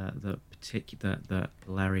that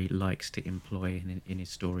Larry likes to employ in his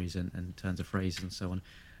stories and turns of phrase and so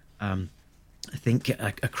on. I think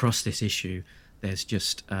across this issue, there's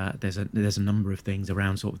just there's a number of things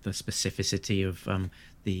around sort of the specificity of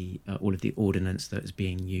all of the ordnance that is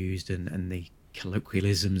being used and the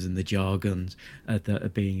colloquialisms and the jargons that are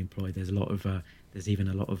being employed. There's even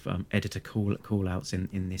a lot of editor call outs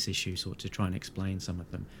in this issue, sort of to try and explain some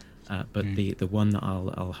of them. But the one that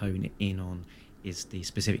I'll hone in on is the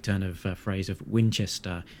specific turn of phrase of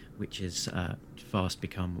Winchester, which has fast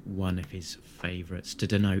become one of his favourites to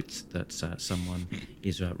denote that someone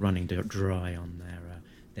is running dry on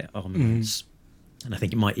their armaments. And I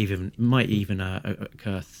think it might even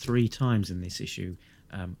occur 3 times in this issue,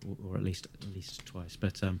 or at least twice.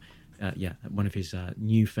 But one of his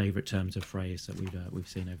new favourite terms of phrase that we've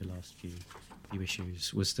seen over the last few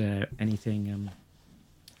issues. Was there anything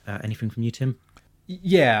from you, Tim?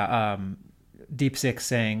 Yeah. Deep Six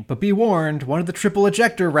saying, but be warned, one of the triple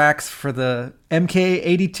ejector racks for the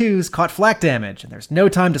MK-82s caught flak damage, and there's no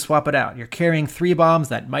time to swap it out. You're carrying 3 bombs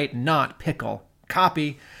that might not pickle.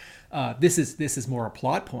 Copy. This is more a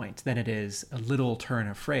plot point than it is a little turn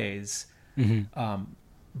of phrase.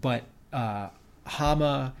 But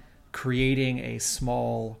Hama creating a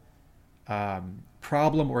small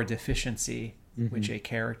problem or deficiency, which a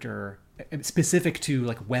character, specific to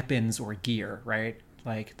like weapons or gear, right?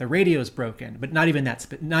 Like the radio's broken, but not even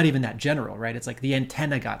that general, right? It's like the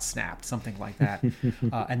antenna got snapped, something like that.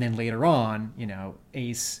 And then later on,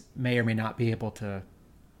 Ace may or may not be able to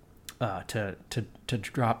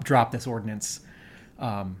drop this ordnance.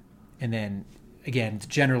 And then again,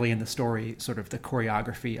 generally in the story, sort of the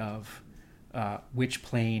choreography of which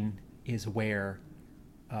plane is where,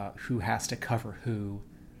 who has to cover who,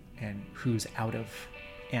 and who's out of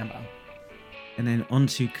ammo. And then on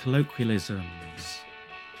to colloquialisms.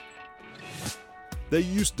 There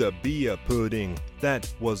used to be a pudding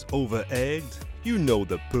that was over-egged. You know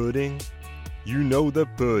the pudding. You know the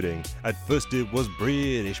pudding. At first it was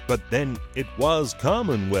British, but then it was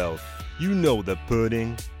Commonwealth. You know the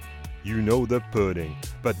pudding. You know the pudding.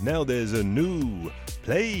 But now there's a new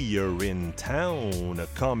player in town, a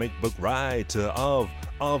comic book writer of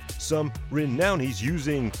some renown. He's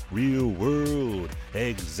using real-world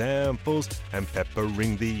examples and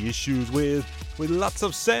peppering the issues with lots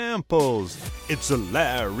of samples. It's a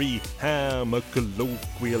Larry Hammer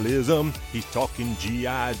colloquialism. He's talking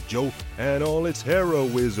G.I. Joe and all its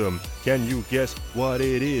heroism. Can you guess what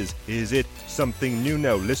it is? Is it something new?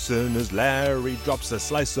 Now listeners, Larry drops a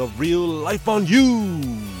slice of real life on you.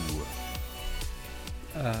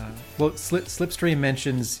 Well, Slipstream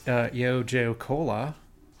mentions Yo Joe Cola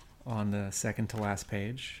on the second to last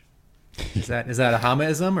page. Is that a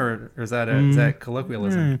Hamaism or is that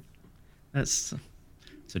colloquialism? It's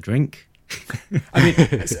a drink. I mean,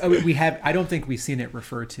 we have. I don't think we've seen it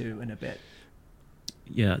referred to in a bit.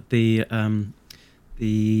 Yeah, there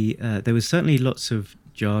was certainly lots of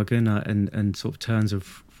jargon and sort of turns of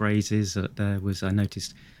phrases. There was, I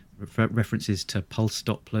noticed, references to pulse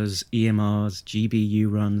Dopplers, EMRs, GBU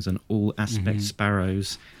runs, and all aspect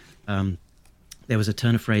sparrows. There was a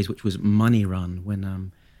turn of phrase which was money run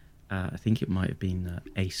when I think it might have been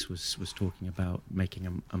Ace was talking about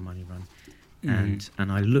making a money run.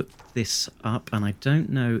 And I looked this up, and I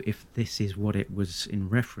don't know if this is what it was in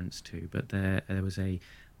reference to, but there was a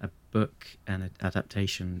book and an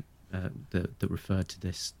adaptation that referred to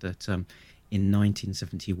this, that in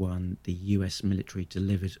 1971 the US military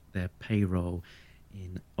delivered their payroll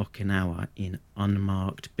in Okinawa in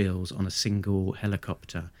unmarked bills on a single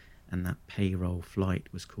helicopter, and that payroll flight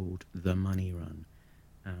was called the Money Run.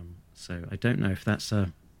 So I don't know if that's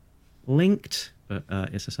linked, but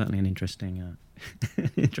it's certainly an interesting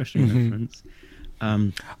reference.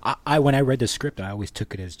 I when I read the script, I always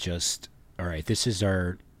took it as just, all right, this is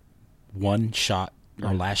our one shot,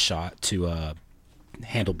 our last shot to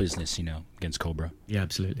handle business, against Cobra. Yeah,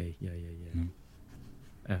 absolutely. Yeah.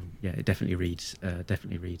 It definitely reads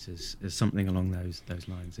as something along those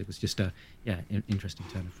lines. It was just a interesting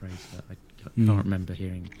turn of phrase that I can't remember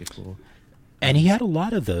hearing before. And he had a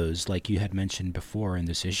lot of those, like you had mentioned before in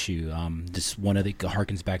this issue. This one of the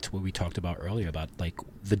harkens back to what we talked about earlier about like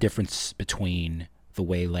the difference between the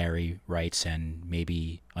way Larry writes and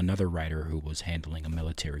maybe another writer who was handling a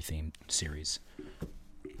military-themed series.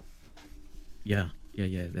 Yeah.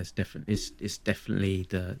 There's it's definitely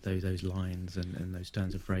those lines and those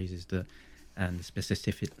turns of phrases and the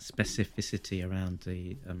specificity around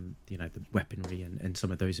the the weaponry and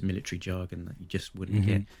some of those military jargon that you just wouldn't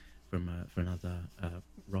get from another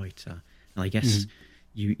writer. And I guess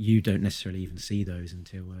you don't necessarily even see those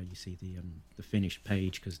until you see the finished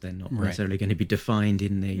page, because they're not necessarily going to be defined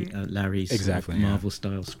in the Larry's Marvel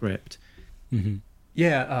style script.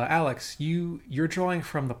 Yeah, Alex, you're drawing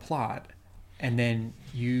from the plot, and then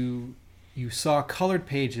you saw colored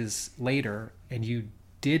pages later, and you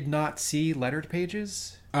did not see lettered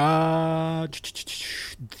pages? The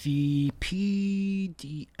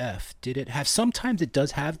PDF, did it have? Sometimes it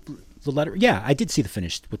does have the letter. Yeah, I did see the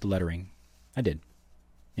finished with the lettering. I did.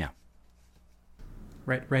 Yeah.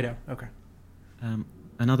 Righto. Okay.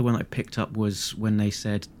 Another one I picked up was when they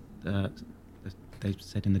said in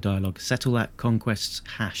the dialogue, settle that conquest's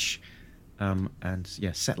hash.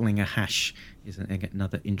 Settling a hash is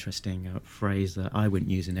another interesting phrase that I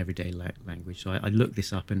wouldn't use in everyday language. So I looked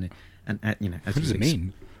this up, and as what does it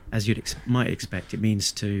mean? As might expect, it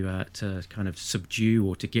means to kind of subdue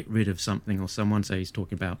or to get rid of something or someone. So he's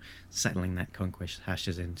talking about settling that conquest hash,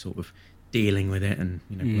 as in sort of dealing with it and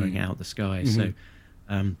blowing it out the sky. So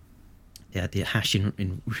the hash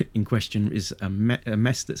in question is a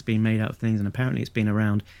mess that's been made out of things, and apparently it's been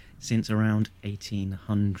around since around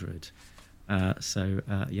 1800. A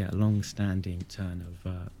long-standing turn of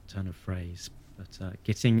phrase, but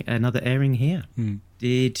getting another airing here.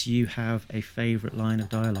 Did you have a favourite line of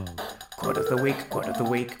dialogue? Quote of the week, quote of the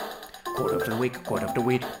week, quote of the week, quote of the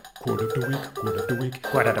week, quote of the week, quote of the week,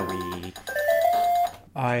 quote of the week.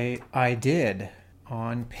 I did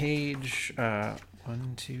on page 4.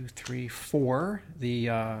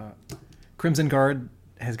 The Crimson Guard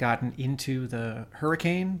has gotten into the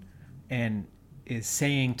Hurricane and is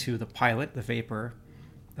saying to the pilot, the Vapor,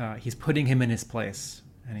 he's putting him in his place,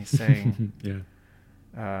 and he's saying,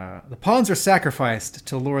 The pawns are sacrificed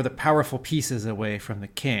to lure the powerful pieces away from the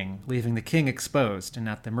king, leaving the king exposed and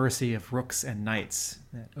at the mercy of rooks and knights.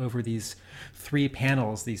 Over these 3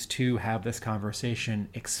 panels, these two have this conversation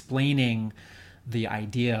explaining the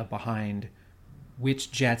idea behind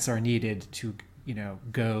which jets are needed to,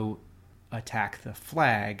 go attack the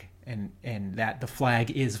flag, and that the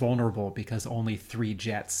flag is vulnerable because only 3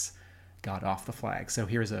 jets got off the flag. So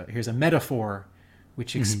here's a metaphor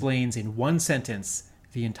which explains in one sentence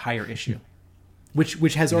the entire issue,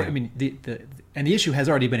 which has already, I mean, the issue has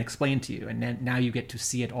already been explained to you, and then now you get to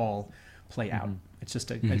see it all play out. It's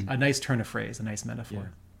just a nice turn of phrase, a nice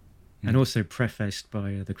metaphor. Yeah. And also prefaced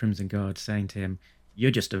by the Crimson Guard saying to him,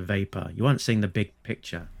 "You're just a vapor. You aren't seeing the big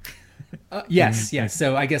picture." Yes.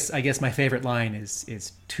 So I guess my favorite line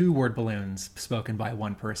is 2 word balloons spoken by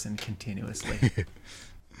one person continuously.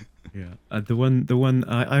 Yeah, the one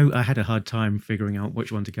I had a hard time figuring out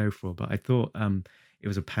which one to go for, but I thought it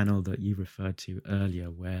was a panel that you referred to earlier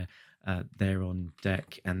where they're on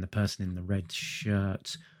deck and the person in the red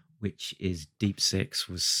shirt, which is Deep Six,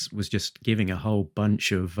 was just giving a whole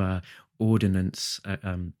bunch of ordnance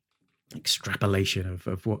extrapolation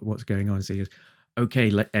of what's going on. So he goes,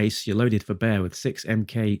 "Okay, Ace, you're loaded for bear with 6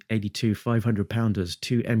 MK82 500-pounders,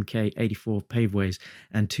 2 MK84 paveways,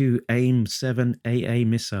 and 2 AIM-7 AA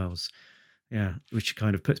missiles." Yeah, which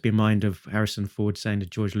kind of puts me in mind of Harrison Ford saying to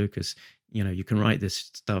George Lucas, "You can write this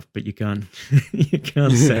stuff, but you can't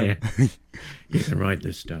say it. You can write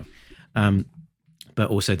this stuff." But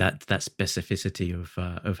also that specificity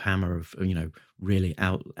of Hammer of really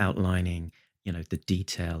outlining the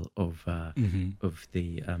detail of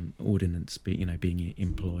the ordnance being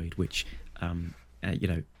employed, which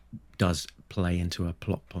does play into a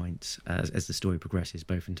plot point as the story progresses,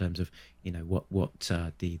 both in terms of what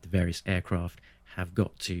the various aircraft have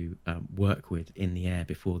got to work with in the air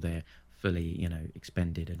before they're fully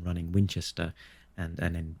expended and running Winchester, and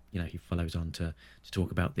then he follows on to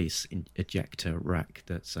talk about this ejector rack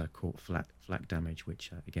that's caught flak damage,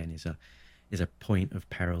 which again is a point of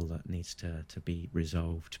peril that needs to be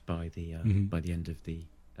resolved by the end of the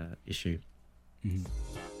issue.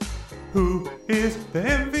 Who is the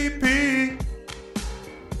MVP?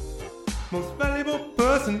 Most valuable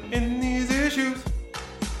person in these issues?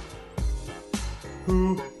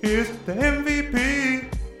 Who is the MVP?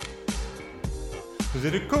 Is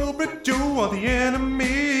it a Cobra Joe or the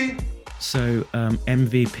enemy? So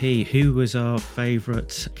MVP, who was our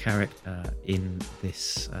favourite character in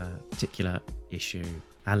this particular issue?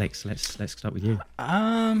 Alex, let's start with you.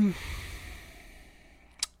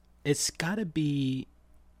 It's gotta be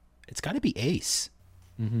Ace.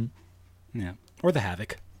 Mm-hmm. Yeah, or the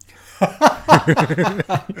Havoc.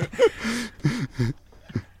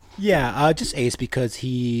 Yeah, just Ace, because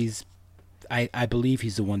I believe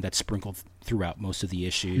he's the one that's sprinkled throughout most of the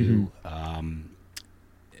issue. Mm-hmm.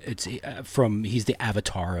 He's the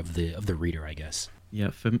avatar of the reader, I guess. Yeah,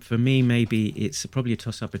 for me, maybe it's probably a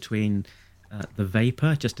toss up between the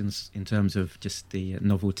Vapor, just in terms of just the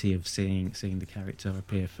novelty of seeing the character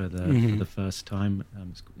appear for the first time.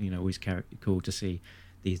 It's, always cool to see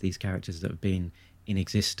these characters that have been in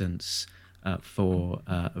existence for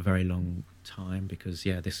a very long time, because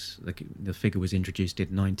the figure was introduced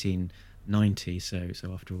in 1990, so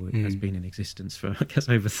after all, it has been in existence for, I guess,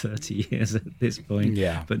 over 30 years at this point.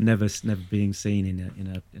 Yeah, but never being seen in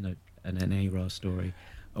an ARAR story,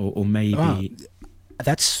 or maybe.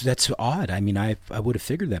 That's odd. I mean, I would have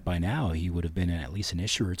figured that by now he would have been in at least an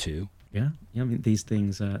issue or two. Yeah. I mean, these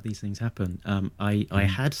things happen. I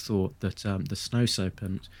had thought that the Snow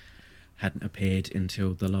Serpent hadn't appeared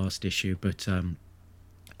until the last issue, but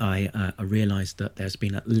I realised that there's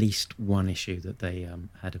been at least one issue that they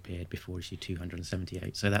had appeared before issue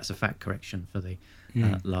 278. So that's a fact correction for the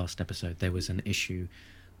last episode. There was an issue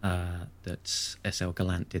that S.L.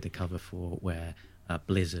 Gallant did the cover for, where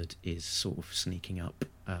Blizzard is sort of sneaking up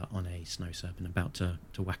on a Snow Serpent, about to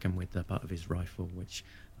whack him with the butt of his rifle, which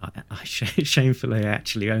I shamefully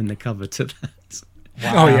actually own the cover to that.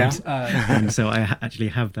 Wow. Oh yeah, and so I actually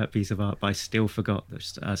have that piece of art, but I still forgot that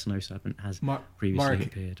Snow Serpent has previously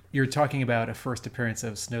appeared. You're talking about a first appearance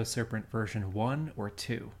of Snow Serpent version 1 or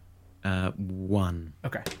 2? 1.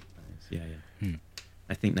 Okay. Yeah.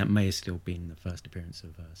 I think that may have still been the first appearance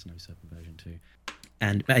of Snow Serpent version 2.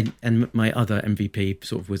 And my other MVP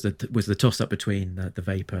sort of was the toss up between the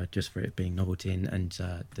Vapor, just for it being novelty, and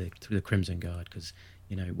the Crimson Guard, because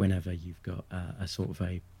whenever you've got a sort of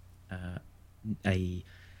a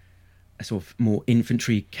sort of more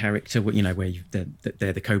infantry character, where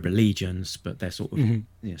they're the Cobra Legions, but they're sort of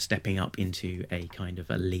stepping up into a kind of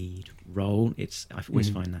a lead role. I always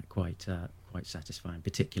find that quite quite satisfying,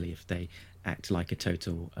 particularly if they act like a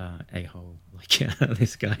total a-hole like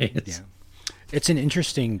this guy is. Yeah. It's an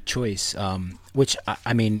interesting choice, which,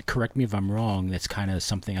 I mean, correct me if I'm wrong, that's kind of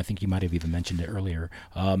something, I think you might have even mentioned it earlier.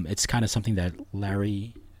 It's kind of something that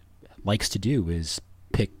Larry likes to do, is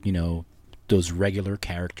pick, those regular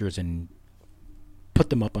characters and put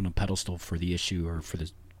them up on a pedestal for the issue or for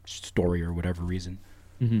the story or whatever reason.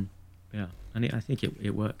 Mm-hmm. Yeah, and I think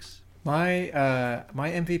it works. My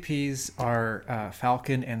MVPs are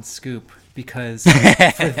Falcon and Scoop, because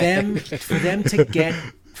for them to get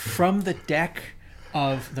from the deck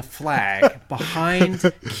of the Flag behind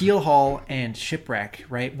Keelhaul and Shipwreck,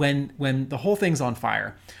 right, when the whole thing's on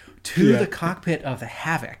fire, to the cockpit of the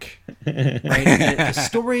Havoc, right? The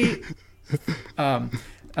story.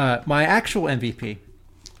 My actual MVP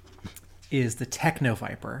is the Techno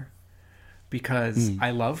Viper, because I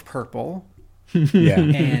love purple. Yeah,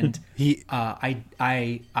 and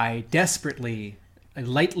I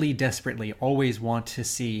lightly desperately always want to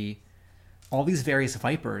see all these various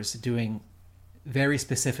Vipers doing very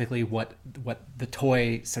specifically what the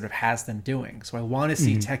toy sort of has them doing. So I want to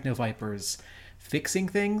see Techno Vipers fixing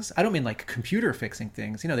things. I don't mean like computer fixing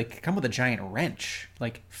things. They come with a giant wrench,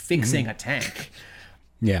 like fixing a tank.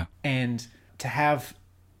 Yeah, and to have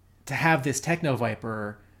this Techno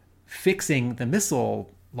Viper fixing the missile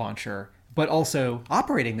launcher, but also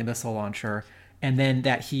operating the missile launcher, and then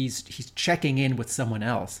that he's checking in with someone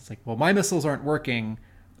else. It's like, well, my missiles aren't working.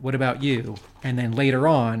 What about you? And then later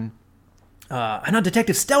on, an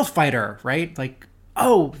undetected stealth fighter, right? Like,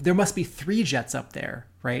 oh, there must be 3 jets up there,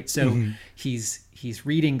 right? So he's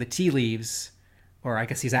reading the tea leaves, or I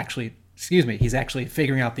guess he's actually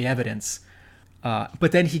figuring out the evidence.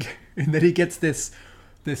 But then he gets this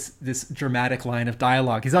dramatic line of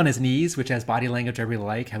dialogue. He's on his knees, which has body language I really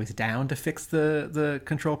like, how he's down to fix the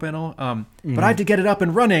control panel. But I have to get it up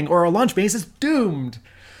and running, or our launch base is doomed.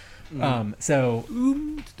 I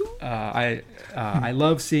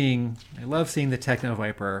love seeing the Techno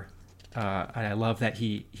Viper. I love that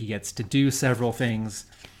he gets to do several things,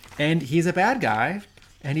 and he's a bad guy,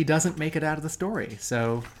 and he doesn't make it out of the story.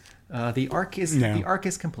 So the arc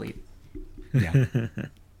is complete. Yeah,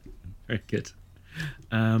 very good.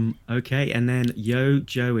 Okay, and then Yo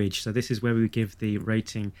Joage. So this is where we give the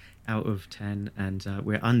rating out of 10, and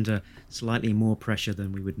we're under slightly more pressure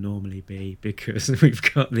than we would normally be, because we've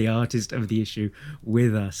got the artist of the issue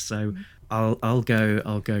with us. So I'll go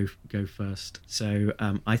first. So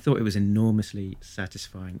I thought it was an enormously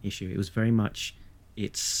satisfying issue. It was very much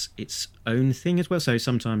its own thing as well. So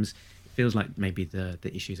sometimes it feels like maybe the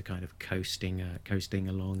issues are kind of coasting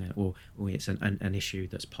along, or it's an issue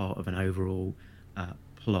that's part of an overall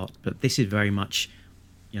plot. But this is very much,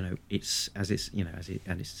 it's as it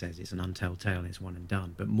says, it's an untold tale and it's one and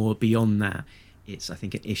done. But more beyond that, it's, I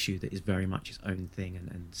think, an issue that is very much its own thing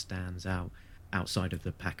and stands outside of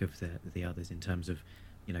the pack of the others in terms of,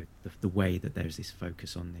 the way that there's this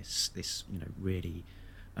focus on this really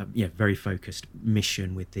very focused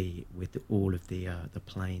mission with all of the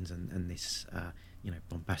planes and this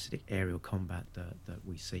bombastic aerial combat that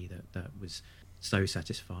we see that was so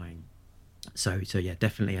satisfying. So yeah,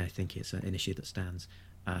 definitely I think it's an issue that stands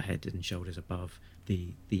head and shoulders above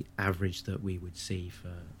the average that we would see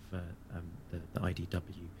for the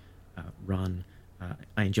IDW run.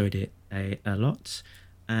 I enjoyed it a lot,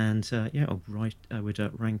 and I would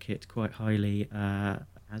rank it quite highly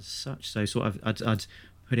as such. So sort of I'd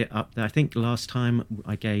put it up there. I think last time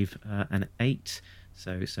I gave an 8.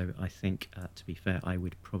 So I think, to be fair, I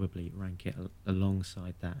would probably rank it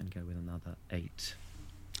alongside that and go with another 8.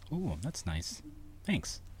 Oh, that's nice.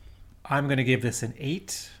 Thanks. I'm going to give this an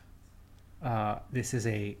 8. This is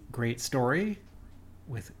a great story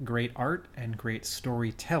with great art and great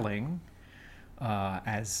storytelling.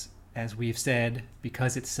 As we've said,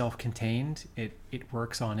 because it's self-contained, it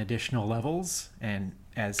works on additional levels. And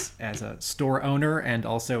as a store owner, and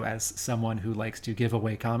also as someone who likes to give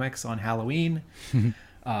away comics on Halloween, and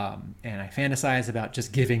I fantasize about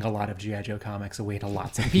just giving a lot of G.I. Joe comics away to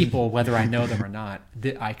lots of people, whether I know them or not.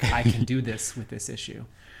 I can do this with this issue.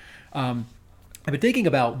 I've been thinking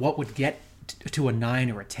about what would get to a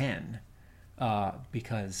 9 or a 10,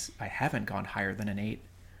 because I haven't gone higher than an 8.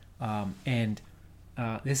 And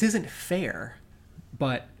this isn't fair,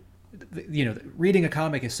 but reading a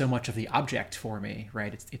comic is so much of the object for me,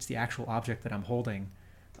 right? It's the actual object that I'm holding,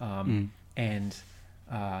 and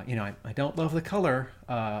I don't love the color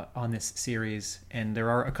on this series, and there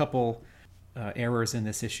are a couple errors in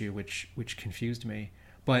this issue which confused me.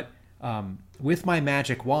 But with my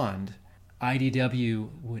magic wand, IDW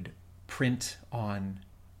would print on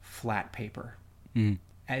flat paper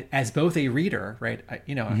as both a reader, right?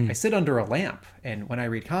 I sit under a lamp, and when I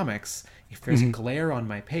read comics, if there's glare on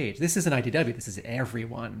my page, this isn't IDW, this is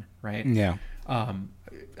everyone, right? Yeah.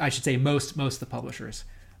 I should say most of the publishers.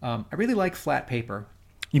 I really like flat paper.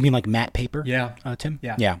 You mean like matte paper? Yeah. Tim?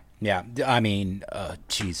 Yeah. Yeah. I mean,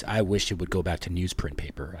 geez, I wish it would go back to newsprint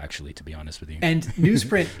paper, actually, to be honest with you. And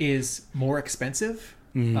newsprint is more expensive.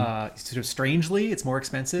 Sort of strangely, it's more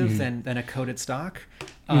expensive than a coated stock.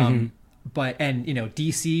 But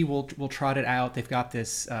DC will trot it out. They've got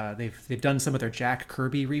this. They've done some of their Jack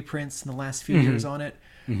Kirby reprints in the last few years on it.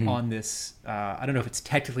 On this, I don't know if it's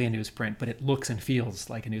technically a newsprint, but it looks and feels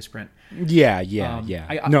like a newsprint. Yeah.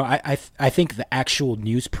 I think the actual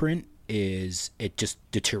newsprint it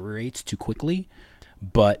just deteriorates too quickly.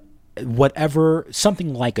 But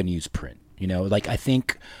something like a newsprint, like I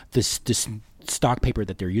think this stock paper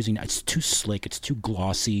that they're using, it's too slick, it's too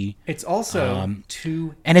glossy. It's also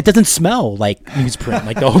too, and it doesn't smell like newsprint,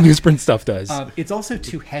 like the whole newsprint stuff does. It's also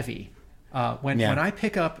too heavy. When I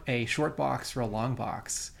pick up a short box or a long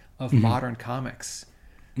box of modern comics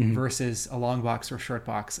versus a long box or short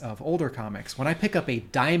box of older comics, when I pick up a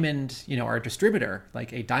diamond, our distributor,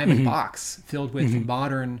 like a diamond box filled with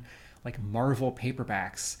modern, like Marvel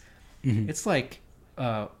paperbacks, it's like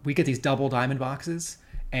we get these double diamond boxes,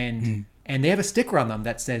 and they have a sticker on them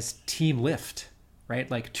that says Team Lift, right?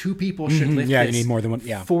 Like 2 people should lift this. You need more than one.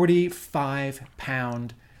 Yeah.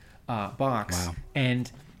 45-pound box. Wow. And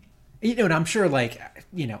I'm sure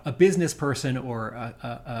a business person or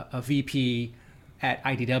a VP at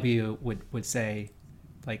IDW would say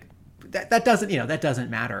like that doesn't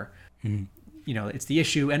matter. It's the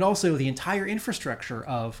issue, and also the entire infrastructure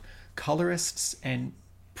of colorists and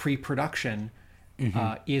pre-production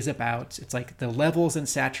is about, it's like the levels and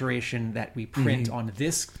saturation that we print on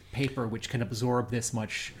this paper, which can absorb this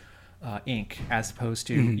much ink, as opposed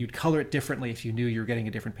to you'd color it differently if you knew you were getting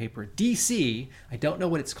a different paper. DC, I don't know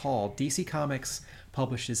what it's called. DC Comics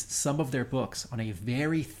publishes some of their books on a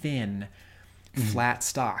very thin, flat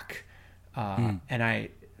stock, and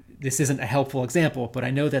this isn't a helpful example, but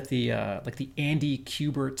I know that the Andy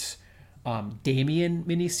Kubert Damien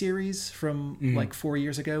miniseries from like 4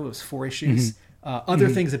 years ago, it was 4 issues. Other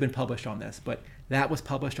things have been published on this, but that was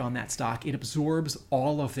published on that stock. It absorbs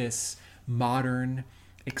all of this modern,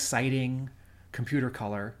 exciting computer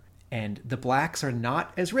color, and the blacks are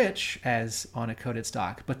not as rich as on a coated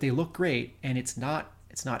stock, but they look great, and it's not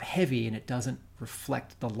heavy, and it doesn't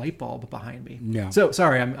reflect the light bulb behind me. No. So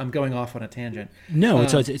sorry, I'm going off on a tangent. No,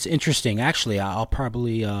 it's interesting. Actually, I'll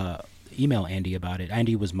probably email Andy about it.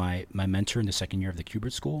 Andy was my mentor in the second year of the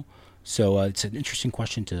Kubert School. So it's an interesting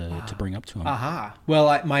question to bring up to him.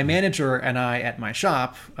 Well, my manager and I at my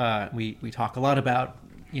shop, we talk a lot about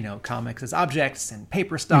comics as objects and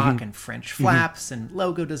paper stock and French flaps and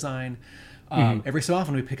logo design. Every so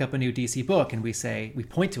often we pick up a new DC book and we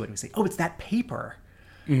point to it and we say, "Oh, it's that paper."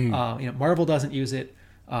 Marvel doesn't use it,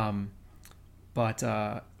 but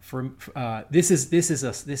this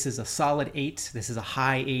is a solid 8. This is a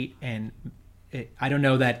high 8, and I don't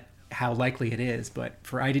know how likely it is, but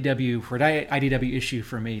for an IDW issue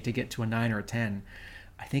for me to get to a 9 or a 10,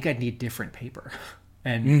 I think I'd need different paper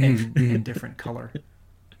and different color.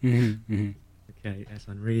 Okay, that's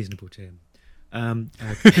unreasonable, Tim.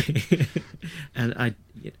 Okay. And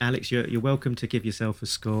Alex, you're welcome to give yourself a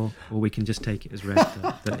score, or we can just take it as read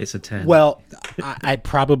that it's a 10. Well, I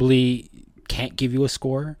probably can't give you a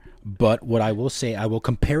score, but what I will say, I will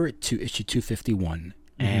compare it to issue 251.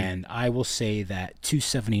 And I will say that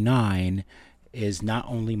 279 is not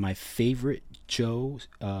only my favorite Joe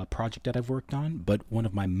project that I've worked on, but one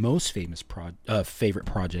of my most famous favorite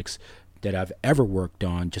projects that I've ever worked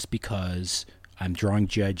on, just because I'm drawing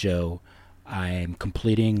G.I. Joe, I'm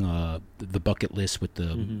completing the bucket list with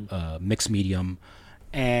the mixed medium,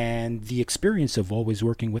 and the experience of always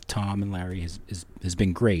working with Tom and Larry has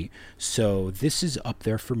been great. So this is up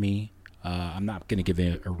there for me. I'm not going to give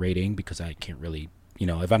it a rating because I can't really...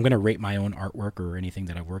 if I'm going to rate my own artwork or anything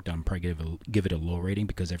that I've worked on, I'm probably give it a low rating,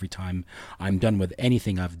 because every time I'm done with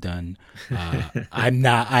anything I've done,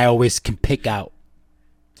 I always can pick out,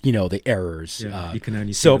 the errors. Yeah, you can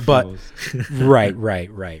only see the flaws. Right.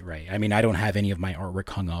 I mean, I don't have any of my artwork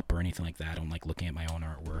hung up or anything like that. I don't like looking at my own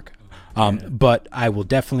artwork. But I will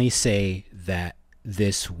definitely say that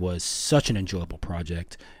this was such an enjoyable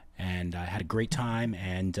project, and I had a great time,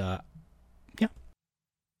 and yeah.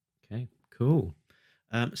 Okay, cool.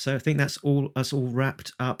 So I think that's all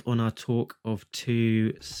wrapped up on our talk of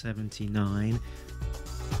 279.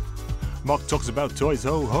 Mark talks about toys,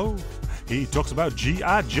 ho ho. He talks about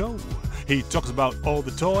G.I. Joe. He talks about all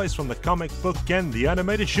the toys from the comic book and the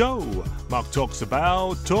animated show. Mark talks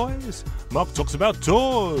about toys. Mark talks about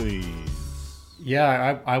toys.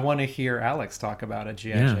 Yeah, I want to hear Alex talk about a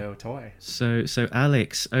G.I. Joe toy. So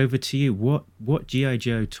Alex, over to you. What G.I.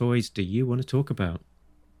 Joe toys do you want to talk about?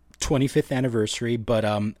 25th anniversary, but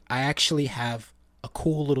I actually have a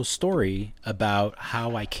cool little story about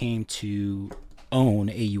how I came to own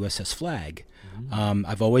a USS Flag.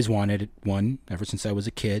 I've always wanted one ever since I was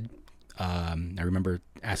a kid. I remember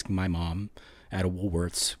asking my mom at a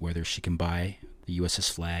Woolworths whether she can buy the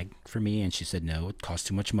USS Flag for me, and she said no, it costs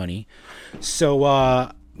too much money.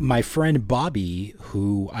 So my friend Bobby,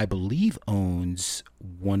 who I believe owns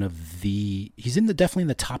one of the, he's definitely in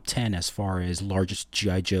the top 10 as far as largest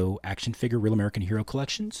G.I. Joe action figure Real American Hero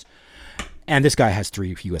collections, and this guy has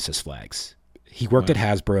 3 USS Flags. He worked at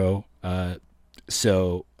Hasbro,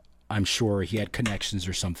 so I'm sure he had connections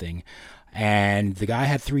or something. And the guy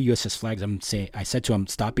had 3 USS Flags. I said to him,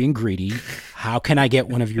 stop being greedy. How can I get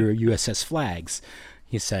one of your USS Flags?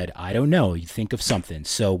 He said, I don't know. You think of something.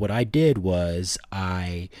 So what I did was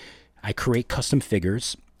I create custom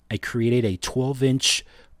figures. I created a 12-inch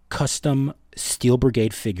custom Steel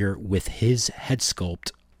Brigade figure with his head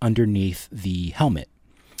sculpt underneath the helmet.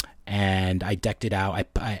 And I decked it out.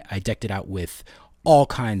 I decked it out with all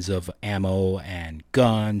kinds of ammo and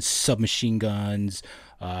guns, submachine guns,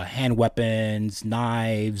 hand weapons,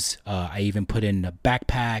 knives. I even put in a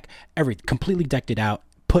backpack, completely decked it out,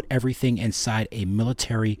 put everything inside a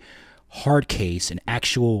military hard case, an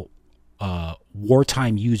actual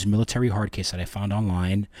wartime used military hard case that I found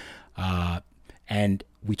online. And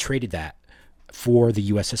we traded that for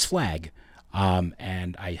the USS Flag.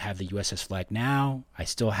 And I have the USS Flag now. I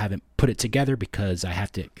still haven't put it together because I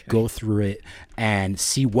have to go through it and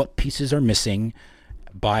see what pieces are missing,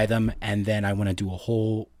 buy them, and then I want to do a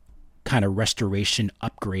whole kind of restoration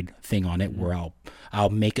upgrade thing on it where I'll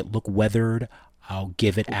make it look weathered. I'll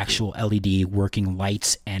give it actual LED working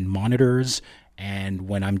lights and monitors, and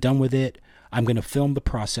when I'm done with it, I'm going to film the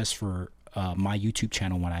process for my YouTube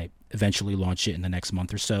channel when I eventually launch it in the next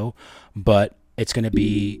month or so. But it's going to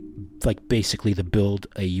be like basically the build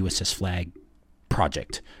a USS Flag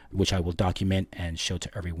project, which I will document and show to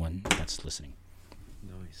everyone that's listening.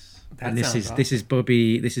 Nice. And this is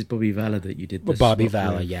Bobby Valla that you did this. Bobby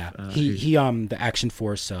Valla, yeah. He the Action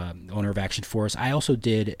Force owner of Action Force. I also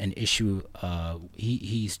did an issue.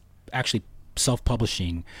 He's actually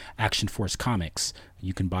self-publishing Action Force comics.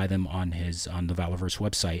 You can buy them on the Valaverse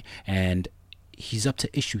website, and he's up to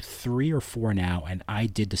issue 3 or 4 now, and I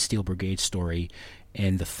did the Steel Brigade story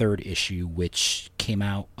in the 3rd issue, which came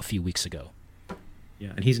out a few weeks ago.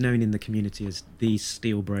 Yeah, and he's known in the community as the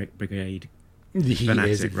Steel Brigade He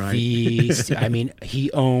fanatic, is right? I mean,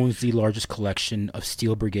 he owns the largest collection of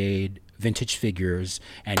Steel Brigade vintage figures,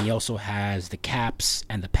 and he also has the caps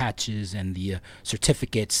and the patches and the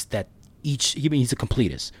certificates that he's a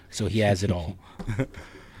completist, so he has it all.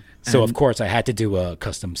 So of course I had to do a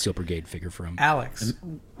custom Steel Brigade figure for him. Alex,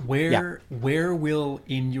 where will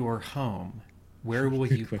in your home, where will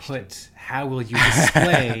you how will you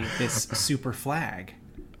display this super flag?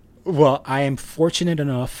 Well, I am fortunate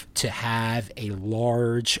enough to have a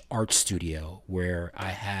large art studio where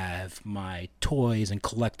I have my toys and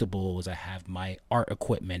collectibles, I have my art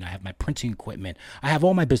equipment, I have my printing equipment, I have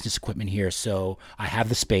all my business equipment here, so I have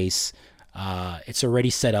the space. It's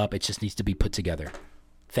already set up, it just needs to be put together.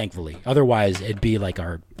 Thankfully. Otherwise, it'd be like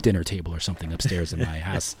our dinner table or something upstairs in my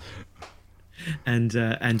house.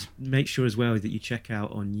 And make sure as well that you check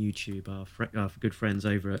out on YouTube our good friends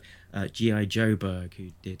over at G.I. Joeberg,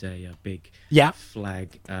 who did a big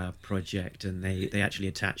flag project, and they actually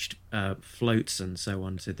attached floats and so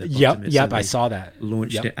on to the bottom. Yep, I saw that.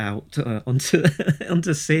 Launched it out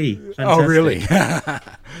onto sea. Fantastic. Oh, really?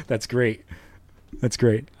 That's great. That's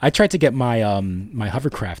great. I tried to get my my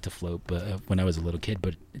hovercraft to float, but when I was a little kid,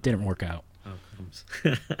 but it didn't work out. Oh, crumbs.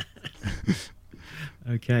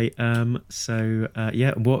 Okay. So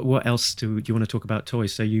what else do you want to talk about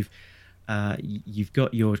toys? So you've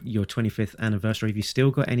got your 25th anniversary. Have you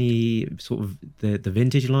still got any sort of the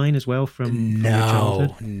vintage line as well from your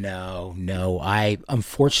childhood? No. I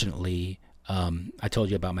unfortunately, I told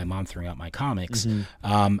you about my mom throwing out my comics.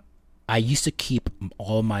 Mm-hmm. I used to keep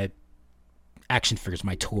all my action figures,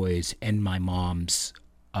 my toys, in my mom's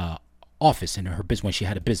office in her business when she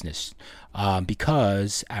had a business,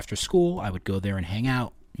 because after school I would go there and hang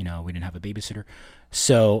out. We didn't have a babysitter,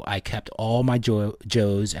 so I kept all my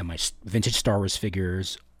Joes and my vintage Star Wars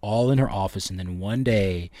figures all in her office. And then one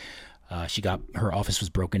day Her office was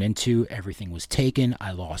broken into. Everything was taken.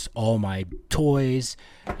 I lost all my toys,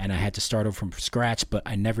 and I had to start over from scratch. But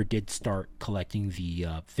I never did start collecting the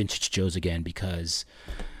vintage Joes again because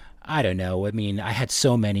I don't know. I mean, I had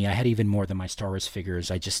so many. I had even more than my Star Wars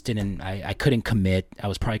figures. I just didn't. I couldn't commit. I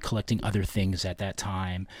was probably collecting other things at that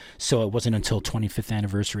time. So it wasn't until 25th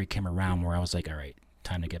anniversary came around where I was like, all right,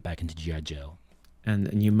 time to get back into G.I. Joe.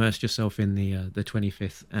 And you immersed yourself in the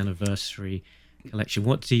 25th anniversary collection.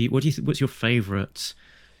 What's your favorite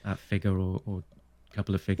figure or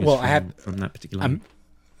couple of figures from that particular line?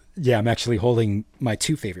 I'm actually holding my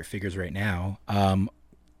two favorite figures right now.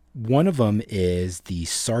 One of them is the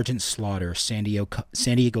Sergeant Slaughter San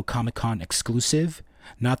Diego Comic-Con exclusive,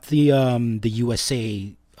 not the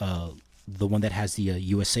USA, the one that has the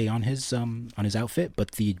USA on his outfit,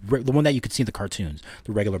 but the one that you could see in the cartoons,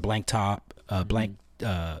 the regular blank top,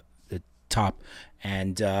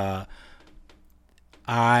 and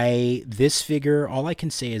this figure, all I can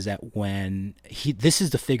say is that this is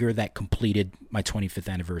the figure that completed my 25th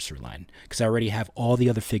anniversary line, because I already have all the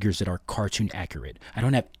other figures that are cartoon accurate. I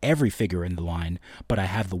don't have every figure in the line, but I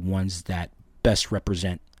have the ones that best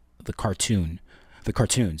represent the cartoons.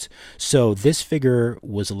 So this figure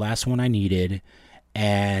was the last one I needed,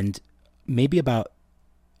 and maybe about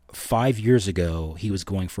 5 years ago, he was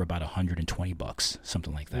going for about $120,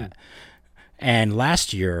 something like that. And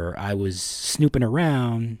last year, I was snooping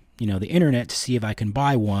around, the internet to see if I can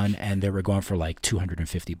buy one, and they were going for like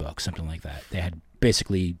 $250, something like that. They had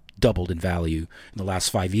basically doubled in value in the last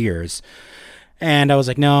 5 years. And I was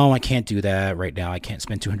like, no, I can't do that right now. I can't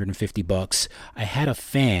spend $250. I had a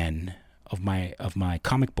fan of my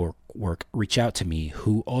comic book work reach out to me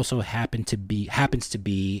who also happens to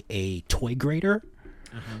be a toy grader.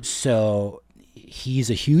 So he's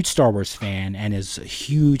a huge Star Wars fan and is a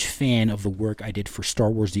huge fan of the work I did for Star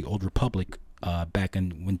Wars The Old Republic back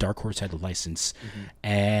when Dark Horse had the license.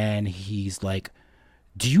 And he's like,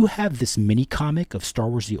 do you have this mini comic of Star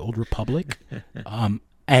Wars The Old Republic?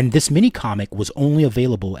 And this mini comic was only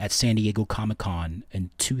available at San Diego Comic-Con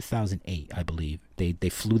in 2008, I believe. They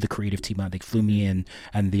flew the creative team out. They flew me in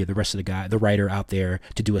and the rest of the writer out there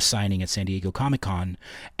to do a signing at San Diego Comic-Con.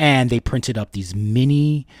 And they printed up these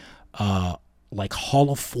mini like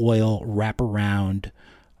holofoil wraparound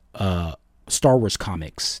Star Wars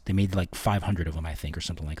comics. They made like 500 of them, I think, or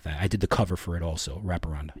something like that. I did the cover for it also,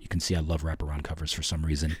 wraparound. You can see I love wraparound covers for some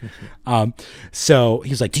reason. So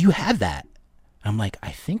he was like, do you have that? I'm like, I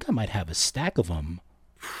think I might have a stack of them.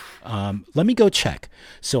 Let me go check.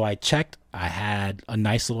 So I checked. I had a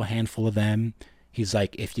nice little handful of them. He's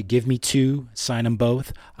like, if you give me 2, sign them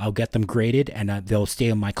both, I'll get them graded, and they'll stay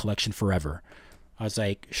in my collection forever. I was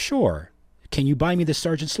like, sure. Can you buy me the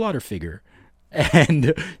Sergeant Slaughter figure?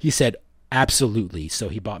 And he said, absolutely. So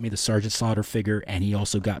he bought me the Sergeant Slaughter figure, and he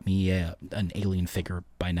also got me an Alien figure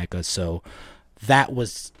by NECA. So that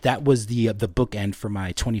was the bookend for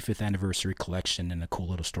my 25th anniversary collection, and a cool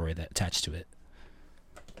little story that attached to it.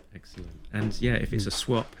 Excellent. And yeah, if it's a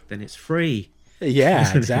swap, then it's free.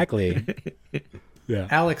 Yeah, exactly. Yeah.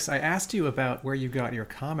 Alex, I asked you about where you got your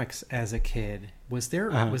comics as a kid. Was there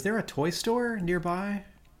a toy store nearby?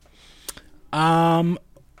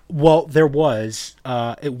 Well, there was.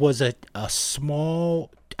 It was a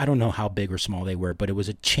small, I don't know how big or small they were, but it was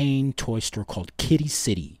a chain toy store called Kitty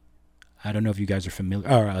City. I don't know if you guys are familiar,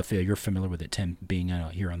 or if you're familiar with it, Tim, being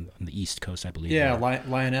here on the East Coast, I believe. Yeah,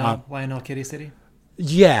 Lionel Kitty City.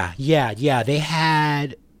 Yeah.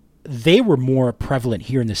 They were more prevalent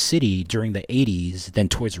here in the city during the 80s than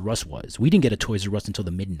Toys R Us was. We didn't get a Toys R Us until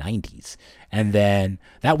the mid-90s. And then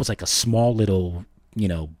that was like a small little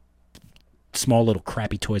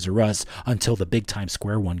crappy Toys R Us until the big Times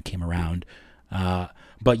Square one came around.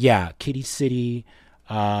 But yeah, Kitty City,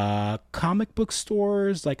 comic book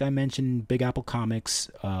stores, like I mentioned, Big Apple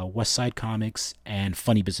Comics, West Side Comics, and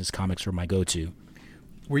Funny Business Comics were my go-to.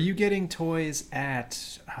 Were you getting toys at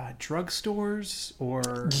drugstores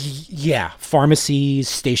or? Yeah, pharmacies,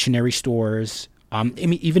 stationery stores. I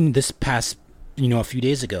mean, even this past, a few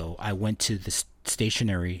days ago, I went to the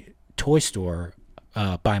stationery toy store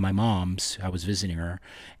by my mom's. I was visiting her,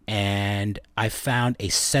 and I found a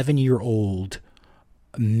 7-year-old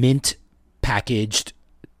mint packaged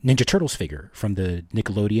Ninja Turtles figure from the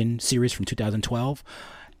Nickelodeon series from 2012.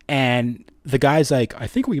 And the guy's like, I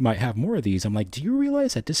think we might have more of these. I'm like, do you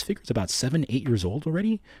realize that this figure's about 7-8 years old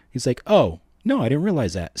already? He's like, oh, no, I didn't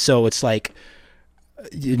realize that. So it's like,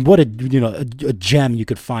 what a gem you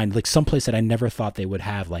could find, like someplace that I never thought they would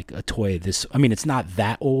have like a toy this. I mean, it's not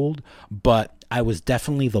that old, but I was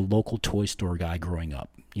definitely the local toy store guy growing up.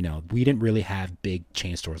 we didn't really have big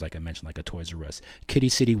chain stores, like I mentioned, like a Toys R Us. Kitty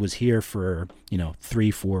City was here for,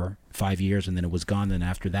 3, 4, 5 years, and then it was gone. Then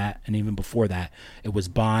after that, and even before that, it was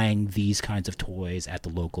buying these kinds of toys at the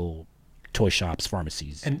local toy shops,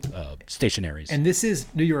 pharmacies, and stationaries. And this is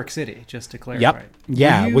New York City, just to clarify. Yep.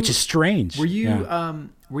 Yeah, which is strange. Were you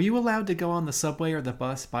were you allowed to go on the subway or the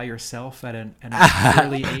bus by yourself at an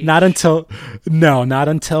early age? Not until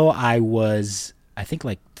I was, I think,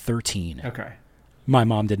 like 13. Okay. My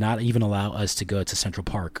mom did not even allow us to go to Central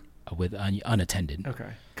Park with unattended.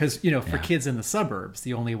 Okay. Because, for kids in the suburbs,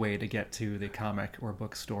 the only way to get to the comic or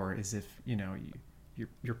bookstore is if,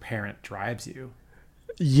 your parent drives you.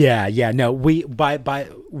 Yeah. No, because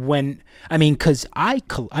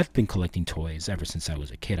I've been collecting toys ever since I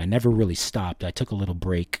was a kid. I never really stopped. I took a little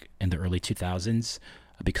break in the early 2000s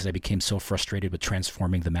because I became so frustrated with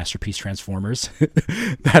transforming the Masterpiece Transformers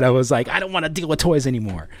that I was like, I don't want to deal with toys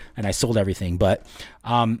anymore. And I sold everything. But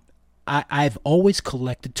I've always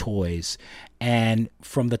collected toys. And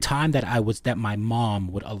from the time that my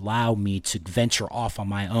mom would allow me to venture off on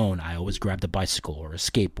my own, I always grabbed a bicycle or a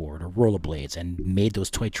skateboard or rollerblades and made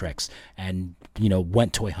those toy treks and,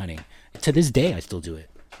 went toy hunting. To this day, I still do it.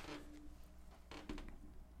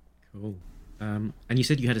 Cool. And you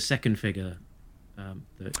said you had a second figure.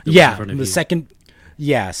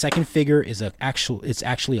 Second figure is it's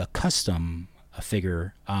actually a custom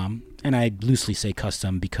figure, and I loosely say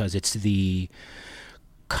custom because it's the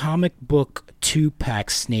comic book 2-pack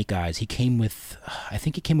Snake Eyes. I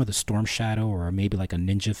think he came with a Storm Shadow or maybe like a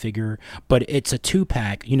ninja figure, but it's a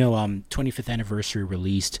 2-pack. 25th anniversary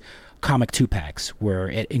released comic 2-packs where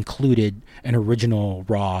it included an original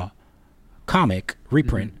raw comic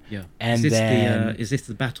reprint. Yeah. And is this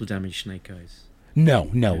the Battle Damage Snake Eyes? No,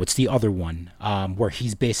 it's the other one, where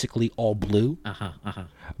he's basically all blue.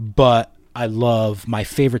 But I love, my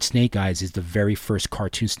favorite Snake Eyes is the very first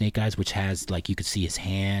cartoon Snake Eyes, which has, like, you could see his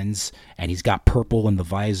hands, and he's got purple in the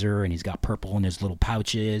visor, and he's got purple in his little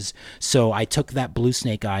pouches. So I took that blue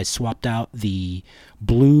Snake Eyes, swapped out the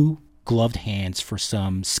blue gloved hands for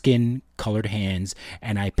some skin-colored hands,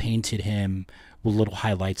 and I painted him with little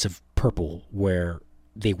highlights of purple where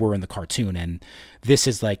they were in the cartoon. And this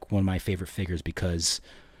is like one of my favorite figures because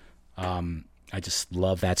I just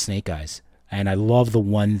love that Snake Eyes. And I love the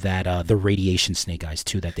one that the Radiation Snake Eyes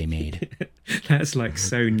too that they made. That's like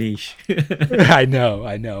so niche. I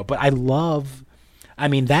know, but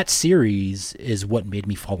that series is what made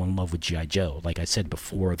me fall in love with G.I. Joe. Like I said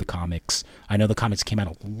before, the comics, I know the comics came out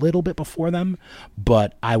a little bit before them,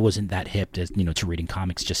 but I wasn't that hip to reading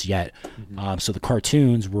comics just yet. Mm-hmm. So the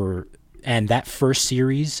cartoons were, and that first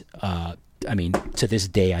series, to this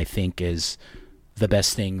day, I think is the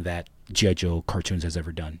best thing that G.I. Joe cartoons has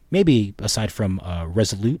ever done. Maybe aside from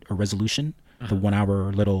Resolution, the 1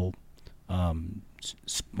 hour little 1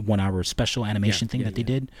 hour special animation thing that they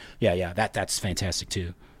did. Yeah, that's fantastic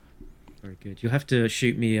too. Very good. You'll have to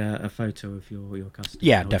shoot me a photo of your custom.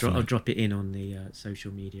 Yeah, definitely. I'll drop it in on the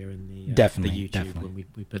social media and the definitely when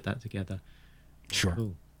we put that together. Sure.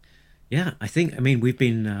 Cool. Yeah, I think. We've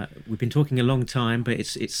been talking a long time, but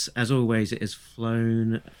it's as always, it has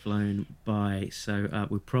flown by. So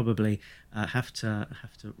we probably have to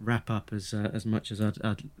wrap up as much as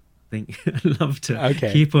I'd think. I'd love to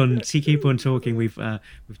keep on talking. We've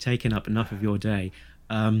taken up enough of your day.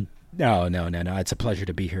 No. It's a pleasure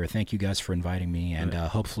to be here. Thank you guys for inviting me, and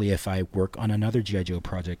hopefully, if I work on another G.I. Joe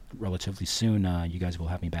project relatively soon, you guys will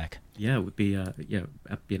have me back. Yeah, it would be an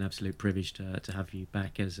absolute privilege to have you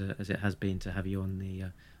back, as it has been to have you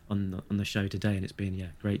on the show today, and it's been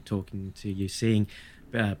great talking to you, seeing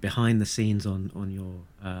behind the scenes on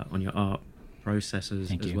your art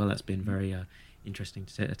processes as well. That's been very interesting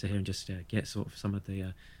to hear, and just get sort of some of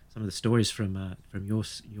the stories from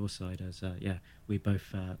your side. As we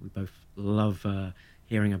both love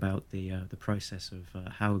hearing about the process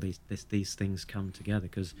of how these things come together,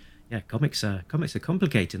 because comics are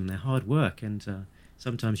complicated and they're hard work, and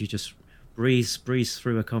sometimes you just breeze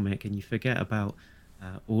through a comic and you forget about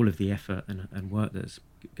all of the effort and work that's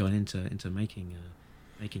gone into making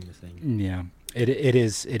the thing. Yeah, it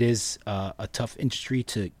is a tough industry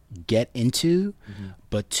to get into,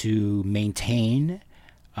 but to maintain.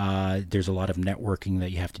 There's a lot of networking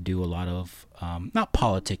that you have to do, a lot of not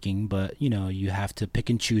politicking, but you have to pick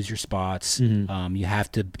and choose your spots. You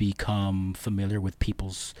have to become familiar with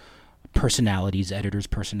people's personalities, editors'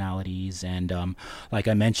 personalities, and like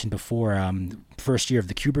I mentioned before, first year of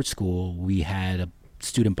the Kubert School, we had a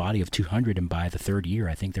student body of 200, and by the third year,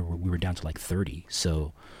 I think we were down to like 30.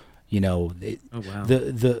 So, the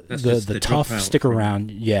tough stick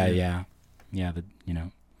around. Yeah.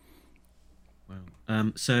 Wow.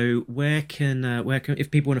 So where can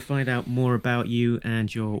if people want to find out more about you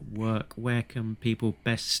and your work, where can people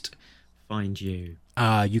best find you?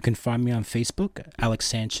 You can find me on Facebook, Alex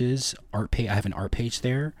Sanchez art page. I have an art page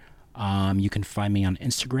there. You can find me on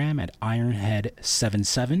Instagram at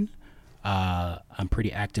Ironhead77. I'm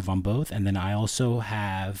pretty active on both. And then I also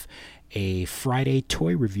have a Friday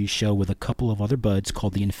toy review show with a couple of other buds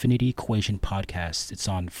called the Infinity Equation Podcast. It's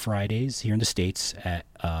on Fridays here in the States at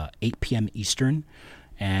 8 p.m. Eastern.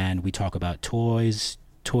 And we talk about toys,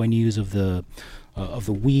 toy news of the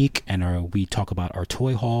week, and we talk about our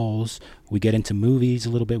toy hauls. We get into movies a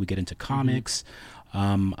little bit. We get into comics.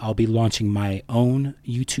 I'll be launching my own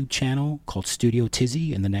YouTube channel called Studio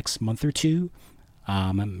Tizzy in the next month or two.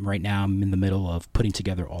 Right now I'm in the middle of putting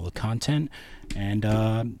together all the content, and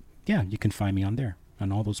you can find me on there,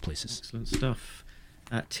 on all those places. Excellent stuff.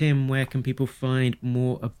 Tim, where can people find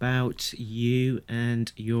more about you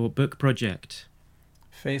and your book project?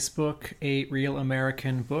 Facebook, A Real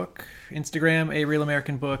American Book. Instagram, A Real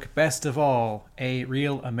American Book. Best of all,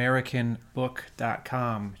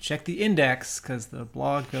 arealamericanbook.com. Check the index, because the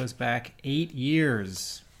blog goes back 8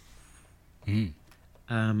 years. And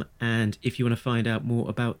if you want to find out more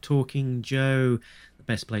about Talking Joe, the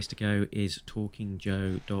best place to go is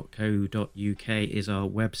talkingjoe.co.uk is our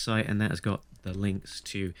website, and that has got the links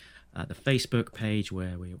to the Facebook page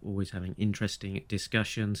where we're always having interesting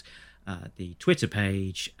discussions, the Twitter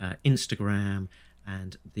page, Instagram,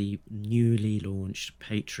 and the newly launched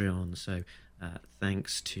Patreon. So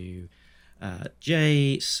thanks to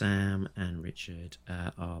Jay, Sam, and Richard,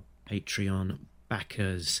 our Patreon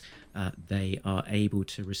backers. They are able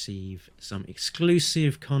to receive some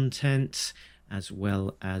exclusive content as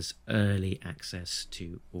well as early access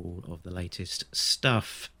to all of the latest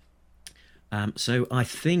stuff. So I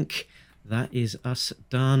think that is us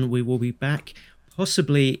done. We will be back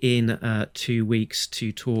possibly in 2 weeks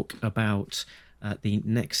to talk about the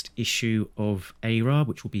next issue of ARA,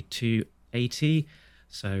 which will be 280.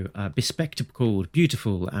 So bespectacled,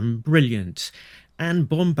 beautiful and brilliant and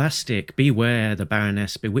bombastic, beware the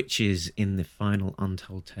Baroness bewitches in the final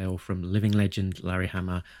untold tale from living legend Larry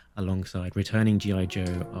Hama alongside returning G.I.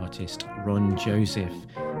 Joe artist Ron Joseph.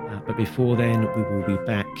 But before then, we will be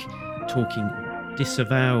back talking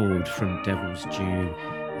Disavowed from Devil's Due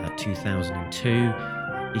 2002,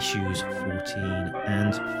 issues 14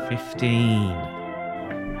 and 15.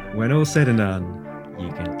 When all said and done,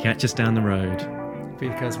 you can catch us down the road.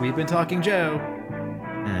 Because we've been Talking Joe.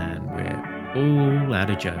 And we're all out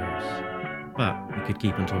of Joes. But we could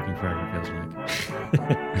keep on talking forever, it feels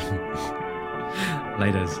like.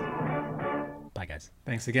 Laters. Bye, guys.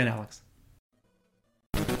 Thanks again, Alex.